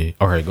whole shit.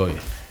 All right, go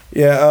ahead.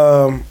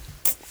 Yeah,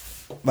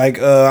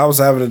 I was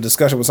having a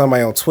discussion with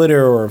somebody on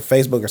Twitter or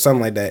Facebook or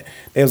something like that.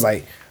 It was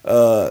like,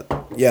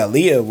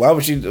 Leah, why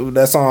would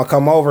that song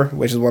Come Over,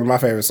 which is one of my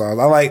favorite songs.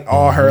 I like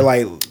all her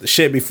like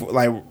shit before,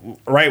 like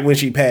right when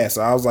she passed.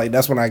 So I was like,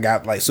 that's when I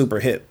got like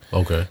super hip.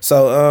 Okay.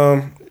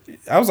 So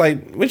I was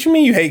like, what you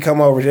mean you hate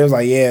come over? She was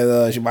like,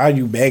 yeah, why are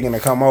you begging to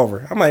come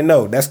over? I'm like,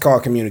 no, that's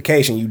called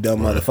communication, you dumb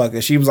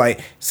motherfucker. She was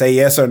like, say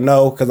yes or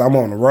no, because I'm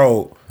on the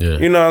road. Yeah.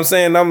 You know what I'm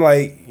saying? I'm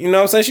like, you know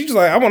what I'm saying? She's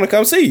like, I want to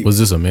come see you. Was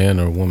this a man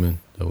or a woman?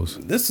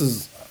 This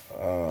is,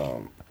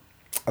 I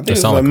think this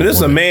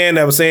is a man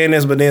that was saying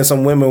this, but then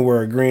some women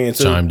were agreeing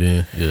too. Chimed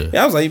in,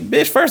 yeah. I was like,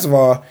 bitch, first of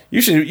all,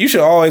 you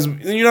should always,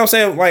 you know what I'm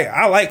saying? Like,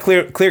 I like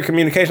clear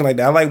communication like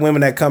that. I like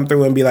women that come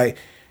through and be like,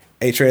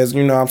 hey Trez,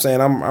 you know what I'm saying?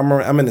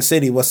 I'm in the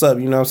city. What's up?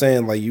 You know what I'm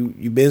saying? Like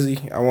you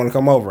busy? I want to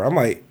come over. I'm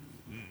like,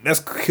 that's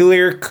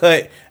clear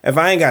cut. If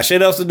I ain't got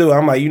shit else to do,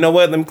 I'm like, you know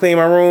what? Let me clean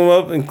my room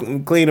up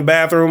and clean the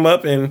bathroom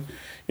up, and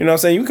you know what I'm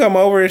saying? You come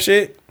over and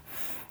shit.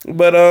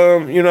 But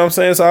you know what I'm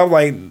saying? So I was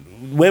like,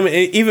 women,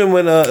 even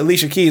when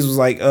Alicia Keys was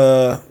like,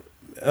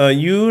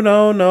 you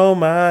don't know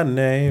my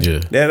name. Yeah.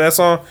 That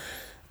song.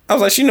 I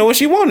was like, she know what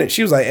she wanted.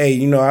 She was like, hey,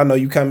 you know, I know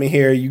you come in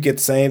here, you get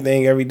the same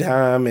thing every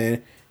time,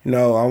 and you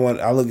know,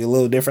 I look a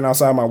little different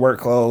outside my work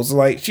clothes.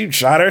 Like, she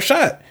shot her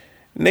shot.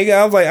 Nigga,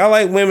 I was like, I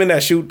like women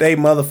that shoot they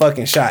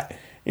motherfucking shot.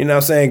 You know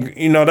what I'm saying?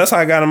 You know, that's how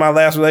I got in my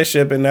last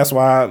relationship, and that's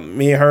why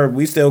me and her,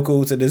 we still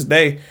cool to this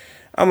day.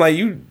 I'm like,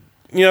 you know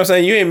what I'm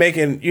saying? You ain't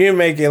making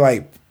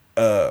like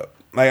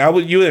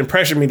you didn't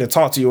pressure me to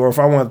talk to you, or if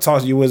I want to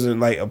talk to you, wasn't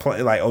like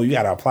oh, you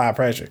gotta apply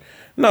pressure.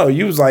 No,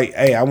 you was like,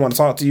 hey, I want to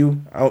talk to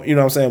you. You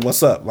know what I'm saying?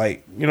 What's up?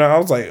 Like, you know, I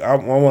was like, I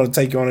want to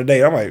take you on a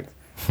date. I'm like,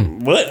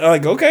 what?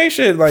 Like, okay,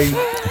 shit. Like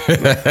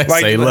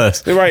say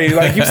less. Right.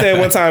 Like you said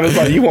one time, it's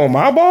like, you want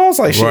my balls?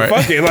 Like, shit,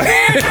 fuck it.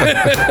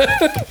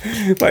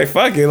 Like,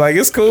 fuck it. Like,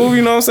 it's cool.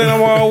 You know what I'm saying?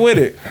 I'm all with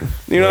it.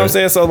 You know what I'm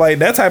saying? So like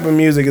that type of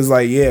music is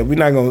like, yeah, we're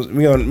not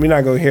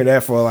gonna hear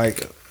that for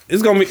like,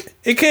 it's gonna be.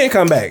 It can't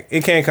come back.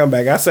 It can't come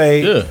back. I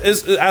say. Yeah.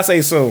 I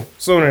say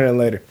sooner than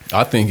later.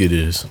 I think it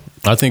is.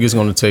 I think it's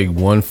gonna take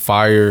one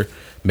fire.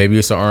 Maybe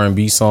it's an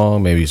R&B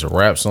song. Maybe it's a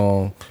rap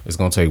song. It's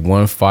gonna take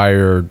one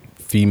fire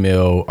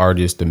female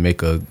artist to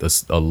make a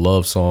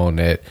love song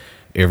that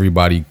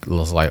everybody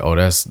was like, oh,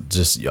 that's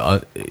just.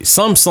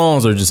 Some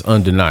songs are just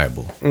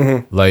undeniable.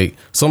 Mm-hmm. Like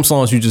some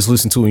songs you just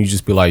listen to and you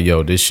just be like,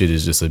 yo, this shit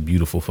is just a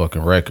beautiful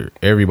fucking record.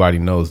 Everybody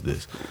knows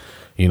this.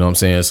 You know what I'm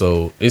saying?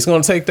 So it's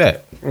going to take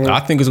that.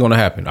 I think it's going to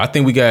happen. I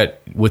think we got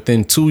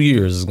within 2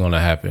 years it's going to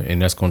happen, and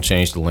that's going to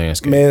change the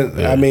landscape. Man,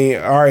 yeah. I mean,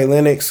 Ari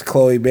Lennox,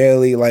 Chloe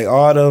Bailey, like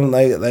all them,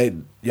 like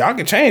y'all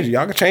can change it.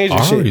 Y'all can change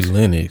this shit. Ari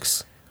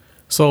Lennox.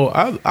 So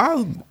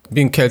I've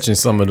been catching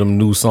some of them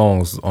new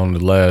songs on the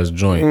last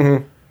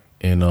joint,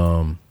 and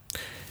I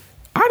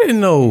didn't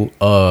know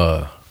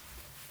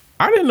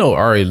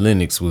Ari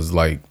Lennox was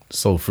like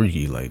so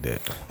freaky like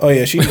that. Oh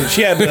yeah, she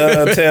had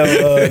to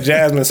tell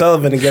Jasmine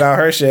Sullivan to get out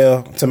her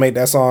shell to make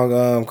that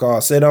song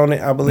called "Sit on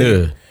It," I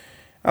believe. Yeah.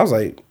 I was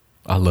like,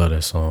 I love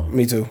that song.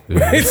 Me too.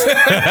 Yeah.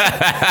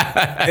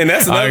 And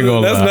that's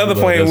another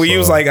point where you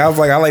was like, I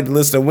like to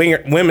listen to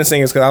women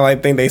singers because I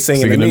like think they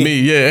singing to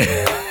me. Yeah.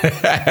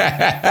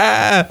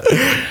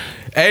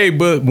 Hey,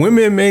 but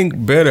women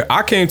make better.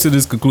 I came to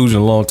this conclusion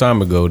a long time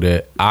ago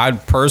that I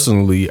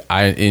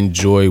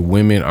enjoy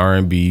women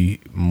R&B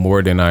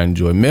more than I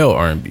enjoy male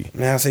R&B.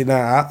 Man, see,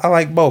 I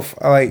like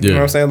both. I like, you know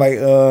what I'm saying? Like,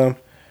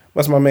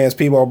 what's my man's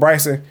Peabo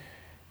Bryson?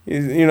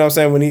 You know what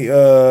I'm saying?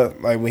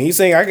 When he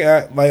sing,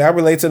 I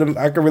relate to them.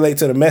 I can relate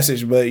to the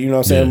message, but you know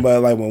what I'm saying. Yeah.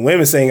 But like when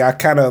women sing, I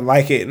kind of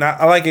like it. And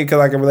I like it because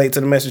I can relate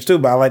to the message too.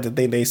 But I like to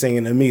think they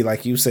singing to me,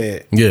 like you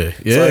said. Yeah,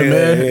 so,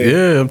 man.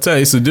 Yeah, I'm telling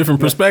you, it's a different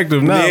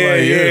perspective now.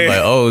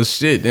 Like oh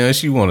shit, then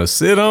she want to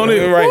sit on it,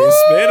 right? What?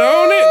 Spit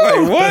on it,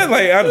 like what?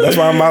 Like that's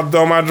why I'm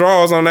throwing my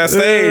drawers on that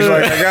stage.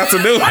 Like I got to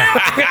do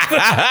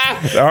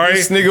it. All right,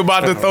 this nigga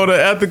about to throw the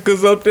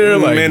ethicas up there.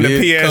 Like man, the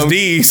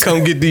PSDs.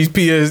 Come get these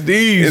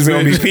PSDs. It's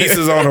gonna be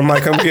pieces on them.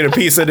 Like come get a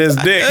piece of this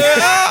dick.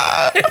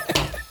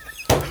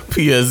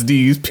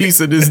 PSDs,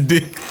 piece of this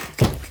dick.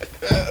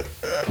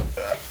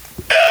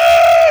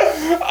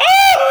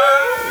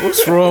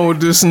 What's wrong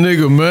with this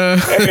nigga, man?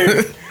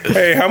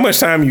 Hey, how much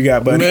time you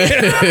got, buddy?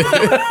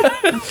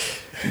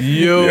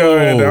 Yo,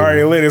 at the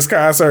Ari Lennox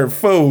concert,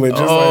 fooling.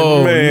 Just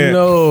like, man.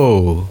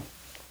 No.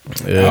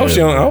 Yeah. I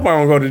hope I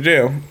don't go to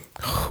jail.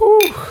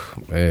 Whew.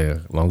 Man,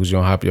 as long as you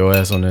don't hop your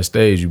ass on that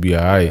stage, you be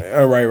all right.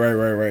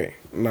 Right.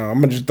 No, I'm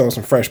gonna just throw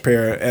some fresh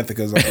pair of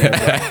Ethicas on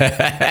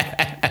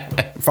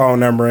there. Phone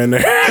number in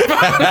there.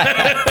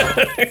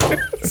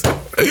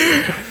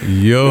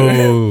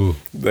 Yo.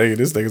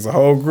 This thing is a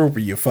whole group of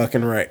you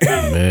fucking right.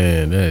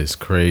 Man, that is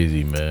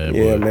crazy, man.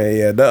 Yeah, boy. Man,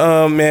 yeah.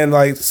 The man,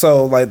 like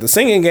so like the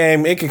singing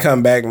game, it can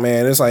come back,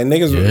 man. It's like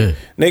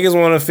niggas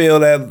wanna feel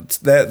that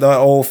the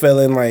old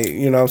feeling, like,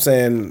 you know what I'm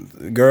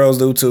saying? Girls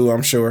do too,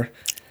 I'm sure.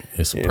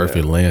 It's a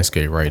perfect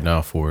landscape right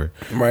now for it.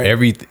 Right.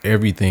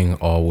 Everything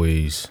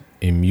always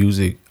in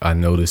music, I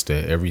noticed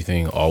that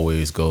everything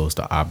always goes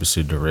the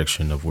opposite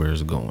direction of where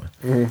it's going.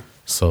 Mm-hmm.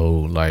 So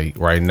like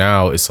right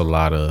now, it's a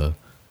lot of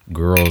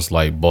girls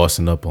like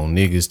bossing up on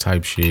niggas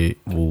type shit.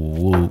 Woo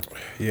woo.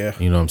 Yeah.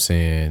 You know what I'm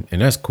saying?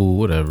 And that's cool,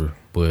 whatever.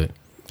 But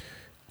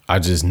I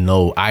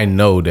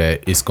know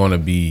that it's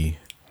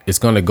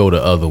gonna go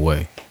the other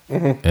way.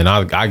 Mm-hmm. And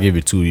I give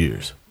it 2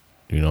 years.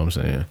 You know what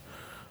I'm saying?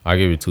 I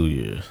give it 2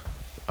 years.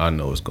 I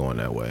know it's going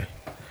that way.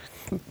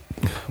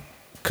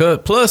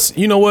 Plus,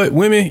 you know what?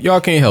 Women, y'all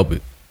can't help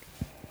it.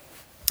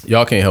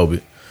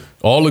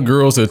 All the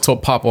girls that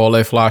pop all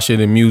that fly shit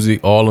in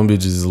music, all them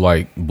bitches is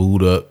like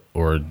booed up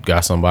or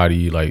got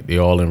somebody, like they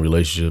all in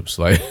relationships.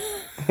 Like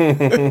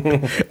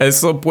at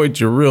some point,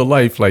 your real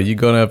life, like you're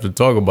gonna have to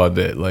talk about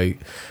that. Like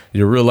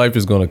your real life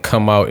is gonna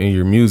come out in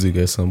your music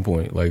at some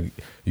point. Like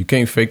you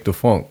can't fake the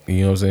funk.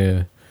 You know what I'm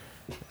saying?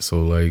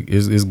 So like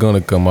it's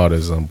gonna come out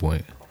at some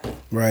point.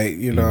 Right,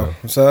 you know.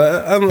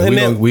 So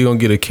we gonna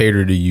get a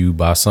cater to you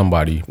by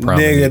somebody.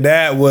 Prominent. Nigga,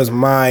 that was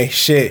my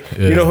shit.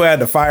 Yeah. You know who had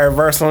the fire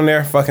verse on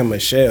there? Fucking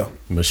Michelle.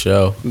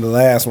 The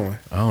last one.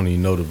 I don't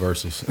even know the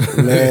verses.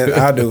 Man,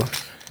 I do.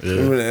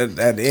 Yeah.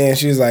 At the end,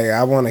 she's like,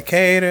 "I want to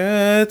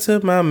cater to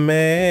my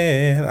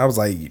man." I was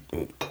like,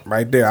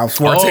 right there. I was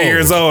 14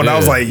 years old. Yeah, I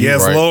was like,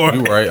 "Yes, right. Lord."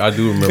 You right. I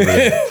do remember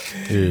that.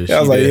 Yeah, I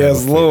was like,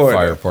 "Yes, Lord."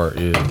 Fire part.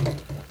 Yeah.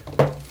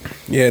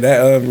 Yeah,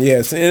 that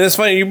yes, and it's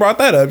funny you brought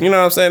that up. You know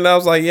what I'm saying? I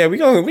was like, yeah, we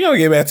gonna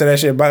get back to that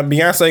shit. But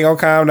Beyonce gonna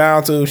calm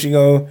down too. She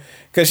gonna,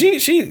 cause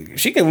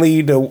she can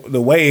lead the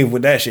wave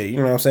with that shit. You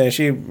know what I'm saying?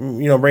 She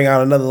bring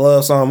out another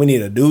love song. We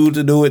need a dude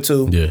to do it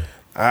too. Yeah.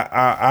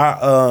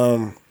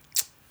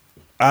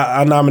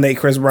 I nominate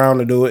Chris Brown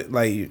to do it.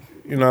 Like,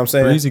 you know what I'm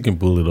saying? Breezy can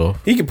pull it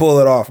off. He can pull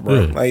it off,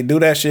 bro. Yeah. Like, do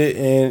that shit,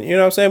 and you know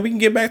what I'm saying? We can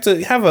get back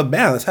to have a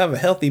balance, have a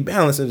healthy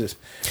balance of this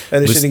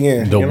shit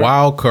again. The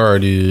wild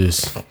card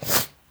is,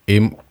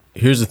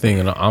 here's the thing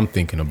that I'm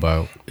thinking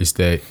about is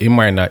that it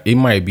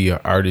might be an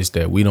artist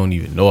that we don't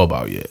even know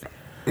about yet,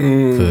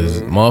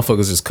 because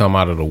motherfuckers just come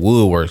out of the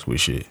woodworks with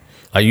shit.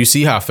 Like, you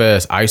see how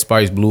fast Ice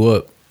Spice blew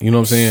up. You know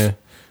what I'm saying?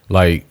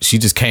 Like, she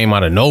just came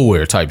out of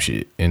nowhere type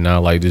shit, and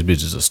now like this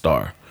bitch is a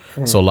star.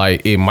 So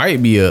like, it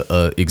might be a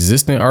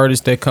existing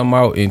artist that come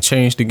out and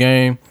change the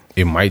game.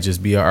 It might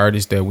just be an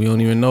artist that we don't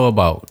even know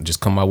about.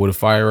 Just come out with a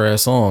fire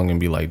ass song and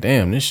be like,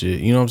 damn, this shit.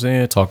 You know what I'm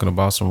saying? Talking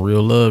about some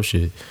real love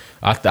shit.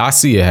 I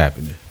see it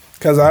happening.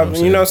 Cause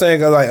you know what I'm saying?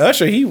 Cause like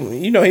Usher, he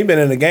been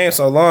in the game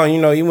so long.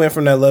 You know, he went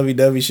from that lovey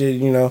dovey shit.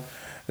 You know,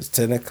 it's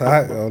 10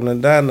 o'clock on the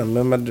dime. You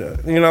know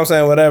what I'm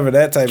saying? Whatever,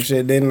 that type of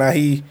shit. Then now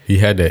he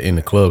had that In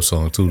the Club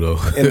song too, though.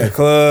 In the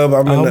club,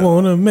 I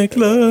wanna make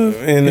love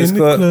in this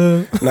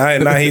club.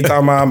 Now he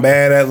talking about I'm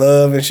bad at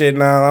love and shit.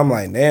 Now I'm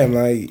like, damn,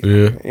 like,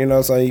 yeah. You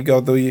know, so you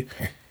go through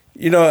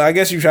you know, I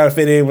guess you try to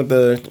fit in with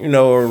the, you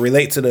know, or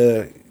relate to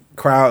the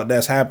crowd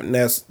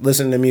that's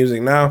listening to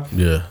music now.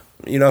 Yeah.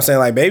 You know what I'm saying?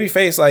 Like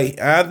Babyface, like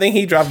I think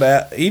he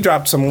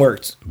dropped some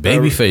works.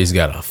 Babyface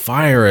got a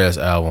fire ass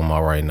album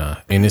out right now,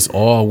 and it's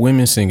all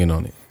women singing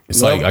on it.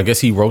 It's like, I guess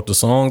he wrote the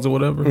songs or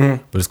whatever,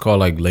 but it's called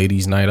like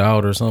Ladies Night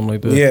Out or something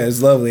like that. Yeah,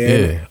 it's lovely.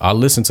 Yeah, I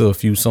listened to a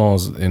few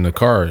songs in the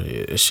car.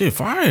 Shit,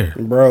 fire,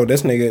 bro.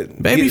 This nigga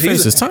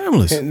Babyface is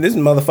timeless. This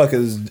motherfucker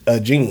is a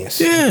genius.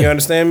 Yeah, you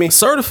understand me?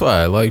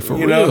 Certified, like for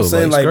real. You know what I'm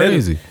saying? Like, like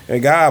crazy.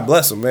 And God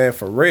bless him, man,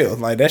 for real.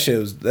 Like that shit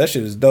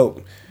is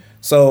dope.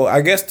 So I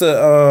guess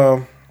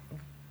to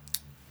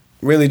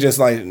really just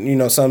like, you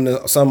know, sum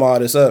all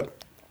this up,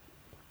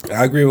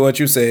 I agree with what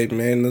you said,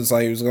 man. It's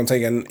like he was gonna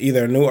take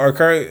either a new or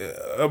probably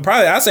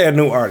I say a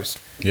new artist.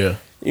 Yeah.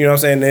 You know what I'm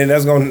saying? Then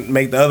that's gonna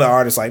make the other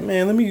artists like,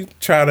 man, let me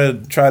try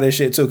this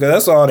shit too, because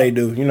that's all they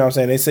do. You know what I'm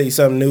saying? They see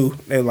something new,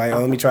 they're like, oh,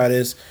 let me try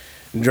this.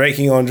 Drake,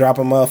 he gonna drop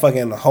a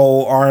motherfucking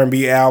whole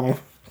R&B album.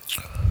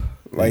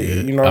 Like, yeah.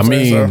 You know what I'm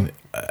saying?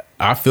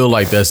 I feel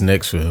like that's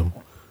next for him.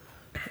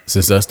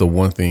 Since that's the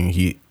one thing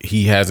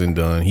he hasn't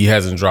done. He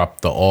hasn't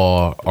dropped the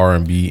all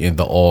R&B and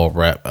the all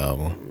rap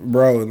album.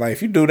 Bro, like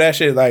if you do that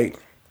shit, like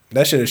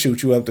that shit'll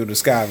shoot you up through the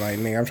sky. Like,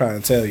 nigga, I'm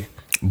trying to tell you.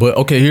 But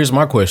okay, here's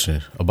my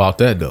question about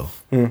that though.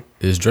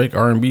 Is Drake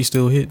R&B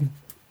still hitting?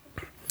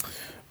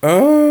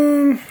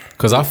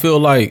 Cause I feel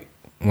like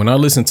when I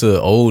listen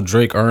to old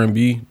Drake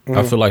R&B,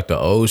 I feel like the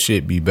old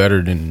shit be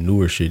better than the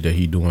newer shit that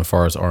he doing as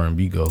far as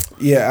R&B go.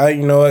 Yeah,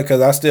 you know what? Cause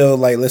I still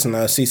like listen to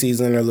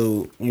CC's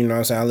interlude. You know what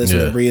I'm saying? I listen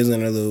to Bria's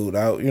interlude.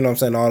 You know what I'm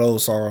saying? All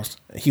those songs.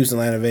 Houston,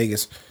 Atlanta,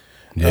 Vegas.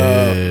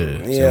 Yeah,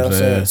 you know what I'm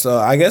saying? So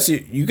I guess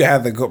you could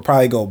have to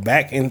probably go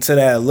back into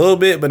that a little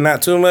bit, but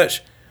not too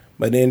much.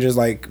 But then just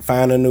like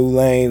find a new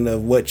lane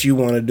of what you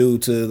want to do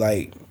to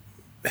like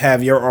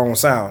have your own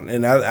sound.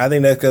 And I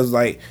think that's because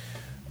like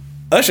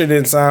Usher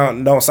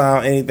don't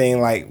sound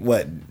anything like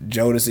what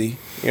Jodeci.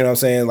 You know what I'm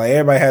saying? Like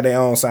everybody had their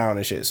own sound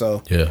and shit.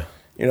 So yeah.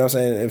 You know what I'm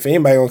saying? If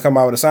anybody gonna come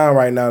out with a sound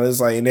right now, it's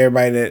like, and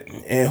everybody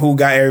and who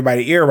got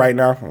everybody ear right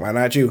now, why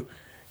not you?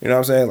 You know what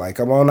I'm saying? Like,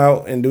 come on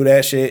out and do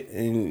that shit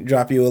and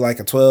drop you like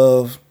a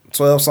 12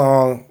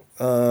 song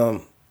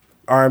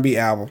R&B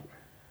album.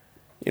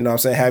 You know what I'm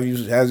saying? Have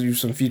you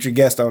some future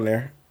guests on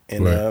there.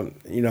 And, right.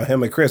 You know,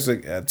 him and Chris,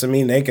 to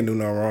me, they can do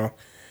no wrong.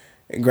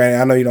 And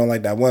granted, I know you don't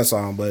like that one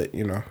song, but,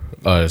 you know.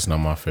 Oh, it's not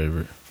my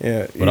favorite.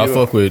 Yeah. But I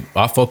fuck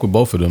with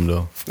both of them,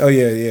 though. Oh,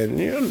 yeah.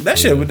 You know, that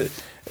shit would...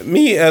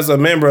 Me as a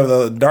member of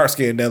the dark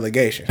skin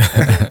delegation,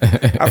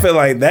 I feel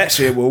like that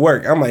shit would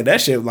work. I'm like,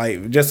 that shit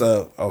like just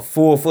a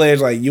full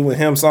fledged like you and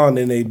him song.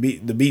 Then the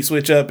beat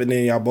switch up, and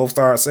then y'all both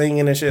start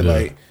singing and shit. Yeah.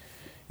 Like,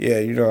 yeah,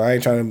 you know, I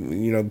ain't trying to,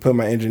 you know, put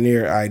my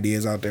engineer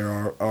ideas out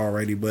there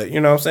already, but you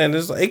know what I'm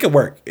saying? It could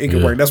work. It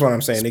could work. That's what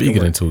I'm saying. Speak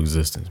it into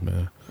existence,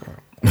 man.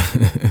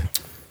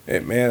 Hey,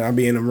 man, I'll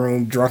be in the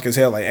room drunk as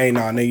hell. Like, hey,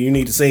 nah, nigga, you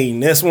need to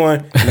sing this one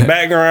in the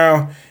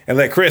background and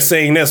let Chris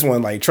sing this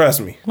one. Like, trust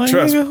me. Like,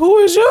 trust nigga, me. who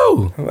is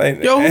you?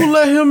 Like, yo, who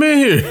let him in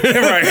here?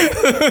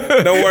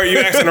 Right. Don't worry, you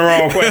asking the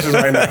wrong questions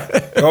right now.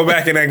 Go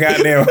back in that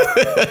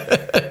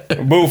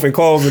goddamn booth and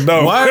close the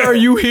door. Why are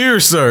you here,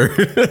 sir?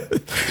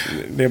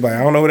 They're like,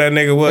 I don't know who that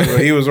nigga was,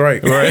 but he was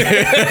right. Right.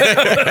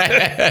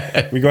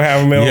 We gonna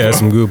have him on. Yeah,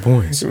 some good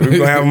points. We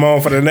gonna have him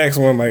on for the next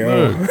one. Like,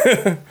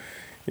 oh.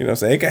 You know what I'm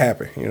saying? It could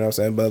happen. You know what I'm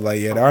saying? But like,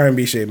 yeah, the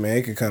R&B shit, man,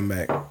 it could come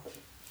back.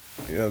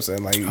 You know what I'm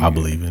saying? Like, I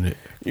believe in it.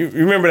 You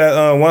remember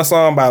that one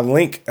song by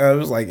Link? It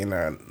was like in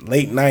the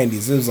late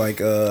 90s. It was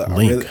like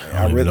Link.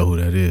 I don't even know who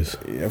that is.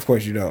 Yeah, of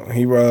course you don't.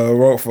 He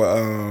wrote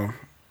for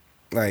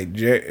like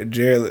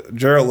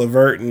Gerald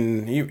Levert,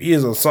 and he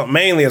is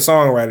mainly a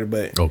songwriter.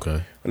 But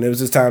okay, when it was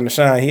his time to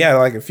shine, he had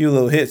like a few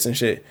little hits and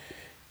shit.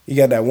 He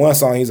got that one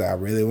song. He's like, I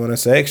really want to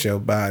sex your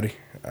body.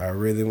 I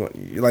really want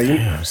like you.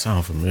 Damn,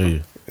 sound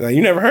familiar. Like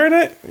you never heard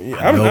that?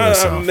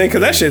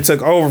 Because that shit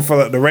took over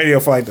for the radio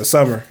for like the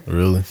summer.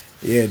 Really?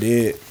 Yeah, it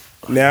did.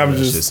 Now I'm that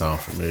just. Shit sound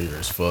familiar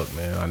as fuck,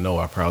 man. I know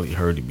I probably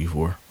heard it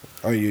before.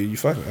 Oh, you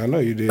fucking. I know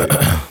you did.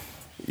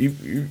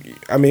 you.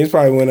 I mean, it's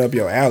probably went up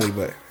your alley,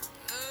 but.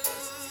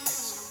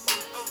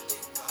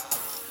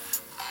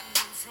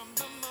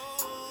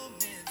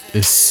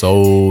 It's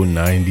so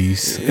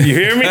 90s. You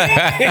hear me?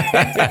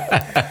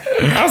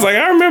 I was like,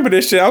 I remember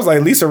this shit. I was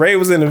like, Lisa Ray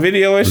was in the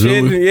video and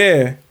shit. Really?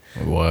 Yeah.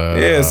 Wow.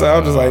 Yeah, so I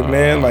was just like,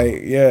 man,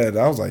 like, yeah.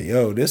 I was like,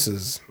 yo, this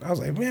is. I was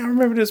like, man, I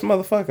remember this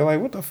motherfucker.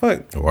 Like, what the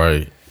fuck?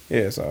 Right.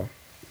 Yeah, so.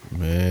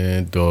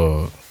 Man,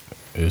 dog.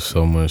 It's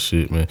so much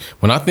shit, man.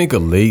 When I think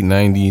of late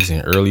 90s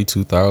and early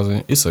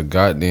 2000, it's a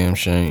goddamn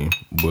shame.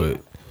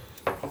 But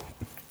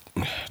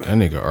that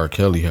nigga R.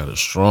 Kelly had a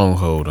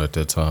stronghold at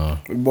that time.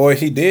 Boy,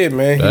 he did,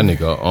 man. That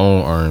nigga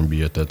owned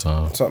R&B at that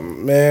time.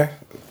 Something, man.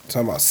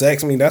 Talking about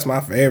Sex Me, that's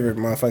my favorite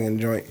motherfucking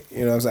joint.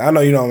 You know what I'm saying? I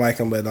know you don't like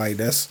him, but like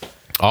that's.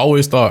 I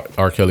always thought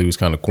R. Kelly was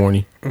kind of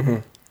corny. Mm-hmm.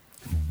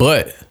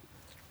 But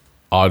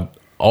I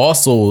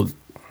also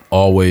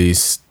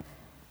always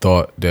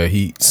thought that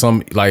he's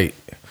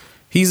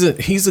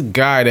a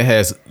guy that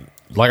has,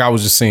 like I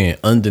was just saying,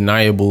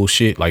 undeniable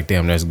shit. Like,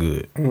 damn, that's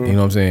good. Mm-hmm. You know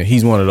what I'm saying?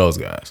 He's one of those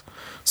guys.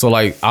 So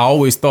like I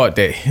always thought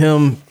that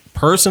him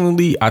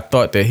personally, I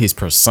thought that his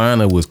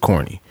persona was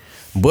corny.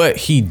 But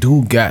he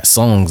do got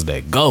songs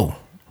that go.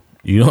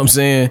 You know what I'm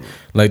saying?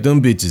 Like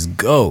them bitches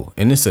go.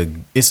 And it's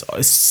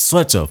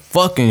such a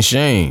fucking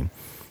shame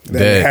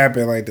that it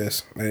happened like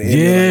this.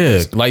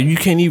 Yeah. Like you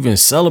can't even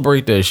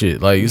celebrate that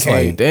shit. Like it's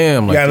like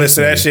damn. Like, you gotta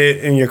listen to that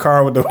shit in your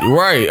car with the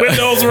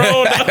windows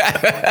rolled up.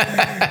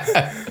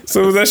 As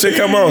soon as that shit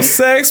come on,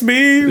 sex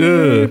me.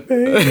 Yeah.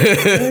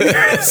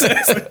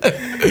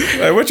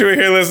 Like what you in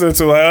here listening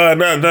to? Like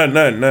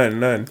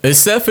nothing.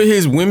 Except for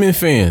his women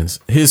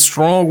fans, his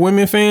strong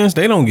women fans,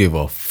 they don't give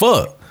a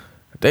fuck.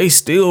 They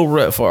still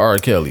rep for R.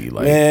 Kelly.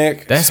 Like,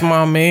 man, that's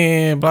my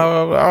man,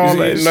 blah, blah, blah. All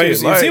that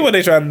shit. You see what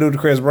they tried to do to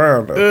Chris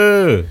Brown,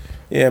 though.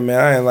 Yeah, man,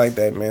 I ain't like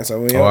that, man.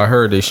 So I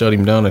heard they shut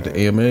him down at the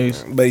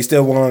AMAs. But he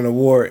still won an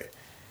award.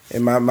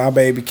 And my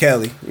baby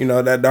Kelly, you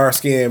know, that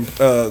dark-skinned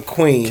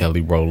queen.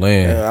 Kelly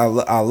Rowland.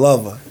 I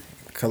love her.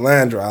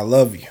 Calandra, I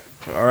love you.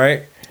 All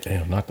right?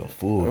 Damn, not the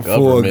full government.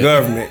 Full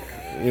government.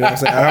 You know what I'm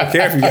saying? I don't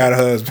care if you got a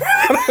husband.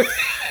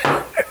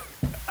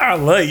 I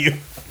love you.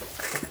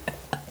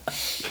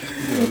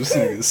 Yo, this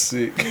nigga's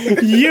sick.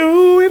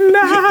 You and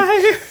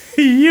I.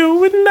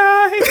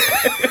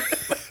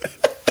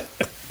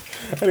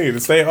 I need to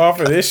stay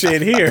off of this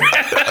shit here.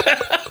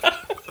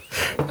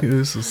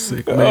 This is a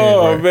sick man.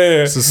 Oh right?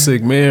 Man, it's a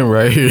sick man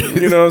right here.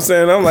 You know what I'm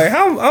saying? I'm like,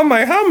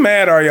 how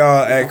mad are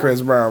y'all at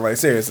Chris Brown? Like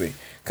seriously,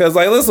 because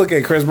like let's look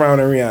at Chris Brown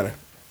and Rihanna,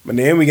 but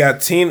then we got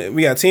Tina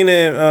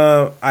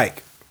and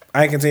Ike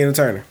and Tina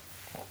Turner.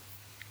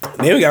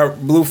 Then we got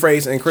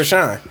Blueface and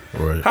Krishan.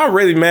 Right. How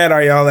really mad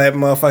are y'all at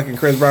motherfucking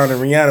Chris Brown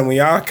and Rihanna when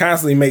y'all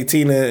constantly make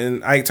Tina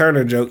and Ike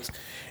Turner jokes?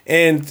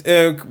 And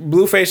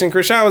Blueface and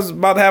Krishan was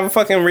about to have a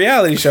fucking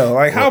reality show.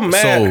 Like, how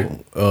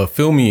mad? So,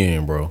 fill me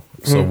in, bro.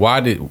 So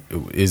why they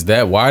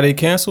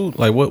canceled?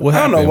 Like, what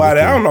happened? I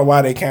don't know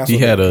why they canceled.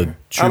 He had a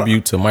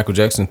tribute to Michael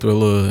Jackson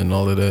Thriller and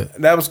all of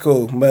that. That was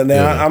cool, but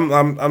now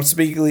I'm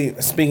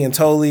speaking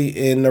totally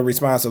in the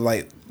response of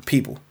like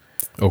people.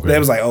 Okay. They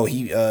was like, oh,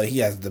 he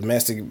has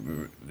domestic,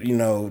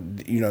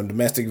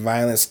 domestic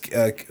violence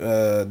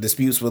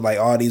disputes with like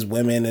all these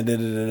women and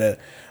da-da-da-da.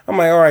 I'm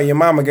like, all right, your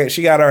mama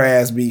she got her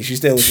ass beat. She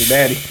still with your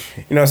daddy.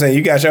 You know what I'm saying?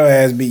 You got your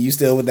ass beat. You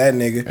still with that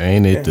nigga.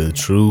 Ain't it the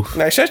truth?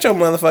 Like, shut your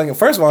motherfucking.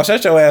 First of all,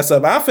 shut your ass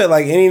up. I feel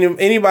like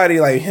anybody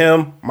like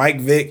him,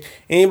 Mike Vick,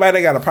 anybody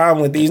that got a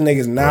problem with these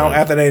niggas now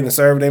after they done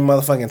served their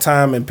motherfucking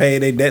time and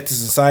paid their debt to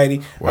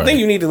society, I think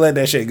you need to let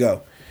that shit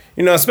go.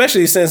 You know,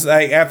 especially since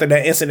like after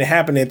that incident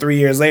happened, and 3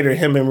 years later,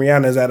 him and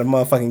Rihanna's at a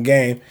motherfucking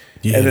game.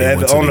 Yeah, they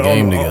went to the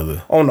game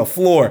together on the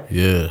floor.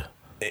 Yeah,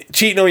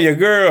 cheating on your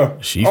girl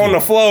on the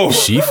floor.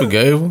 She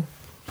forgave him.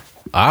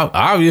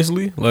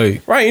 Obviously,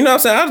 like right. You know what I'm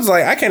saying? I was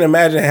like, I can't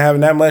imagine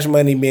having that much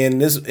money, being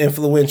this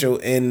influential,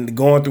 and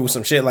going through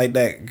some shit like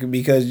that.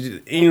 Because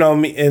you know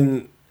me,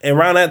 and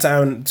around that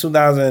time,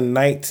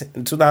 2009,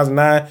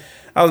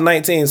 I was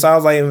 19. So I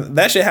was like,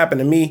 that shit happened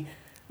to me.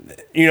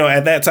 You know,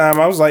 at that time,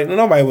 I was like,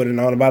 nobody would have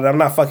known about it. I'm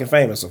not fucking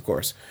famous, of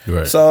course.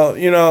 Right. So,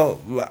 you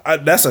know,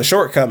 that's a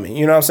shortcoming.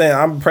 You know what I'm saying?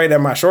 I'm praying that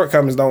my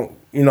shortcomings don't,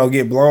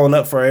 get blown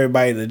up for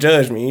everybody to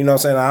judge me. You know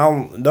what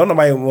I'm saying? Don't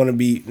nobody want to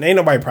be, ain't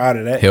nobody proud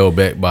of that. Held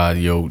back by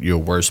your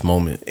worst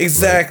moment.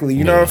 Exactly.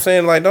 You know what I'm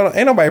saying? Like,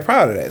 ain't nobody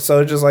proud of that.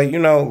 So, just like,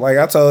 like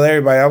I told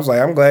everybody, I was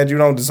like, I'm glad you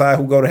don't decide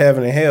who go to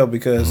heaven and hell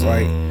because,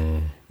 like,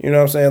 you know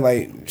what I'm saying?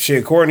 Like,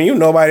 shit, according to you,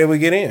 nobody would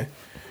get in.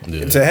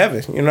 Yeah. To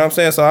heaven, you know what I'm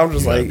saying? So I'm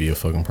just like, be a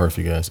fucking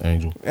perfect ass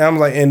angel. And I'm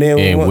like, and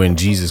when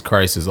Jesus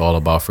Christ is all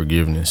about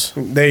forgiveness,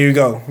 there you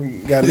go.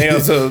 You got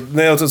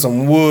nailed to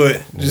some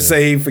wood. Just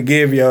say he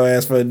forgive your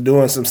ass for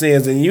doing some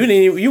sins, and you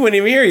wouldn't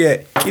even hear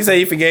yet. He said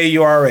he forgave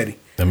you already.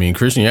 I mean,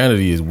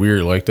 Christianity is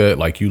weird like that.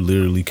 Like, you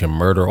literally can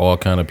murder all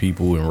kind of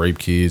people and rape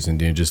kids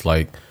and then just,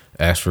 like,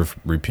 ask for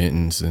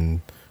repentance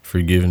and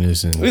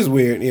forgiveness and it's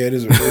weird. Yeah, it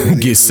is really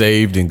get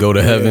saved and go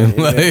to heaven.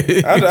 Yeah.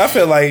 Like, I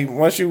feel like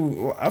once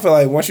you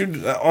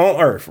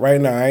on earth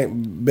right now,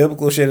 right,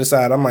 biblical shit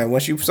aside, I'm like,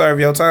 once you serve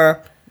your time,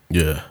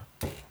 yeah,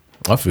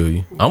 I feel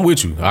you. I'm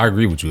with you. I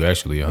agree with you,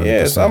 actually. 100%.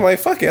 Yeah, so I'm like,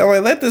 fuck it. I'm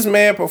like, let this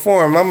man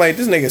perform. I'm like,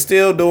 this nigga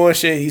still doing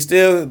shit. He's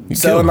still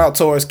selling out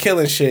tours,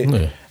 killing shit.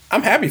 Yeah.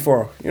 I'm happy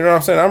for him. You know what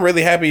I'm saying? I'm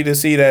really happy to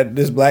see that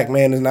this black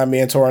man is not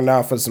being torn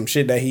out for some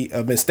shit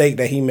a mistake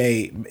that he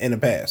made in the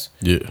past.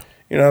 Yeah.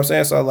 You know what I'm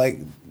saying? So like,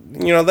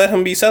 let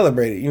him be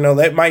celebrated.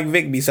 Let Mike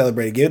Vick be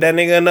celebrated. Give that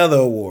nigga another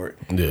award.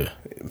 Yeah.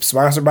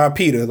 Sponsored by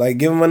Peter. Like,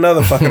 give him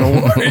another fucking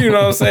award. You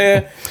know what I'm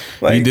saying?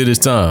 Like, he did his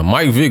time.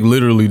 Mike Vick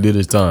literally did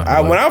his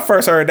time. When I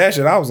first heard that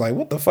shit, I was like,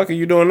 what the fuck are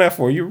you doing that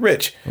for? You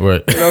rich.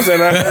 Right. You know what I'm saying?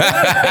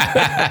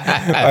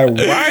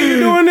 Like, why are you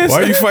doing this?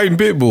 Why are you fighting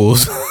pit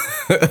bulls?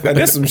 Like,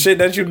 there's some shit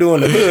that you do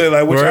in the hood,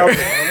 like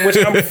which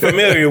I'm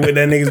familiar with.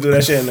 That niggas do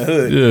that shit in the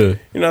hood. Yeah.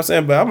 You know what I'm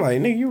saying? But I'm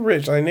like, nigga, you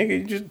rich. Like,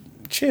 nigga, you just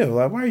chill.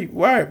 Like,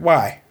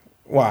 why?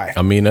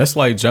 I mean, that's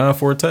like John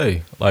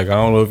Forte. Like, I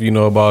don't know if you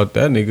know about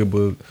that nigga,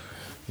 but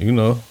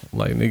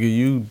like, nigga,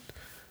 you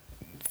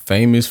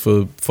famous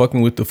for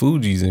fucking with the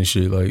Fugees and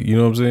shit. Like, you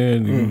know what I'm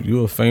saying?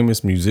 You're a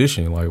famous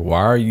musician. Like,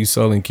 why are you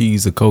selling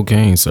keys of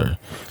cocaine, sir?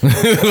 Like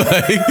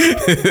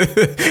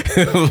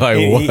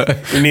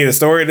what? You need a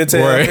story to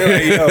tell. Right.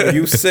 Like, yo,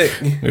 you sick.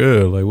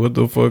 Yeah, like, what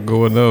the fuck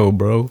going on,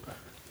 bro?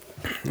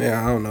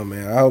 Yeah, I don't know,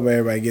 man. I hope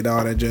everybody get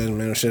all that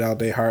judgmental shit out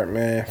their heart,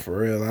 man. For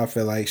real. I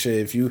feel like shit,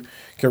 if you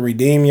can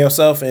redeem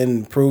yourself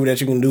and prove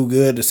that you can do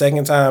good the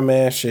second time,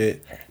 man,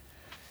 shit.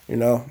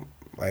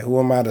 Like, who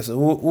am I to say?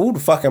 Who the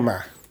fuck am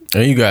I?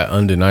 And you got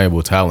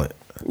undeniable talent.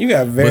 You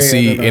got very. But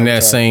see, in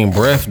that same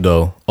breath,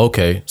 though,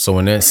 okay, so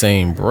in that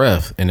same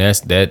breath, and that's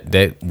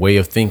that way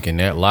of thinking,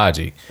 that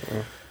logic,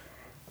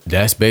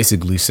 that's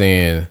basically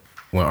saying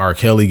when R.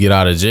 Kelly get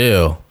out of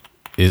jail,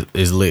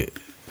 is lit.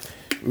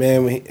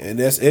 Man,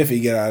 that's if he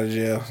get out of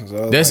jail.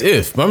 So that's like,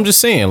 if. But I'm just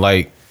saying,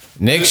 like,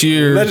 next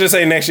year. Let's just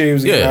say next year he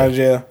was getting out of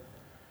jail.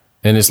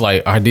 And it's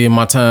like, I did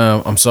my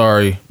time. I'm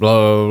sorry.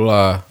 Blah, blah,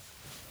 blah.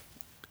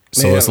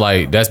 So it's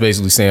like, that's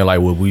basically saying,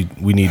 like, well, we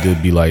need to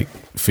be like,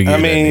 figure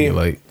that nigga.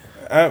 Like,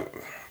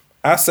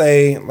 I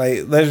say,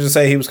 like, let's just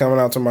say he was coming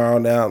out tomorrow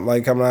now,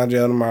 like, coming out of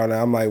jail tomorrow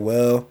now. I'm like,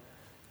 well,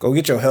 go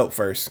get your help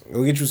first.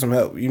 Go get you some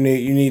help. You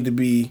need to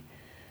be,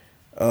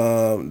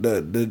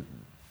 the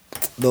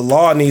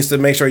law needs to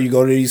make sure you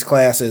go to these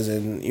classes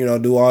and,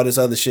 do all this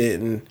other shit.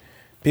 And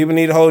people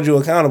need to hold you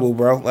accountable,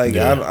 bro. Like,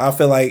 I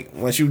feel like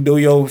once you do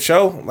your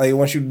show, like,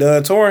 once you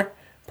done touring,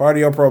 part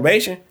of your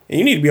probation, and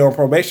you need to be on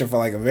probation for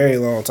like a very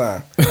long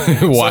time.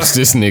 Watch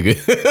this nigga.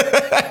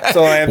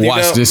 So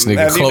watch this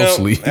nigga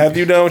closely. After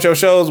you done with your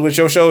shows, which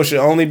your shows should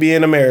only be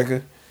in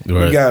America.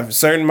 Right. You got a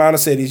certain amount of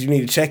cities. You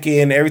need to check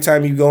in every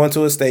time you go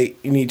into a state.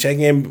 You need to check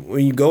in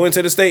when you go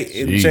into the state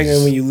and check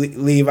in when you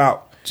leave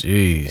out.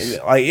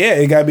 Jeez. Like, yeah,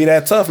 it gotta be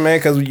that tough, man,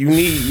 because you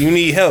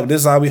need help.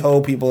 This is how we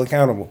hold people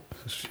accountable.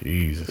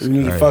 Jesus.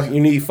 You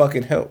need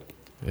fucking help.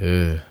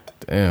 Yeah.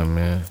 Damn,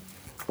 man.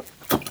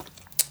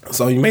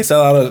 So you may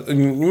sell out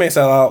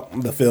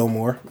the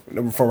Fillmore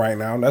for right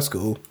now. That's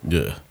cool.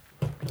 Yeah.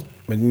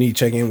 But you need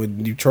to check in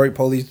with Detroit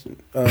Police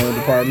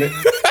Department.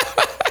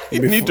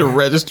 You need to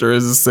register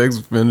as a sex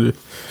offender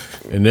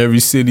in every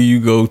city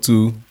you go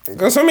to.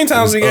 Because how many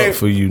times we gave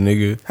for you,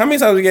 nigga? How many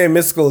times we gave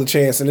Mystical a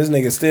chance and this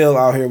nigga still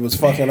out here was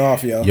fucking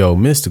off, yo? Yo,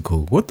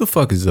 Mystical, what the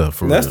fuck is up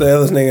for real? That's the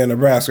illest nigga in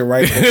Nebraska,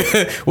 right?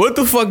 What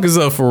the fuck is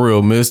up for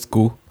real,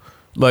 Mystical?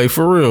 Like,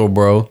 for real,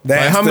 bro.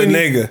 That's like,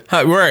 nigga.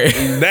 Right.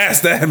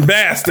 That's that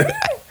bastard.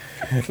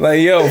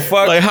 Like, yo,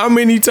 fuck. Like, how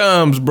many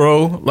times,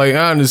 bro? Like,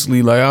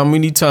 honestly, like, how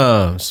many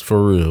times,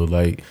 for real?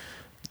 Like,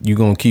 you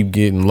gonna keep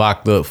getting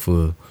locked up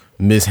for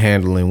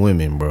mishandling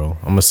women, bro?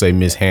 I'm gonna say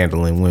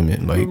mishandling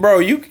women. Like, bro,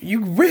 you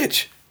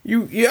rich.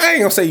 You I ain't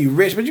gonna say you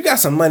rich, but you got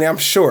some money, I'm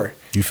sure.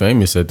 You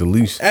famous at the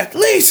least. At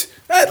least.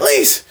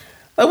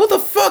 Like, what the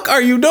fuck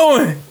are you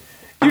doing?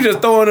 You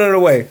just throwing it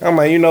away. I'm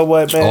like, you know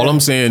what, man? All I'm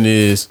saying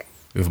is,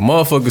 if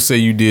motherfuckers say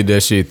you did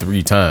that shit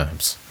 3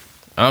 times,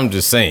 I'm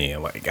just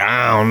saying, like,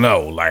 I don't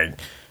know. Like,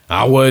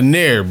 I wasn't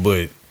there,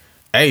 but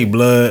hey,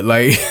 blood,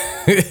 like,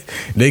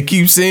 they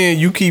keep saying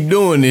you keep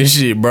doing this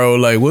shit, bro.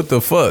 Like, what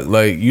the fuck?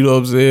 Like, you know what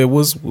I'm saying?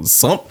 What's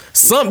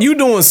some you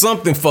doing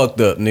something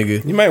fucked up,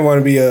 nigga. You might want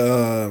to be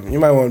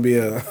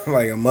a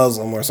like a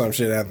Muslim or some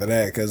shit after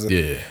that, cuz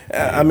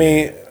I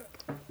mean,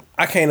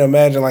 I can't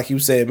imagine, like you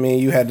said, man,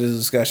 you had this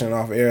discussion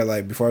off air,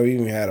 like, before we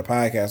even had a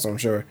podcast, I'm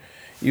sure.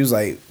 You was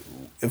like,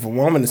 if a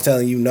woman is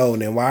telling you no,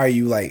 then why are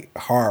you like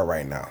hard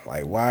right now?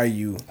 Like, why are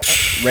you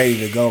ready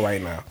to go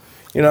right now?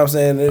 You know what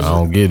I'm saying? I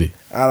don't get it.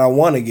 I don't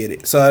want to get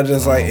it. So I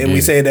just like, and we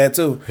say that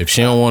too. If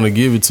she don't want to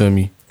give it to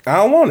me, I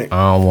don't want it.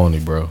 I don't want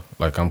it, bro.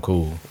 Like, I'm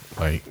cool.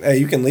 Like, hey,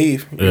 you can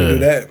leave. You can do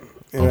that.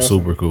 I'm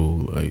super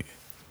cool. Like,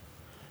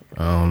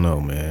 I don't know,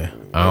 man.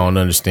 I don't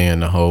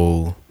understand the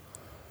whole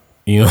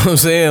You know what I'm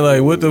saying?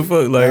 Like, what the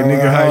fuck? Like,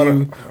 nigga, how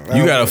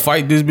you gotta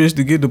fight this bitch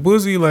to get the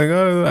pussy? Like,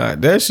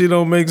 that shit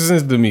don't make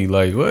sense to me.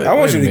 Like, what? I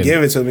want you to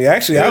give it to me.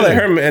 Actually, I let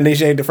her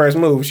initiate the first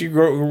move. She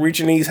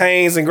reaching these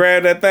hands and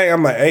grab that thing.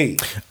 I'm like, hey.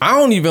 I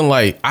don't even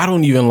like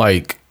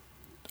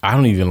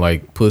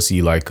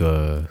pussy like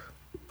if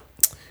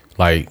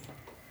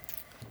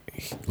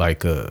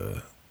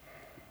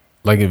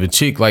a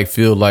chick like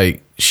feel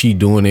like she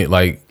doing it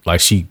like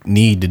she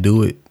need to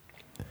do it,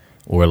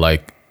 or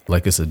like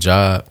it's a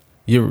job.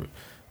 You're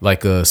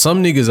like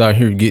some niggas out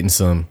here getting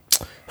some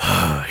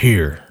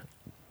here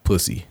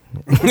pussy.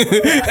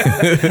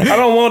 I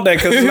don't want that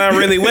because it's not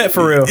really wet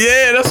for real.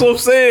 Yeah, that's what I'm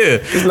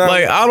saying.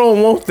 Like, I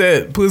don't want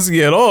that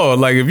pussy at all.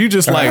 Like, if you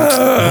just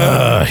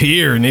like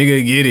here,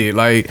 nigga, get it.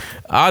 Like,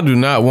 I do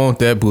not want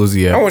that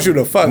pussy at all. I want you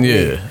to fuck me.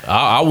 Yeah,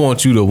 I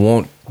want you to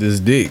want this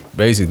dick,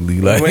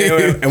 basically. Like,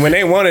 and when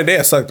they want it,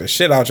 they'll suck the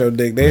shit out your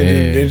dick.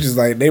 They just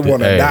like they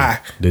want to die.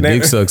 The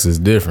dick sucks is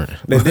different.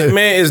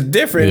 Man, it's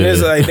different. Yeah.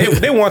 It's like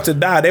they want to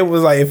die. They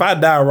was like, if I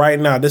die right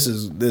now, this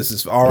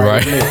is all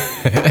right.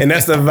 And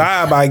that's the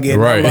vibe I get.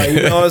 Right. Like,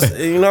 you know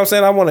what I'm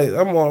saying? I want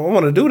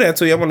to do that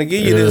to you. I want to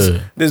give you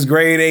this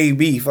grade A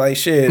beef. Like,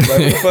 shit. Like,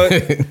 what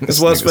the fuck? This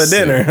was for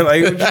dinner.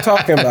 Like, what you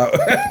talking about?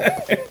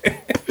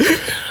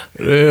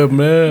 Yeah,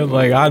 man.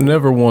 Like, I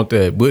never want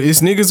that. But it's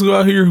niggas who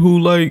out here who,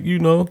 like, you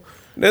know,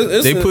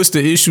 they push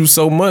the issue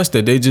so much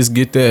that they just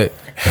get that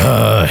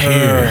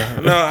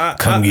here.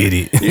 Come get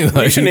it. You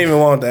shouldn't even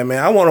want that,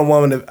 man. I want a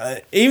woman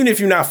to, even if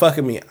you're not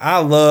fucking me, I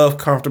love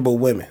comfortable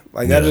women.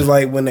 Like, I just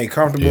like when they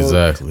comfortable.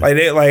 Exactly. Like,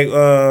 they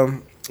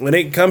when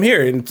they come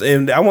here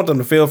and I want them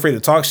to feel free to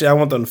talk shit. I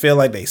want them to feel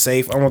like they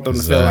safe. I want them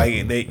to feel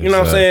like they, you know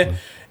what I'm saying?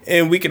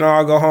 And we can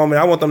all go home, and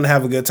I want them to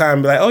have a good time.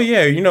 And be like, oh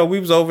yeah, you know, we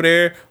was over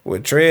there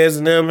with Trez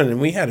and them,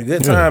 and we had a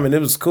good time, and it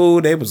was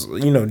cool. They was,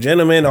 you know,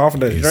 gentlemen,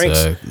 offered us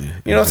drinks.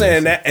 You know what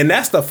I'm saying? And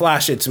that's the fly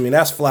shit to me.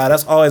 That's fly.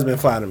 That's always been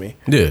fly to me.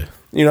 Yeah.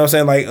 You know what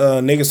I'm saying? Like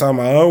niggas talking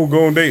about, oh, we're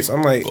going on dates.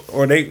 I'm like,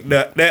 or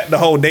the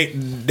whole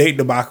date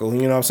debacle.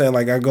 You know what I'm saying?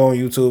 Like, I go on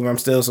YouTube, and I'm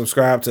still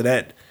subscribed to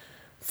that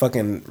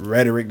fucking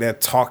rhetoric,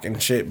 that talking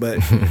shit. But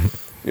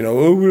you know,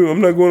 oh, I'm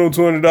not going on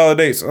 $200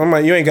 dates. I'm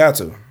like, you ain't got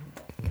to.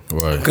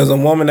 Right. Because a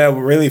woman that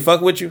would really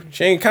fuck with you,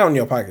 she ain't counting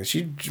your pockets.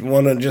 She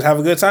want to just have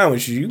a good time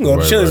with you. You can go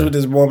to Chili's with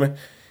this woman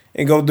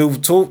and go do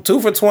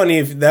two for 20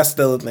 if that's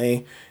still a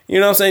thing. You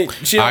know what I'm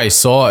saying? I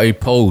saw a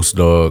post,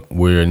 dog,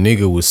 where a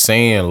nigga was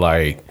saying,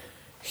 like,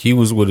 he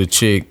was with a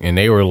chick and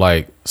they were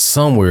like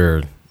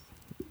somewhere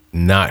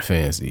not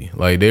fancy.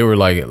 Like, they were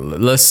like,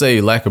 let's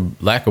say, lack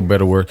of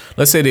better word,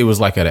 let's say they was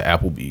like at an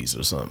Applebee's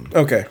or something.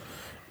 Okay.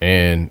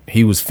 And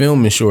he was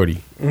filming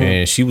shorty,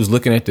 and she was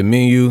looking at the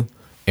menu.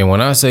 And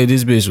when I say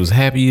this bitch was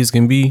happy as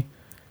can be,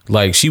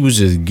 like, she was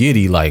just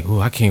giddy, like,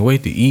 oh, I can't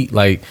wait to eat.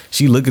 Like,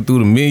 she looking through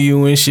the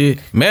menu and shit.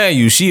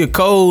 Man, she a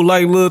cold,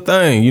 like, little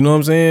thing, you know what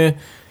I'm saying?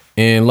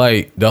 And,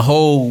 like, the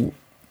whole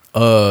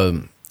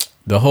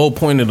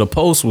point of the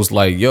post was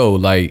like, yo,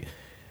 like,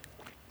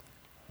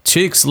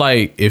 chicks,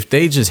 like, if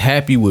they just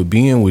happy with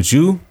being with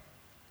you,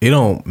 it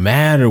don't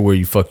matter where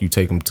you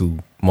take them to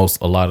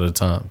a lot of the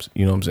times.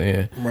 You know what I'm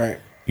saying? Right.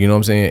 You know what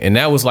I'm saying? And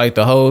that was like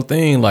the whole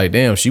thing. Like,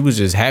 damn, she was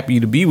just happy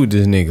to be with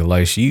this nigga.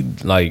 Like, she,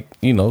 like,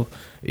 you know,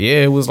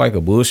 yeah, it was like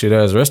a bullshit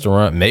ass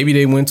restaurant. Maybe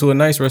they went to a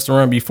nice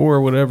restaurant before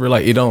or whatever.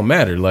 Like, it don't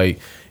matter. Like,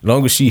 as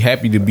long as she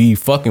happy to be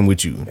fucking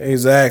with you.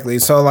 Exactly.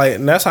 So, like,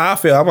 and that's how I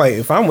feel. I'm like,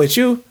 if I'm with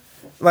you,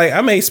 like,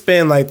 I may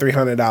spend like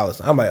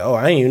 $300. I'm like, oh,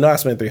 I didn't even know I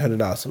spent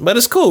 $300. But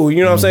it's cool. You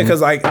know what I'm saying?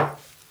 Because, like,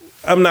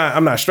 I'm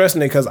not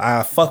stressing it because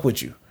I fuck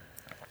with you.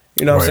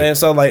 You know what I'm saying?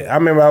 So, like, I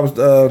remember I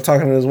was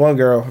talking to this one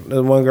girl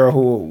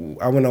who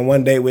I went on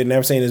one date with,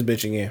 never seen this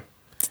bitch again.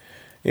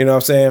 You know what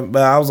I'm saying?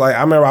 But I was like,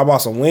 I remember I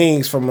bought some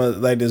wings from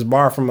this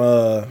bar from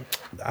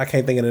I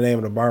can't think of the name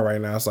of the bar right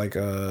now. It's like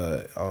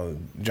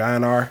on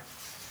Giant R.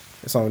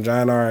 It's on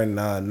Giant R and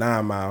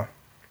 9 Mile.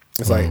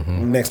 It's like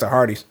next to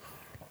Hardee's.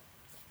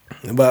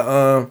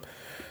 But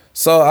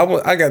so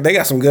they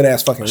got some good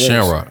ass fucking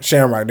wings.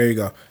 Shamrock, there you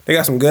go. They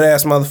got some good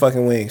ass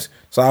motherfucking wings.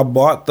 So I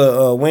bought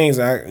the wings.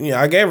 And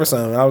I gave her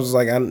some. I was just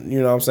like, you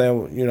know what I'm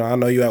saying? I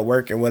know you at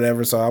work and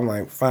whatever. So I'm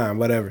like, fine,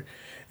 whatever.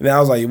 And then I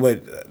was like,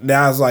 what?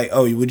 Now I was like,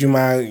 oh, would you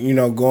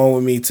mind, going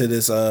with me to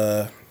this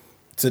to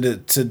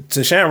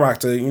Shamrock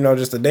to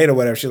just a date or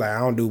whatever? She's like, I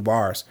don't do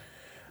bars.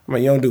 I'm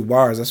like, you don't do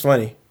bars? That's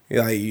funny.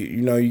 You're like,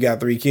 you got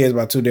 3 kids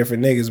by 2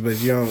 different niggas,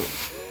 but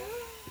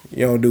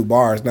you don't do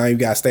bars. Now you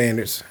got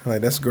standards.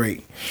 Like, that's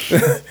great.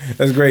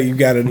 That's great. You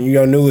got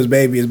your newest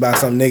baby is by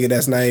some nigga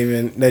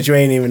that you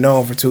ain't even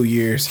known for 2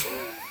 years,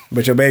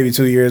 but your baby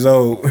 2 years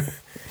old.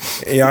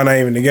 And y'all not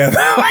even together.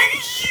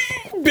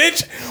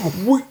 Bitch,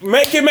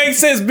 make it make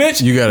sense,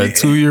 bitch. You got a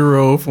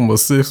 2-year-old from a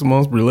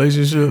 6-month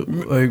relationship?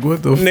 Like,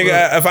 what the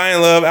nigga, fuck? If I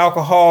ain't love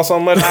alcohol so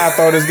much, I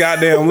throw this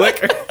goddamn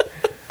liquor.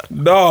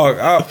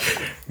 Dog,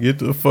 get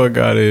the fuck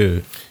out of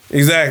here.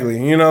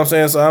 Exactly. You know what I'm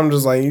saying? So I'm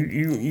just like,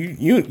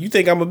 you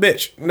think I'm a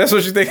bitch. That's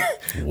what you think.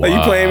 Wow. Like,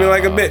 you playing me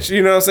like a bitch.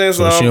 You know what I'm saying?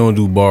 So she don't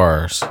do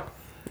bars.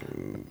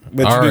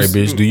 But all right,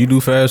 bitch. Do you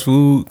do fast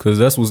food? Because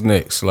that's what's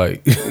next.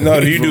 Like, no,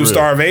 do you do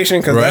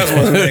starvation? Because that's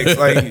what's next.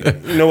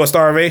 Like, you know what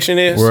starvation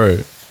is?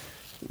 Right.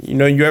 You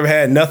know, you ever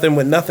had nothing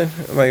with nothing?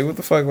 Like, what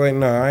the fuck? Like,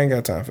 no, I ain't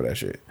got time for that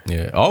shit.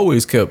 Yeah, I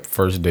always kept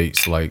first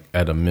dates like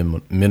at a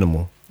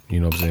minimal. You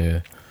know what I'm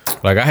saying?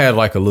 Like, I had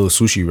like a little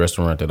sushi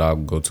restaurant that I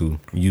would go to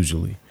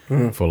usually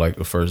for like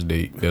the first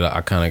date that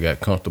I kind of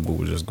got comfortable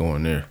with just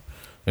going there,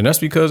 and that's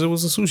because it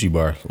was a sushi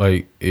bar.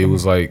 Like, it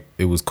was like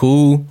it was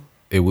cool.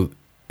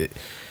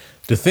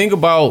 The thing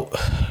about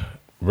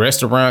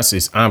restaurants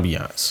is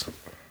ambiance.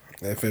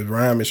 If it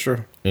rhyme, it's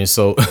true. And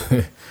so,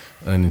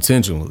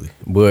 unintentionally,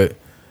 but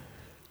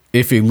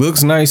if it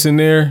looks nice in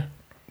there,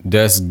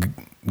 that's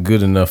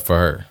good enough for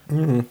her.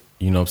 Mm-hmm.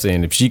 You know what I'm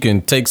saying? If she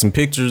can take some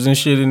pictures and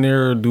shit in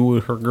there, or do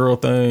her girl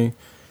thing,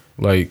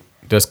 like,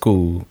 that's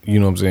cool. You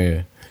know what I'm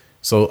saying?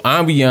 So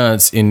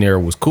ambiance in there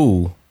was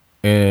cool,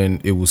 and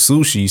it was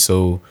sushi.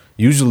 So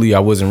usually I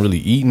wasn't really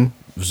eating;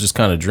 it was just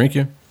kind of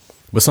drinking.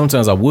 But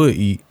sometimes I would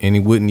eat, and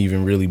it wouldn't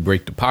even really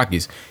break the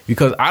pockets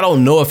because I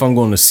don't know if I'm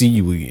going to see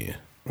you again.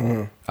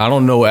 Mm-hmm. I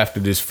don't know after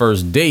this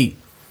first date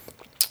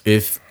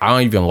if I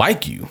don't even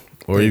like you.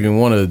 Or even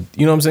want to,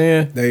 you know what I'm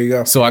saying? There you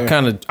go. So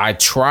I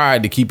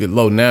tried to keep it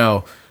low.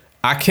 Now,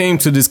 I came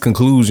to this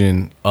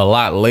conclusion a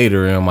lot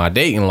later in my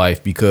dating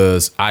life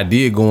because I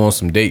did go on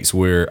some dates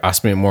where I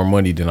spent more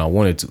money than I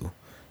wanted to.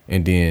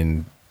 And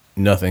then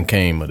nothing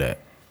came of that.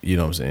 You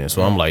know what I'm saying?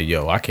 So I'm like,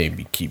 yo, I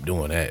can't keep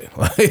doing that.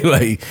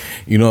 like,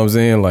 you know what I'm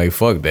saying? Like,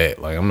 fuck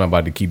that. Like, I'm not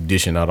about to keep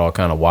dishing out all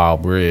kind of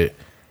wild bread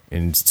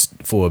and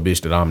for a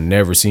bitch that I'm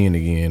never seeing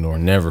again or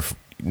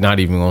not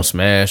even gonna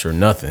smash or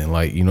nothing.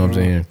 Like, you know what I'm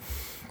saying?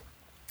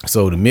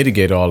 So to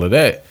mitigate all of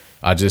that,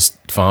 I just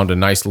found a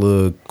nice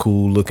little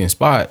cool looking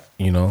spot,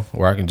 you know,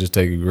 where I can just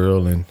take a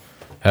girl and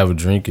have a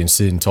drink and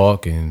sit and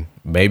talk and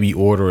maybe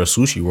order a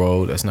sushi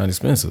roll that's not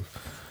expensive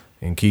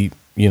and keep,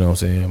 you know what I'm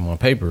saying, my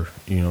paper,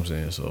 you know what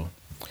I'm saying? So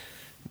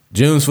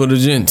gems for the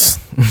gents,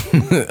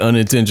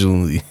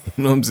 unintentionally,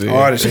 you know what I'm saying?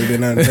 All this shit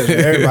been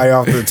unintentional. Everybody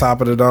off the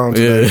top of the dome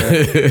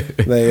today.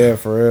 Yeah,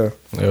 for real.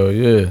 Hell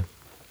yeah.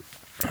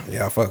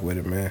 Yeah, I fuck with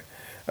it, man.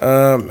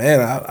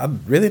 Man, I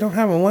really don't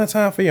have a one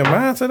time for your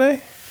mind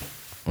today.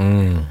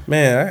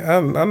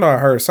 Man, I know I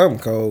heard something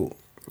cold.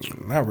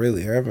 Not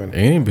really. I haven't. It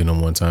ain't been a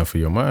one time for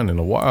your mind in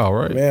a while,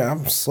 right? Man,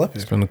 I'm slipping.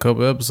 It's been a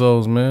couple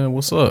episodes, man.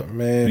 What's up?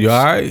 Man. You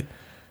all right?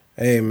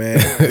 Hey, man.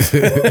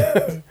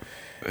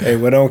 Hey,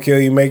 what don't kill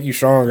you make you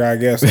stronger, I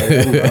guess. Like,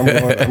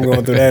 I'm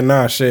going through that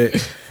now,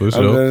 shit. For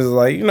sure. I'm just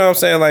like, you know what I'm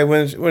saying? Like,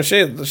 when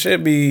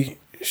shit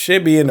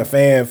be in the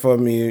fan for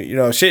me, you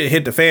know, shit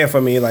hit the fan for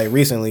me, like,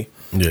 recently.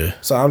 Yeah.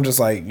 So I'm just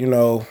like, you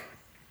know,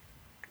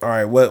 all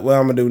right, what I'm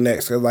gonna do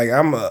next? Cause like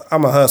I'm a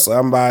hustler.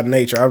 I'm by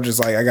nature. I'm just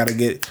like I gotta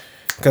get.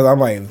 Cause I'm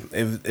like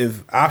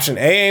if option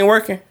A ain't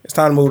working, it's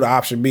time to move to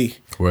option B.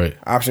 Right.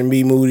 Option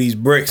B, move these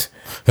bricks.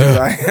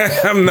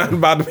 I'm not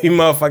about to be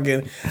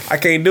motherfucking. I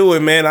can't do it,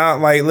 man. I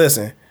like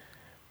listen.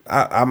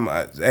 I'm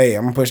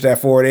gonna push that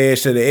forward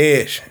edge to the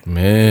edge.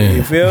 Man,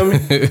 you feel me?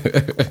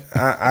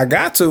 I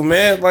got to,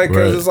 man. Like,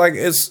 cause it's like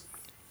it's.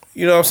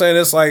 You know what I'm saying?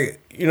 It's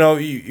like, you know,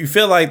 you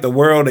feel like the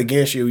world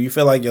against you. You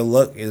feel like your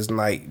luck is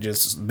like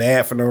just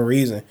bad for no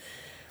reason.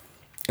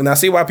 And I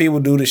see why people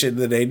do the shit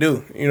that they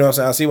do. You know what I'm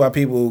saying? I see why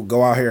people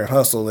go out here and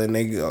hustle and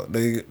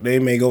they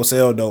may go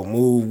sell dope,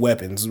 move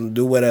weapons,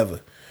 do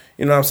whatever.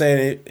 You know what I'm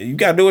saying? You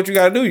gotta do what you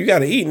gotta do. You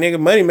gotta eat, nigga.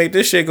 Money make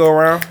this shit go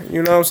around.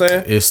 You know what I'm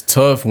saying? It's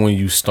tough when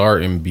you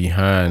starting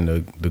behind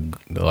the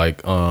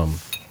like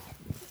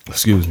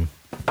excuse me,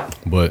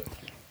 but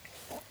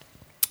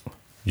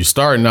you're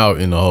starting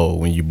out in the hole.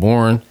 When you're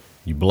born,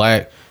 you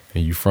black,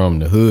 and you from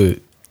the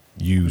hood,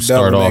 you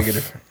start off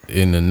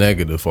in the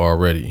negative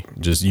already.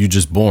 You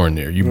just born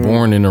there. You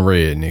born in the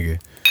red,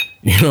 nigga.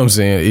 You know what I'm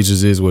saying? It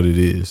just is what it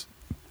is.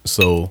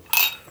 So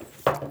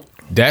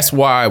that's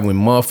why when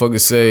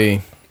motherfuckers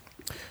say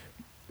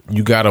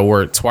you gotta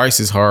work twice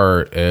as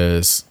hard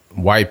as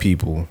white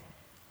people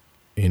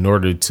in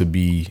order to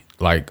be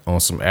like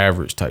on some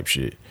average type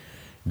shit,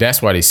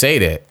 that's why they say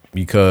that,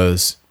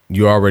 because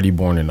you're already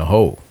born in the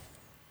hole.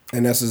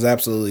 And this is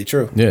absolutely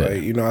true. Yeah.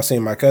 Like, you know, I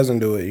seen my cousin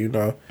do it, you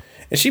know.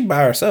 And she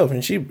by herself.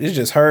 And it's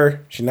just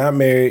her. She's not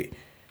married.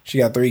 She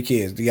got 3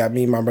 kids. She got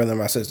me, my brother, and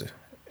my sister.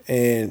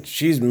 And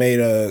she's made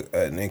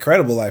an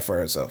incredible life for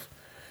herself.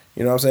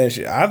 You know what I'm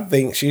saying? I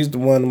think she's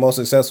one of the most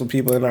successful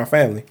people in our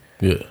family.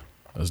 Yeah.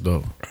 That's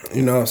dope.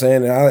 You know what I'm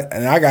saying?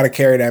 And I got to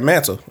carry that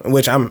mantle,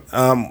 which I'm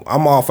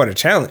all for the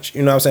challenge.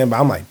 You know what I'm saying?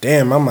 But I'm like,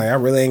 damn, I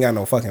really ain't got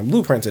no fucking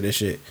blueprint to this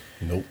shit.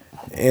 Nope.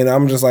 And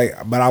I'm just like,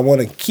 but I want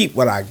to keep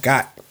what I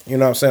got. You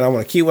know what I'm saying? I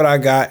want to keep what I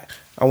got.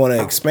 I want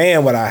to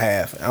expand what I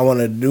have. I want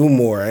to do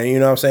more. And you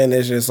know what I'm saying?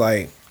 It's just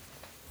like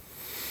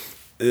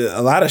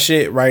a lot of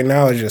shit right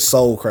now is just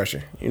soul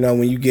crushing. You know,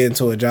 when you get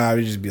into a job,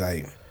 you just be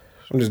like,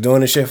 I'm just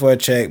doing this shit for a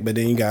check. But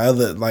then you got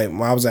other, like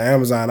when I was at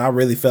Amazon, I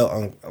really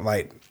felt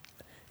like,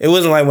 it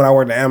wasn't like when I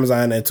worked at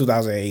Amazon in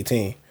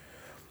 2018.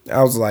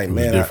 I was like,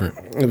 man,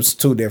 it was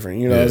too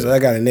different. You know, I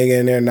got a nigga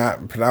in there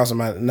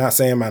not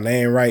saying my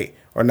name right,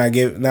 or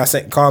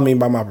calling me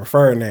by my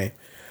preferred name.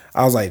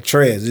 I was like,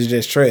 Trez, it's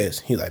just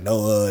Trez. He's like,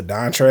 no,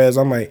 Don Trez.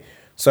 I'm like,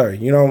 sir,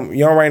 you don't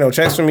write no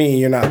checks for me and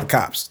you're not the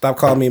cops. Stop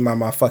calling me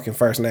my fucking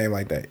first name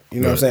like that.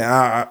 You know what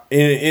I'm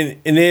saying?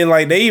 And then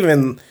like they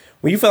even,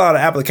 when you fill out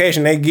an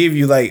application, they give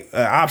you like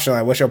an option,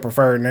 like what's your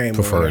preferred name?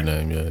 Preferred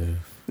name, yeah.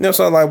 You know,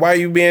 so like, why are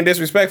you being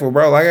disrespectful,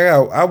 bro? Like,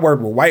 I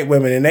work with white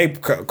women and they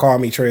call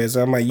me Trez.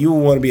 So I'm like, you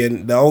want to be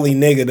the only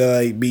nigga to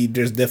like, be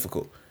just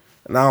difficult.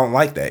 And I don't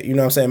like that. You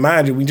know what I'm saying?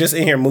 Mind you, we just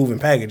in here moving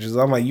packages.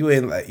 I'm like, you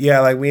in like, yeah,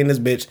 like we in this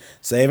bitch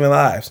saving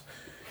lives.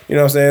 You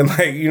know what I'm saying?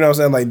 Like, you know what I'm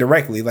saying? Like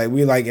directly. Like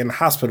we like in the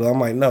hospital. I'm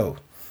like, no.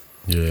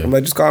 Yeah. I'm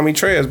like, just call me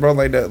Trez, bro.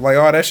 Like that, like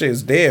all that shit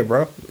is dead,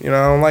 bro. You know,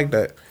 I don't like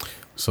that.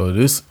 So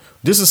this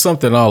is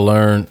something I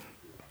learned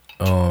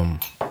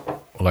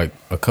like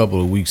a couple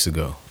of weeks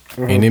ago.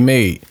 And it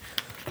made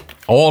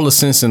all the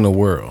sense in the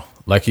world.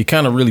 Like it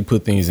kind of really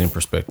put things in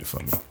perspective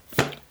for me.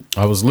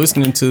 I was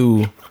listening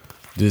to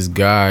this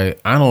guy.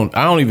 I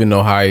don't even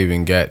know how I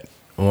even got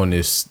on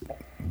this,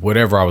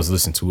 whatever I was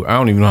listening to. I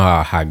don't even know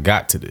how I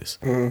got to this.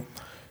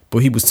 But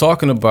he was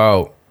talking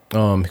about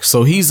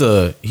so he's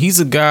a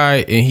guy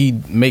and he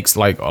makes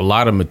like a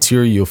lot of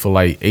material for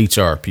like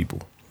HR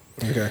people.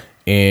 Okay.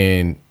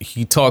 And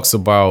he talks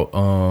about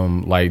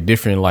like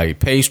different like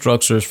pay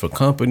structures for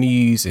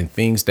companies and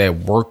things that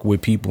work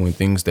with people and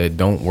things that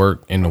don't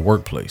work in the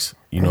workplace.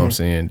 You know what I'm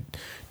saying?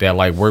 That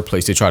like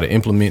workplace, they try to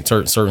implement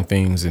certain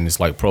things and it's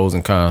like pros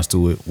and cons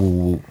to it,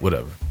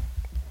 whatever.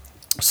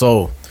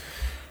 So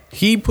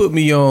he put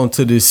me on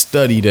to this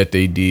study that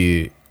they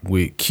did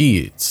with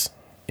kids.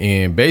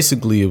 And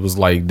basically it was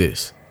like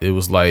this. It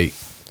was like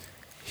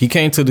he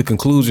came to the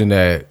conclusion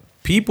that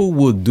people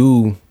would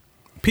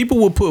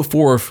put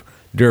forth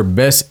their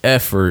best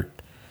effort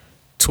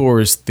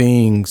towards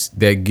things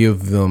that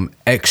give them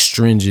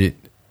intrinsic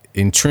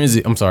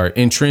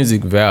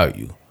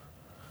value.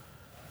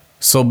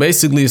 So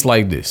basically it's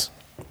like this.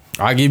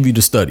 I'll give you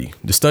the study.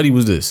 The study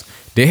was this.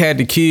 They had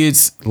the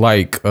kids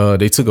like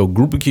they took a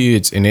group of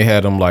kids and they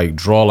had them like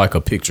draw like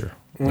a picture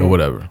or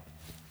whatever.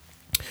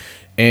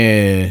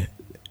 And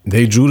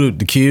they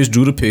the kids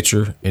drew the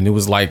picture and it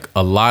was like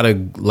a lot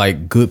of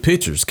like good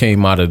pictures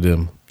came out of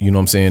them. You know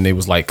what I'm saying? They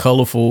was like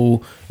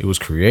colorful. It was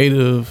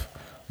creative,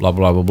 blah,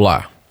 blah, blah,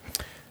 blah.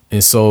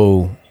 And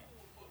so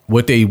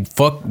what they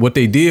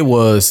did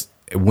was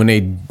when they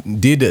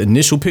did the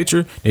initial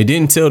picture, they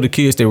didn't tell the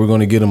kids they were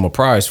going to get them a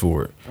prize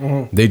for it.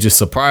 They just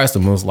surprised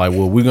them. It was like,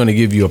 well, we're going to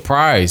give you a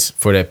prize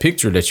for that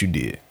picture that you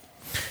did.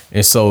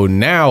 And so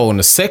now on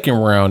the second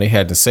round, they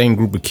had the same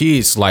group of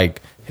kids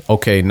like,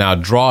 okay, now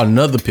draw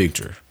another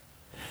picture.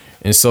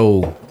 And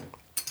so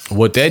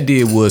what that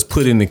did was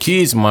put in the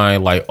kids'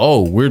 mind like,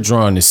 oh, we're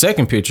drawing the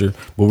second picture,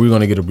 but we're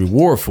going to get a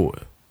reward for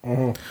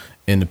it.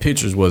 And the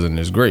pictures wasn't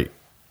as great.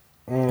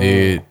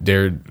 They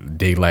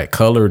lack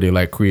color, they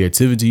lack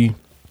creativity.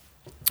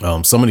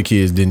 Some of the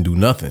kids didn't do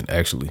nothing,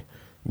 actually.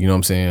 You know what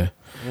I'm saying?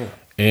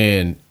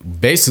 And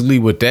basically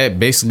what that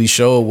basically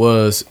showed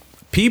was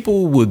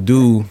people would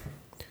do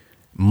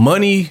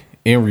money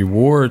and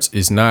rewards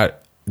is not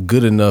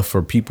good enough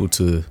for people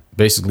to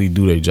basically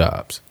do their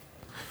jobs.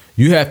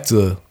 You have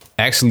to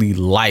actually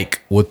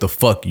like what the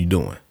fuck you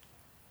doing.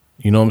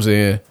 You know what I'm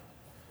saying?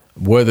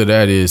 Whether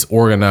that is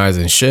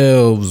organizing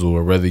shelves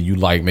or whether you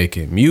like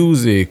making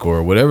music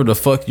or whatever the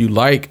fuck you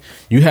like,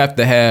 you have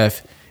to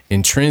have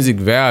intrinsic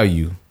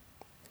value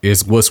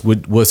is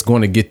what's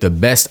going to get the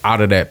best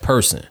out of that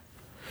person.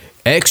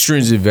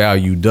 Extrinsic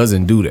value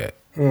doesn't do that.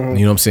 You know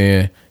what I'm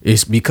saying?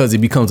 It's because it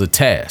becomes a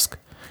task.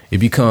 It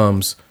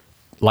becomes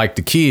like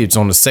the kids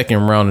on the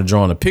second round of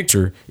drawing a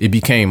picture, it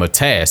became a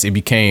task. It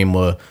became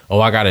I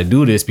got to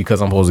do this because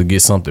I'm supposed to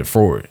get something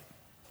for it.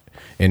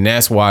 And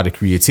that's why the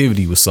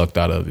creativity was sucked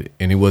out of it.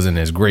 And it wasn't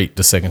as great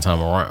the second time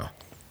around.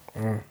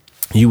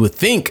 You would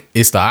think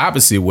it's the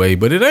opposite way,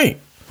 but it ain't.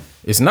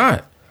 It's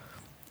not.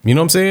 You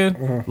know what I'm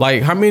saying?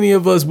 Like how many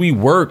of us, we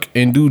work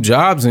and do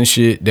jobs and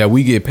shit that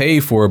we get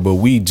paid for, but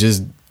we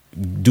just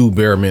do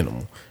bare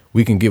minimum.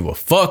 We can give a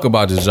fuck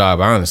about this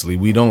job, honestly.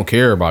 We don't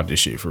care about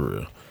this shit for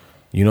real.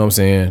 You know what I'm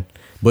saying?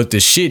 But the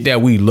shit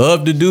that we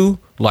love to do,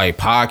 like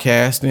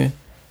podcasting,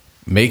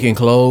 making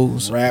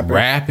clothes,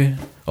 rapping,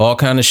 all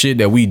kind of shit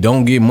that we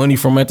don't get money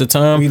from at the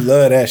time. We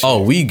love that shit.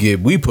 Oh,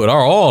 we put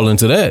our all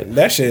into that.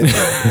 That shit.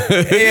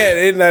 Yeah,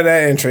 it's not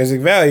that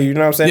intrinsic value. You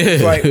know what I'm saying?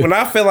 It's like when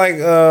I feel like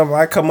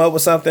I come up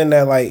with something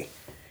that like,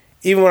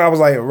 even when I was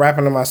like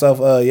rapping to myself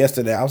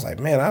yesterday, I was like,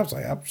 man,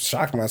 I'm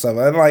shocked myself.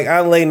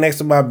 I lay next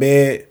to my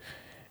bed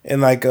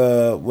and like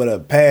with a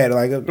pad,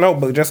 like a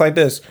notebook, just like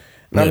this.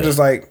 And I'm just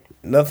like,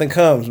 nothing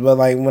comes. But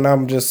like when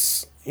I'm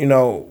just, you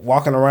know,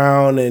 walking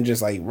around and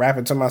just like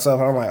rapping to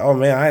myself, I'm like, oh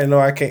man, I didn't know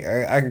I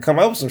could come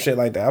up with some shit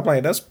like that. I'm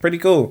like, that's pretty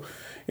cool.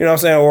 You know what I'm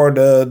saying? Or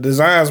the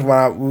designs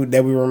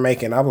that we were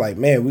making, I'm like,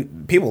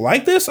 man, people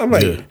like this? I'm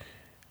like,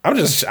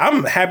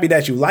 I'm happy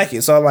that you like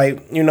it. So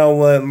like, you know,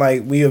 when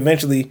like we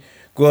eventually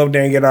go up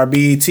there and get our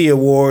BET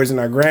awards and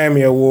our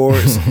Grammy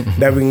awards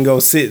that we can go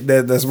sit,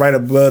 that's right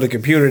above the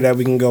computer that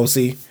we can go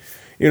see.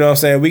 You know what I'm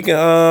saying? We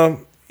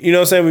can, you know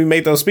what I'm saying? We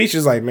make those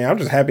speeches like, man, I'm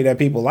just happy that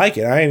people like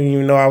it. I didn't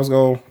even know I was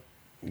going to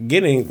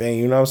get anything.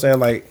 You know what I'm saying?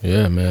 Like,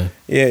 yeah, man.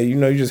 Yeah, you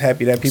know, you're just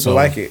happy that people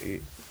like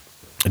it.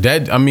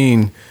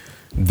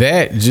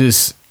 That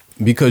just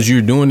because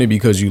you're doing it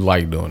because you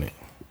like doing it.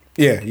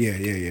 Yeah.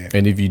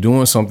 And if you're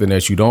doing something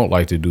that you don't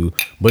like to do,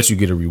 but you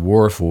get a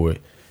reward for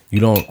it,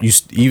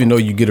 even though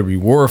you get a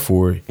reward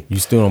for it, you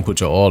still don't put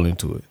your all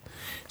into it.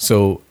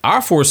 So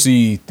I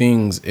foresee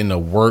things in the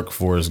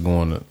workforce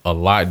going a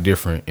lot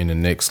different in the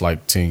next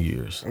like 10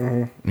 years.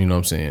 Mm-hmm. You know what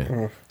I'm saying?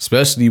 Mm-hmm.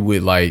 Especially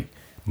with like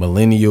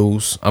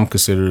millennials. I'm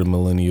considered a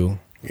millennial.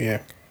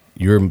 Yeah.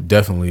 You're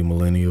definitely a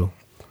millennial.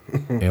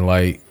 And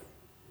like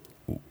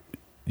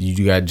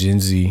you got Gen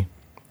Z,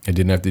 and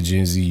then after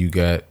Gen Z you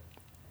got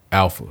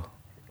Alpha.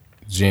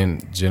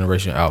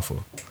 Generation Alpha.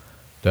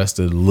 That's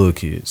the little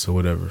kids or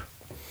whatever.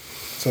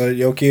 So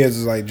your kids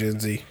is like Gen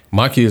Z.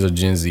 My kids are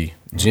Gen Z.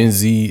 Gen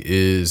Z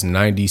is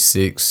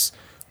 96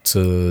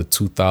 to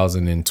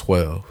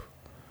 2012.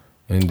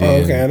 And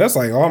then, okay, that's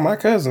like all my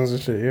cousins and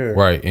shit, yeah.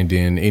 Right, and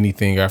then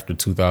anything after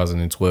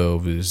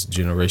 2012 is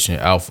Generation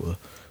Alpha.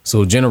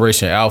 So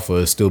Generation Alpha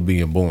is still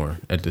being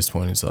born at this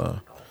point in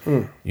time.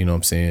 You know what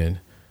I'm saying?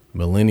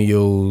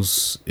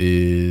 Millennials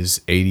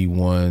is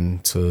 81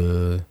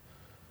 to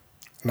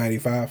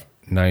 95.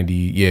 90,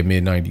 yeah,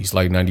 mid 90s,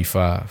 like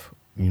 95.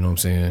 You know what I'm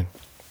saying?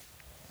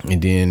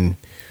 And then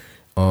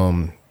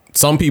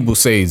some people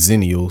say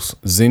Zennials.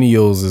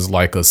 Zennials is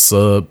like a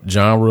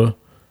sub-genre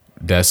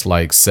that's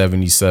like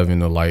 77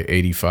 to like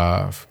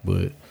 85.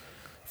 But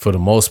for the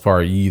most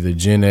part, you either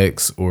Gen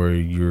X or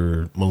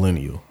you're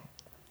millennial.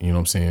 You know what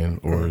I'm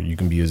saying? Or you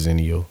can be a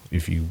Zennial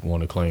if you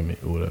want to claim it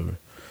or whatever.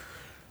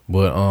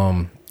 But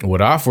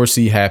what I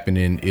foresee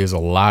happening is a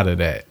lot of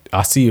that.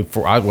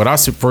 What I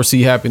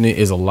foresee happening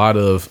is a lot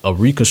of a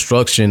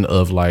reconstruction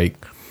of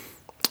like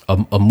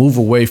a move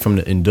away from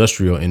the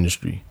industrial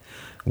industry,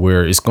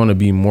 where it's going to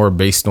be more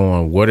based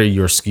on what are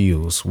your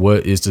skills?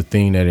 What is the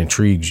thing that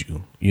intrigues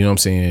you? You know what I'm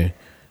saying?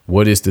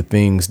 What is the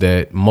things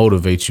that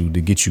motivate you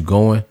to get you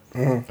going?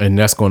 Mm-hmm. And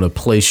that's going to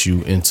place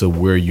you into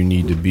where you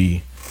need to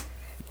be.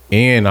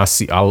 And I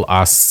see a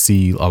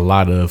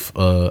lot of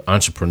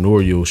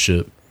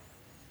entrepreneurship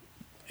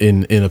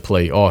in a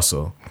play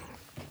also.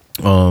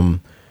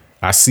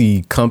 I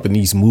see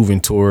companies moving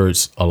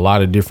towards a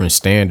lot of different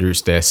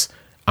standards that's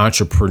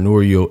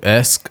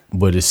entrepreneurial-esque,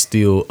 but it's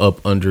still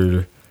up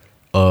under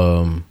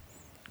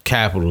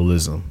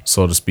capitalism,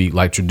 so to speak,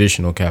 like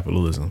traditional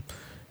capitalism.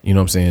 You know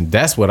what I'm saying?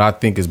 That's what I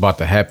think is about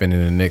to happen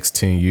in the next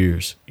 10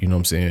 years. You know what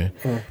I'm saying?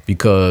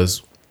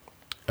 Because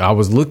I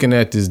was looking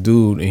at this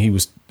dude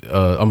and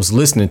I was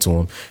listening to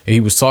him and he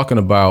was talking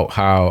about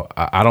how,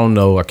 I don't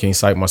know, I can't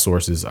cite my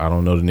sources. I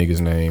don't know the nigga's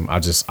name.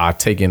 I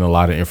take in a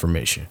lot of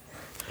information.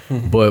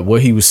 But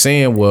what he was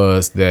saying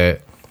was that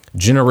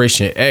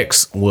Generation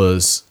X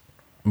was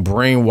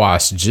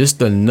brainwashed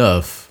just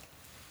enough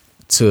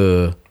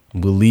to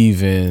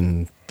believe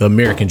in the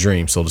American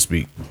dream, so to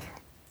speak.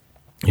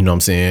 You know what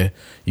I'm saying?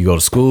 You go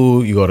to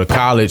school, you go to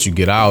college, you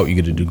get out, you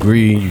get a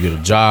degree, you get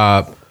a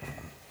job,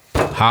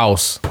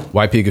 house,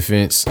 white picket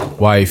fence,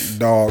 wife,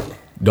 dog,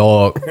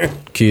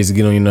 kids that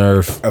get on your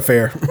nerve,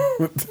 affair,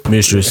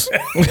 mistress,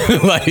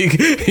 like,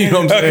 you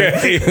know what I'm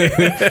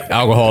saying?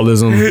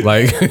 Alcoholism,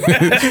 like,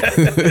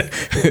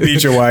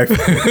 beat your wife.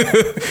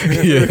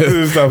 Yeah,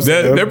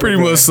 that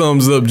pretty much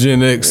sums up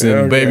Gen X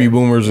and baby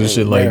boomers and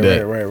shit like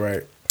that.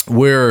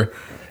 Right.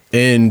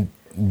 And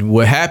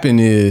what happened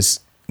is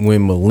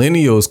when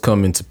millennials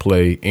come into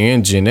play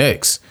and Gen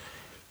X,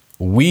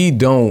 we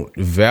don't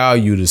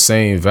value the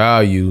same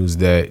values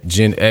that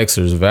Gen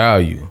Xers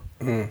value.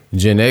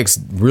 Gen X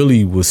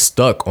really was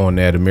stuck on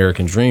that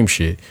American dream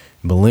shit.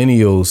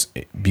 Millennials,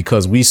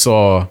 because we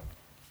saw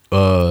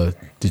the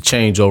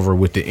changeover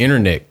with the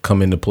internet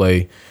come into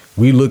play,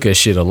 we look at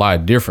shit a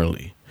lot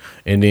differently.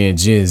 And then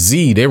Gen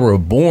Z, they were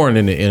born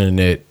in the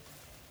internet,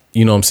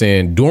 you know what I'm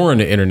saying, during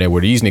the internet,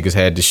 where these niggas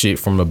had the shit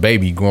from a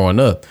baby growing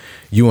up.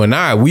 You and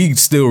I, we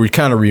still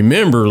kind of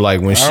remember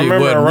like when shit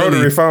wasn't a rotary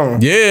really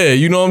phone. Yeah,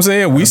 you know what I'm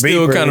saying? We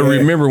still kind of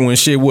remember when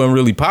shit wasn't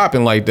really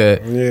popping like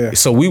that. Yeah.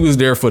 So we was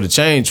there for the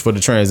change, for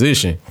the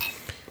transition.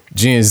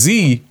 Gen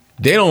Z,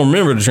 they don't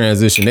remember the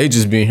transition. They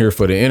just been here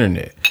for the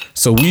internet.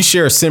 So we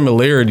share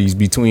similarities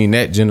between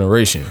that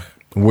generation,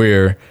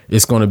 where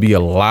it's going to be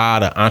a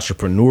lot of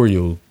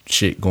entrepreneurial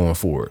shit going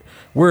forward,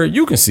 where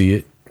you can see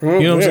it. You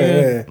know what I'm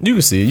saying? Yeah. You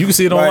can see it. You can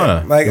see it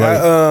online. Like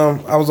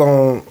I was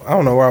on, I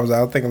don't know where I was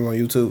at. I think I was on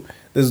YouTube.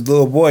 This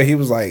little boy, he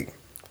was like,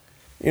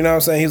 you know what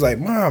I'm saying? He's like,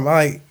 Mom,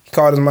 he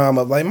called his mom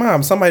up, like,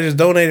 Mom, somebody just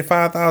donated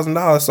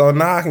 $5,000, so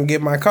now I can get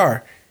my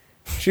car.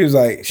 She was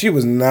like, she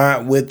was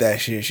not with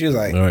that shit. She was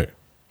like, all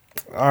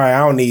right, I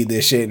don't need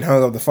this shit, and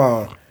hung up the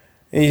phone.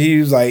 And he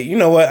was like, you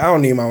know what? I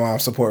don't need my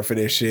mom's support for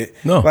this shit.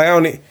 No. Like, I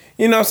don't need,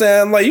 you know what I'm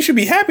saying? Like, you should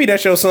be happy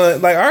that your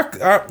son, like,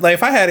 our like,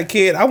 if I had a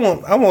kid, I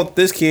want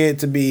this kid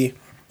to be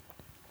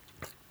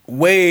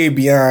way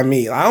beyond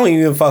me. I don't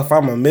even fuck if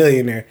I'm a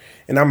millionaire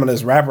and I'm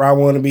this rapper I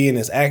want to be and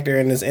this actor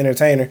and this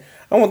entertainer.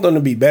 I want them to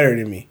be better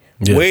than me.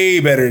 Yeah. Way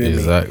better than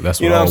me.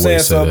 That's you know what I'm saying?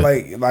 So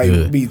like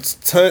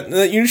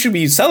you should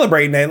be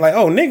celebrating that. Like,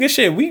 oh nigga,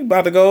 shit, we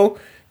about to go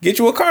get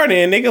you a car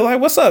then, nigga.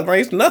 Like, what's up? Like,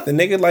 it's nothing,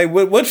 nigga. Like,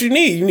 what you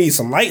need? You need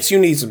some lights. You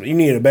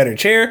need a better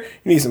chair.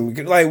 You need some,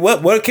 like,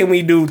 what can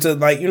we do to,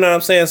 like, you know what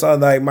I'm saying? So,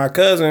 like, my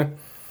cousin,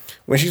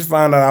 when she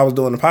found out I was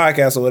doing the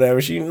podcast or whatever,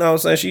 she, you know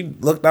what I'm saying, she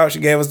looked out, she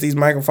gave us these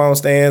microphone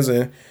stands,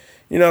 and,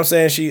 you know what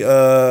I'm saying,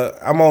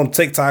 I'm on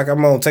TikTok a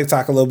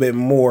little bit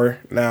more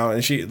now,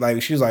 and she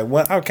was like,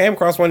 what? I came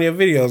across one of your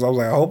videos. I was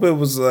like, I hope it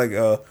was, like,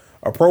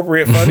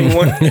 appropriate funny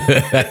one.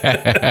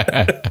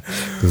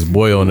 This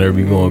boy on there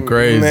be going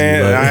crazy,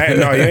 man.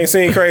 No, you ain't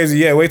seen crazy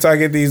yet. Wait till I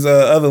get these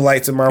other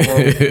lights in my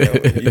room.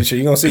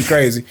 You gonna see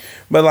crazy.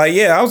 But like,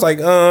 yeah, I was like,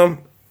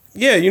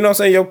 yeah, you know what I'm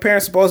saying, your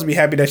parents supposed to be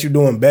happy that you're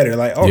doing better.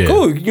 Like, oh,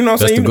 cool, you know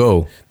what I'm saying, that's the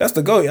goal. That's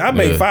the goal. I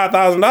make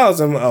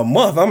 $5,000 in a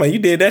month. I'm like, you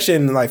did that shit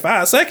in like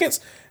 5 seconds.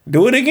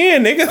 Do it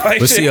again, nigga. Like,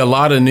 but see, a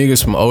lot of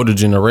niggas from older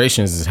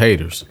generations is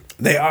haters.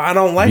 They are. I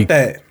don't like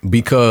that.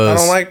 Because I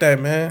don't like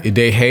that, man.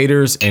 They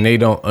haters and they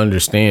don't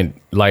understand.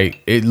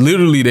 Like, it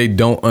literally, they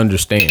don't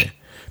understand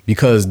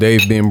because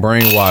they've been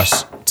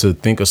brainwashed to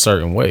think a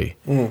certain way.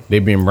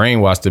 They've been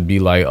brainwashed to be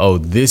like, oh,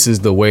 this is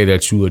the way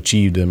that you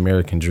achieve the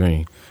American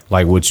dream.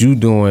 Like, what you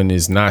doing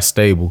is not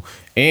stable.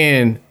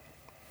 And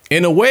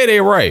in a way,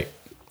 they're right.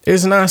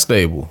 It's not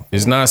stable.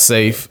 It's not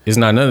safe. It's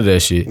not none of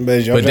that shit.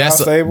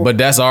 But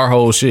that's our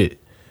whole shit.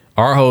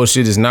 Our whole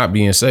shit is not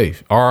being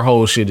safe. Our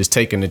whole shit is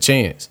taking a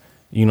chance.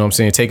 You know what I'm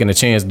saying? Taking a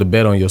chance to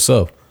bet on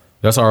yourself.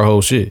 That's our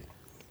whole shit.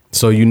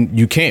 So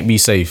you can't be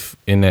safe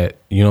in that.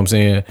 You know what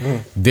I'm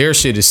saying? Their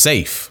shit is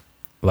safe.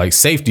 Like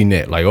safety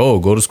net. Like, oh,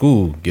 go to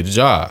school, get a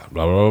job,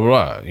 blah, blah, blah,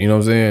 blah. You know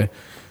what I'm saying?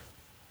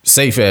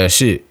 Safe ass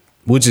shit.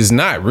 Which is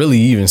not really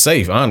even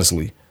safe,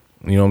 honestly.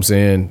 You know what I'm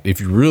saying? If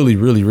you really,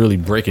 really, really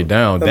break it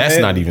down, that's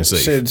not even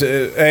safe. Shit,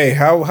 hey,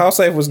 how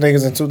safe was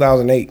niggas in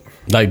 2008?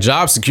 Like,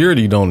 job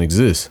security don't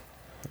exist.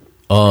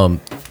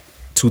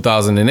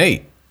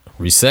 2008,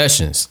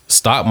 recessions,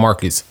 stock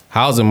markets,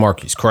 housing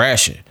markets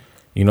crashing.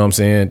 You know what I'm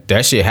saying?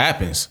 That shit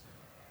happens.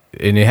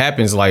 And it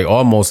happens like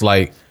almost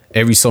like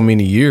every so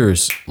many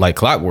years, like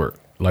clockwork.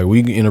 Like, we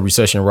in a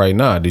recession right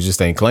now. They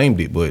just ain't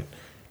claimed it. But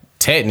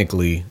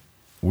technically,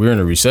 we're in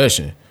a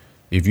recession.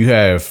 If you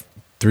have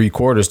 3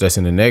 quarters that's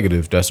in the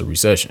negative, that's a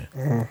recession.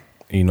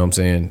 You know what I'm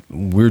saying?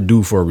 We're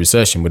due for a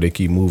recession, but they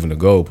keep moving the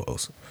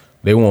goalposts.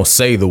 They won't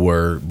say the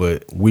word,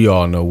 but we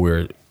all know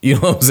where, you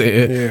know what I'm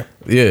saying?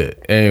 Yeah.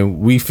 And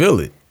we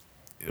feel it.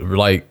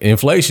 Like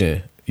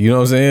inflation. You know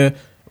what I'm saying?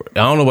 I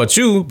don't know about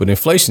you, but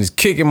inflation is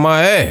kicking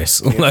my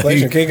ass.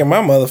 Inflation kicking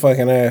my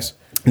motherfucking ass.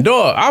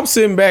 Dog, I'm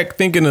sitting back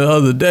thinking the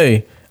other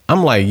day,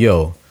 I'm like,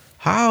 yo,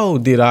 how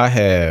did I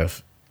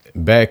have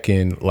back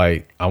in,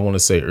 like, I want to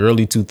say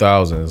early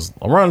 2000s,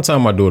 around the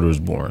time my daughter was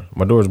born.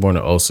 My daughter was born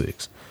in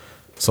 06.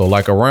 So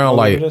like around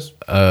it's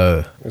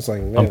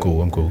like, I'm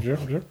cool. Yeah,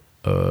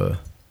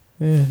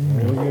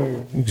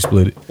 you can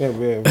split it.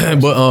 Yeah.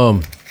 But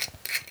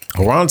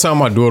around the time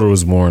my daughter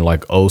was born,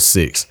 like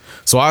 06.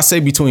 So I say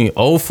between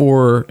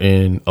 04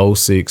 and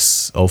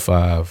 06,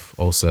 05,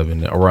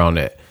 07, around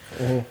that.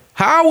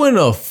 How in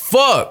the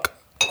fuck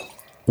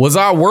was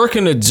I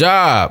working a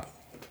job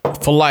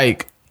for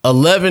like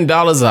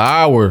 $11 an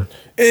hour?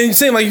 And you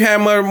seem like you had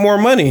more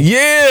money.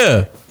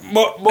 Yeah. Boy,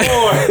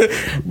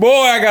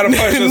 I gotta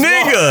punch this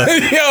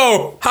nigga.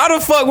 Yo, how the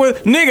fuck was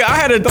nigga? I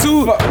had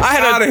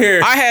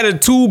a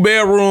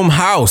 2-bedroom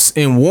house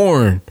in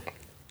Warren.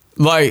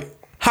 Like,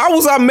 how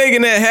was I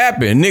making that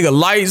happen? Nigga,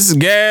 lights,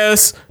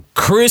 gas,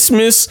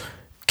 Christmas,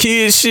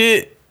 kid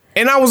shit,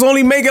 and I was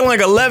only making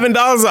like $11 an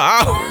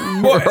hour.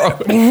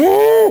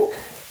 Bro.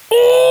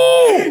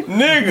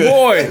 Nigga,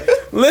 boy,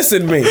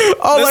 listen to me.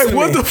 Like,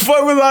 what the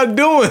fuck was I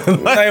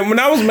doing? Like when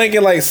I was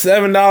making like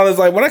 $7,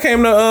 like when I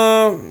came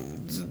to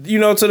you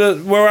know, to the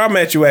where I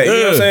met you at, you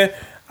know what I'm saying?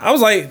 I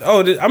was like,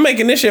 oh, I'm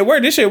making this shit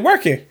work. This shit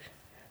working.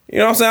 You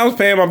know what I'm saying? I was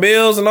paying my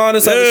bills and all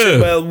this other shit.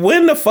 But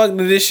when the fuck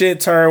did this shit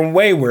turn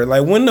wayward?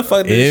 Like, when the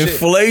fuck did this shit?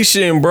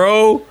 Inflation,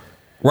 bro.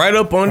 Right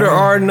up under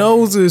our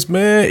noses,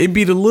 man. It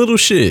be the little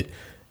shit.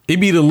 It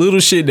be the little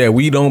shit that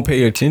we don't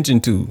pay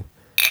attention to.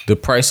 The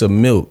price of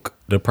milk,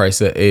 the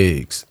price of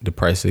eggs, the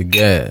price of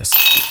gas.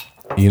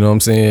 You know what I'm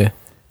saying?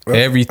 Well,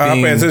 everything.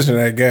 I pay attention to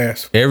that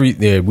gas.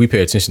 We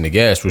pay attention to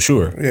gas for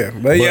sure. Yeah,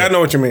 but yeah, I know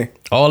what you mean.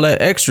 All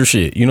that extra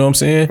shit, you know what I'm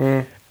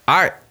saying?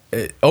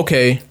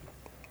 Okay,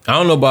 I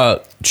don't know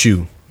about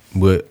you,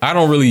 but I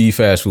don't really eat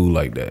fast food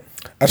like that.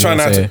 I try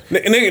not to.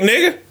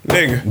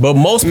 Nigga. But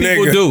most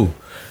people do.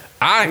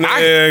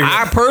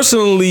 I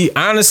personally,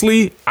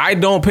 honestly, I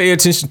don't pay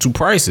attention to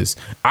prices.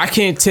 I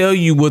can't tell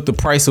you what the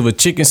price of a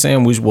chicken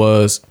sandwich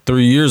was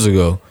 3 years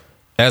ago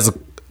as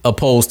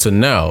opposed to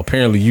now.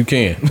 Apparently you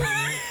can.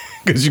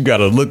 Because you got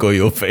a look on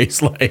your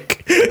face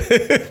like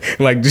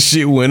the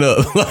shit went up.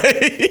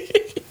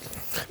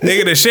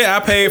 Nigga, the shit I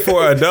paid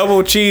for a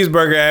double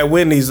cheeseburger at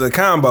Wendy's, a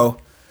combo.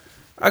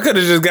 I could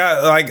have just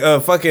got like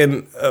a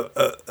fucking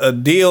a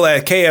deal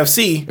at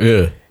KFC.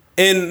 Yeah.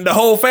 And the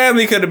whole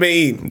family could have been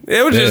eating.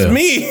 It was just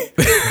me.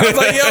 I was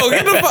like, yo,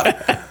 get the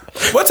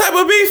fuck. What type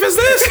of beef is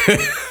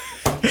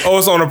this? Oh,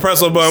 it's on a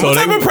pretzel bun. So what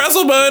type of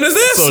pretzel bun is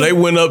this? So they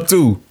went up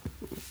too.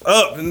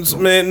 Up,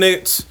 man,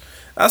 niggas.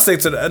 I stick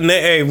to the.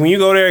 Hey, when you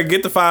go there,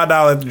 get the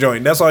 $5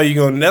 joint. That's all you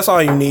going. That's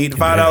all you need. The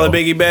 $5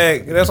 biggie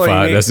bag. That's all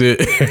you need. That's it.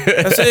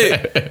 That's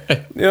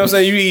it. You know what I'm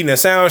saying? You eating a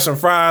sandwich, some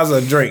fries,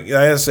 a drink.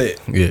 That's it.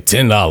 Yeah,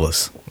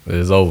 $10.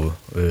 It's over.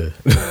 Yeah.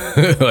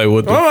 Like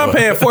what? Why am I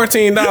paying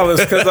 $14?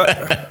 Because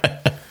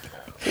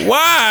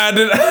why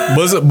did I?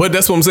 But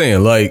that's what I'm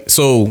saying. Like,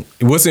 so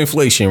what's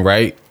inflation,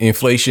 right?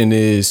 Inflation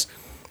is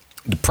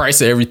the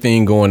price of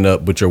everything going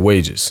up, but your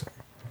wages.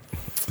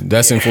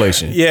 That's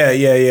inflation.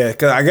 Yeah.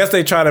 Because I guess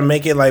they try to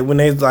make it like when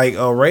they like,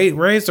 oh,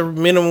 raise the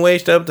minimum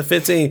wage to up to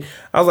 15.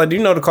 I was like, do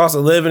you know the cost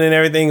of living and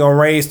everything gonna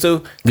raise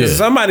too? Because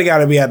somebody got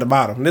to be at the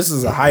bottom. This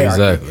is a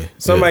hierarchy. Exactly.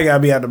 Somebody got to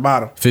be at the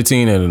bottom.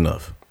 15 ain't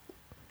enough.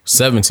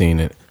 17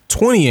 ain't.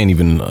 20 ain't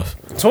even enough.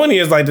 20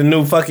 is like the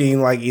new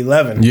fucking like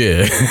 11.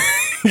 Yeah.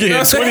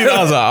 Yeah,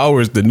 $20 an hour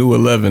is the new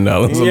 $11 an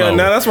hour. Yeah,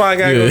 now that's why I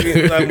gotta go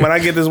get, like, when I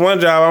get this one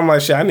job, I'm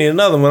like, shit, I need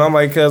another one. I'm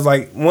like, cause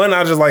like one,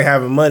 I just like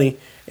having money,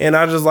 and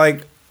I just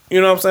like, you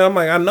know what I'm saying? I'm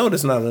like, I know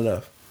this not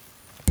enough.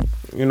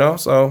 You know,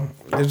 so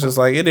it's just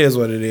like it is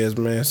what it is,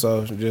 man.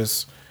 So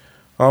just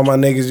all my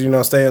niggas, you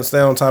know, stay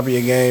on top of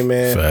your game,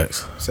 man.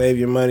 Facts. Save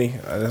your money.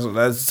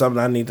 That's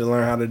something I need to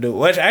learn how to do.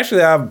 Which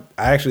actually I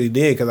actually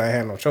did because I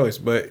had no choice.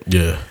 But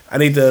yeah, I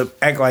need to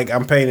act like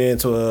I'm paying it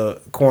into a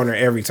corner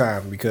every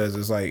time because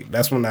it's like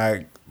that's when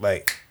I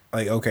like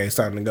okay, it's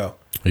time to go.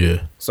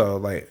 Yeah. So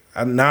like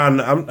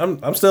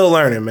I'm still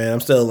learning, man. I'm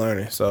still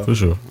learning. So for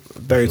sure.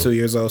 32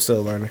 years old,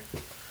 still learning.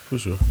 For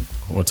sure.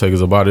 Want to take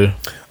us about it?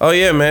 Oh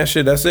yeah, man.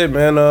 Shit, that's it,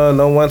 man.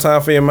 No one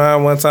time for your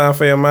mind. One time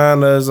for your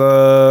mind is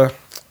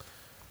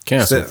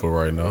cancel for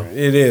right now.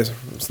 It is.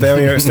 Stay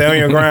on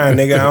your grind,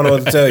 nigga. I don't know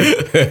what to tell you.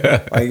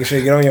 Like you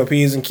should get on your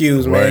P's and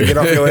Q's, man. Right. Get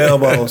off your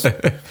elbows. You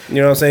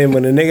know what I'm saying?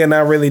 When the nigga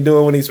not really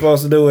doing what he's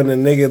supposed to do, and the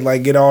nigga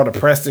like get all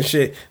depressed and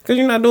shit, because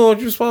you're not doing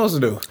what you're supposed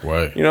to do.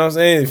 Right. You know what I'm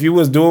saying? If you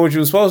was doing what you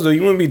was supposed to do,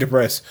 you wouldn't be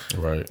depressed.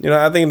 Right. You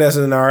know, I think that's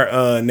in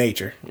our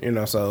nature. You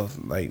know, so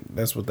like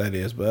that's what that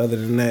is. But other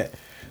than that,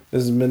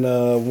 this has been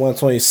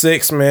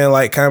 126, man.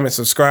 Like, comment,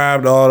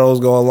 subscribe. All those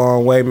go a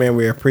long way, man.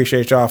 We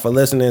appreciate y'all for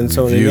listening and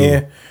tuning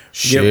in.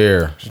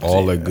 Share.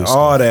 All that good stuff.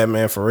 All that,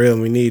 man. For real.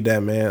 We need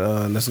that,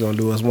 man. That's going to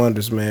do us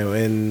wonders, man.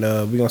 And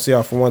we're going to see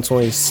y'all for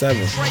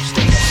 127.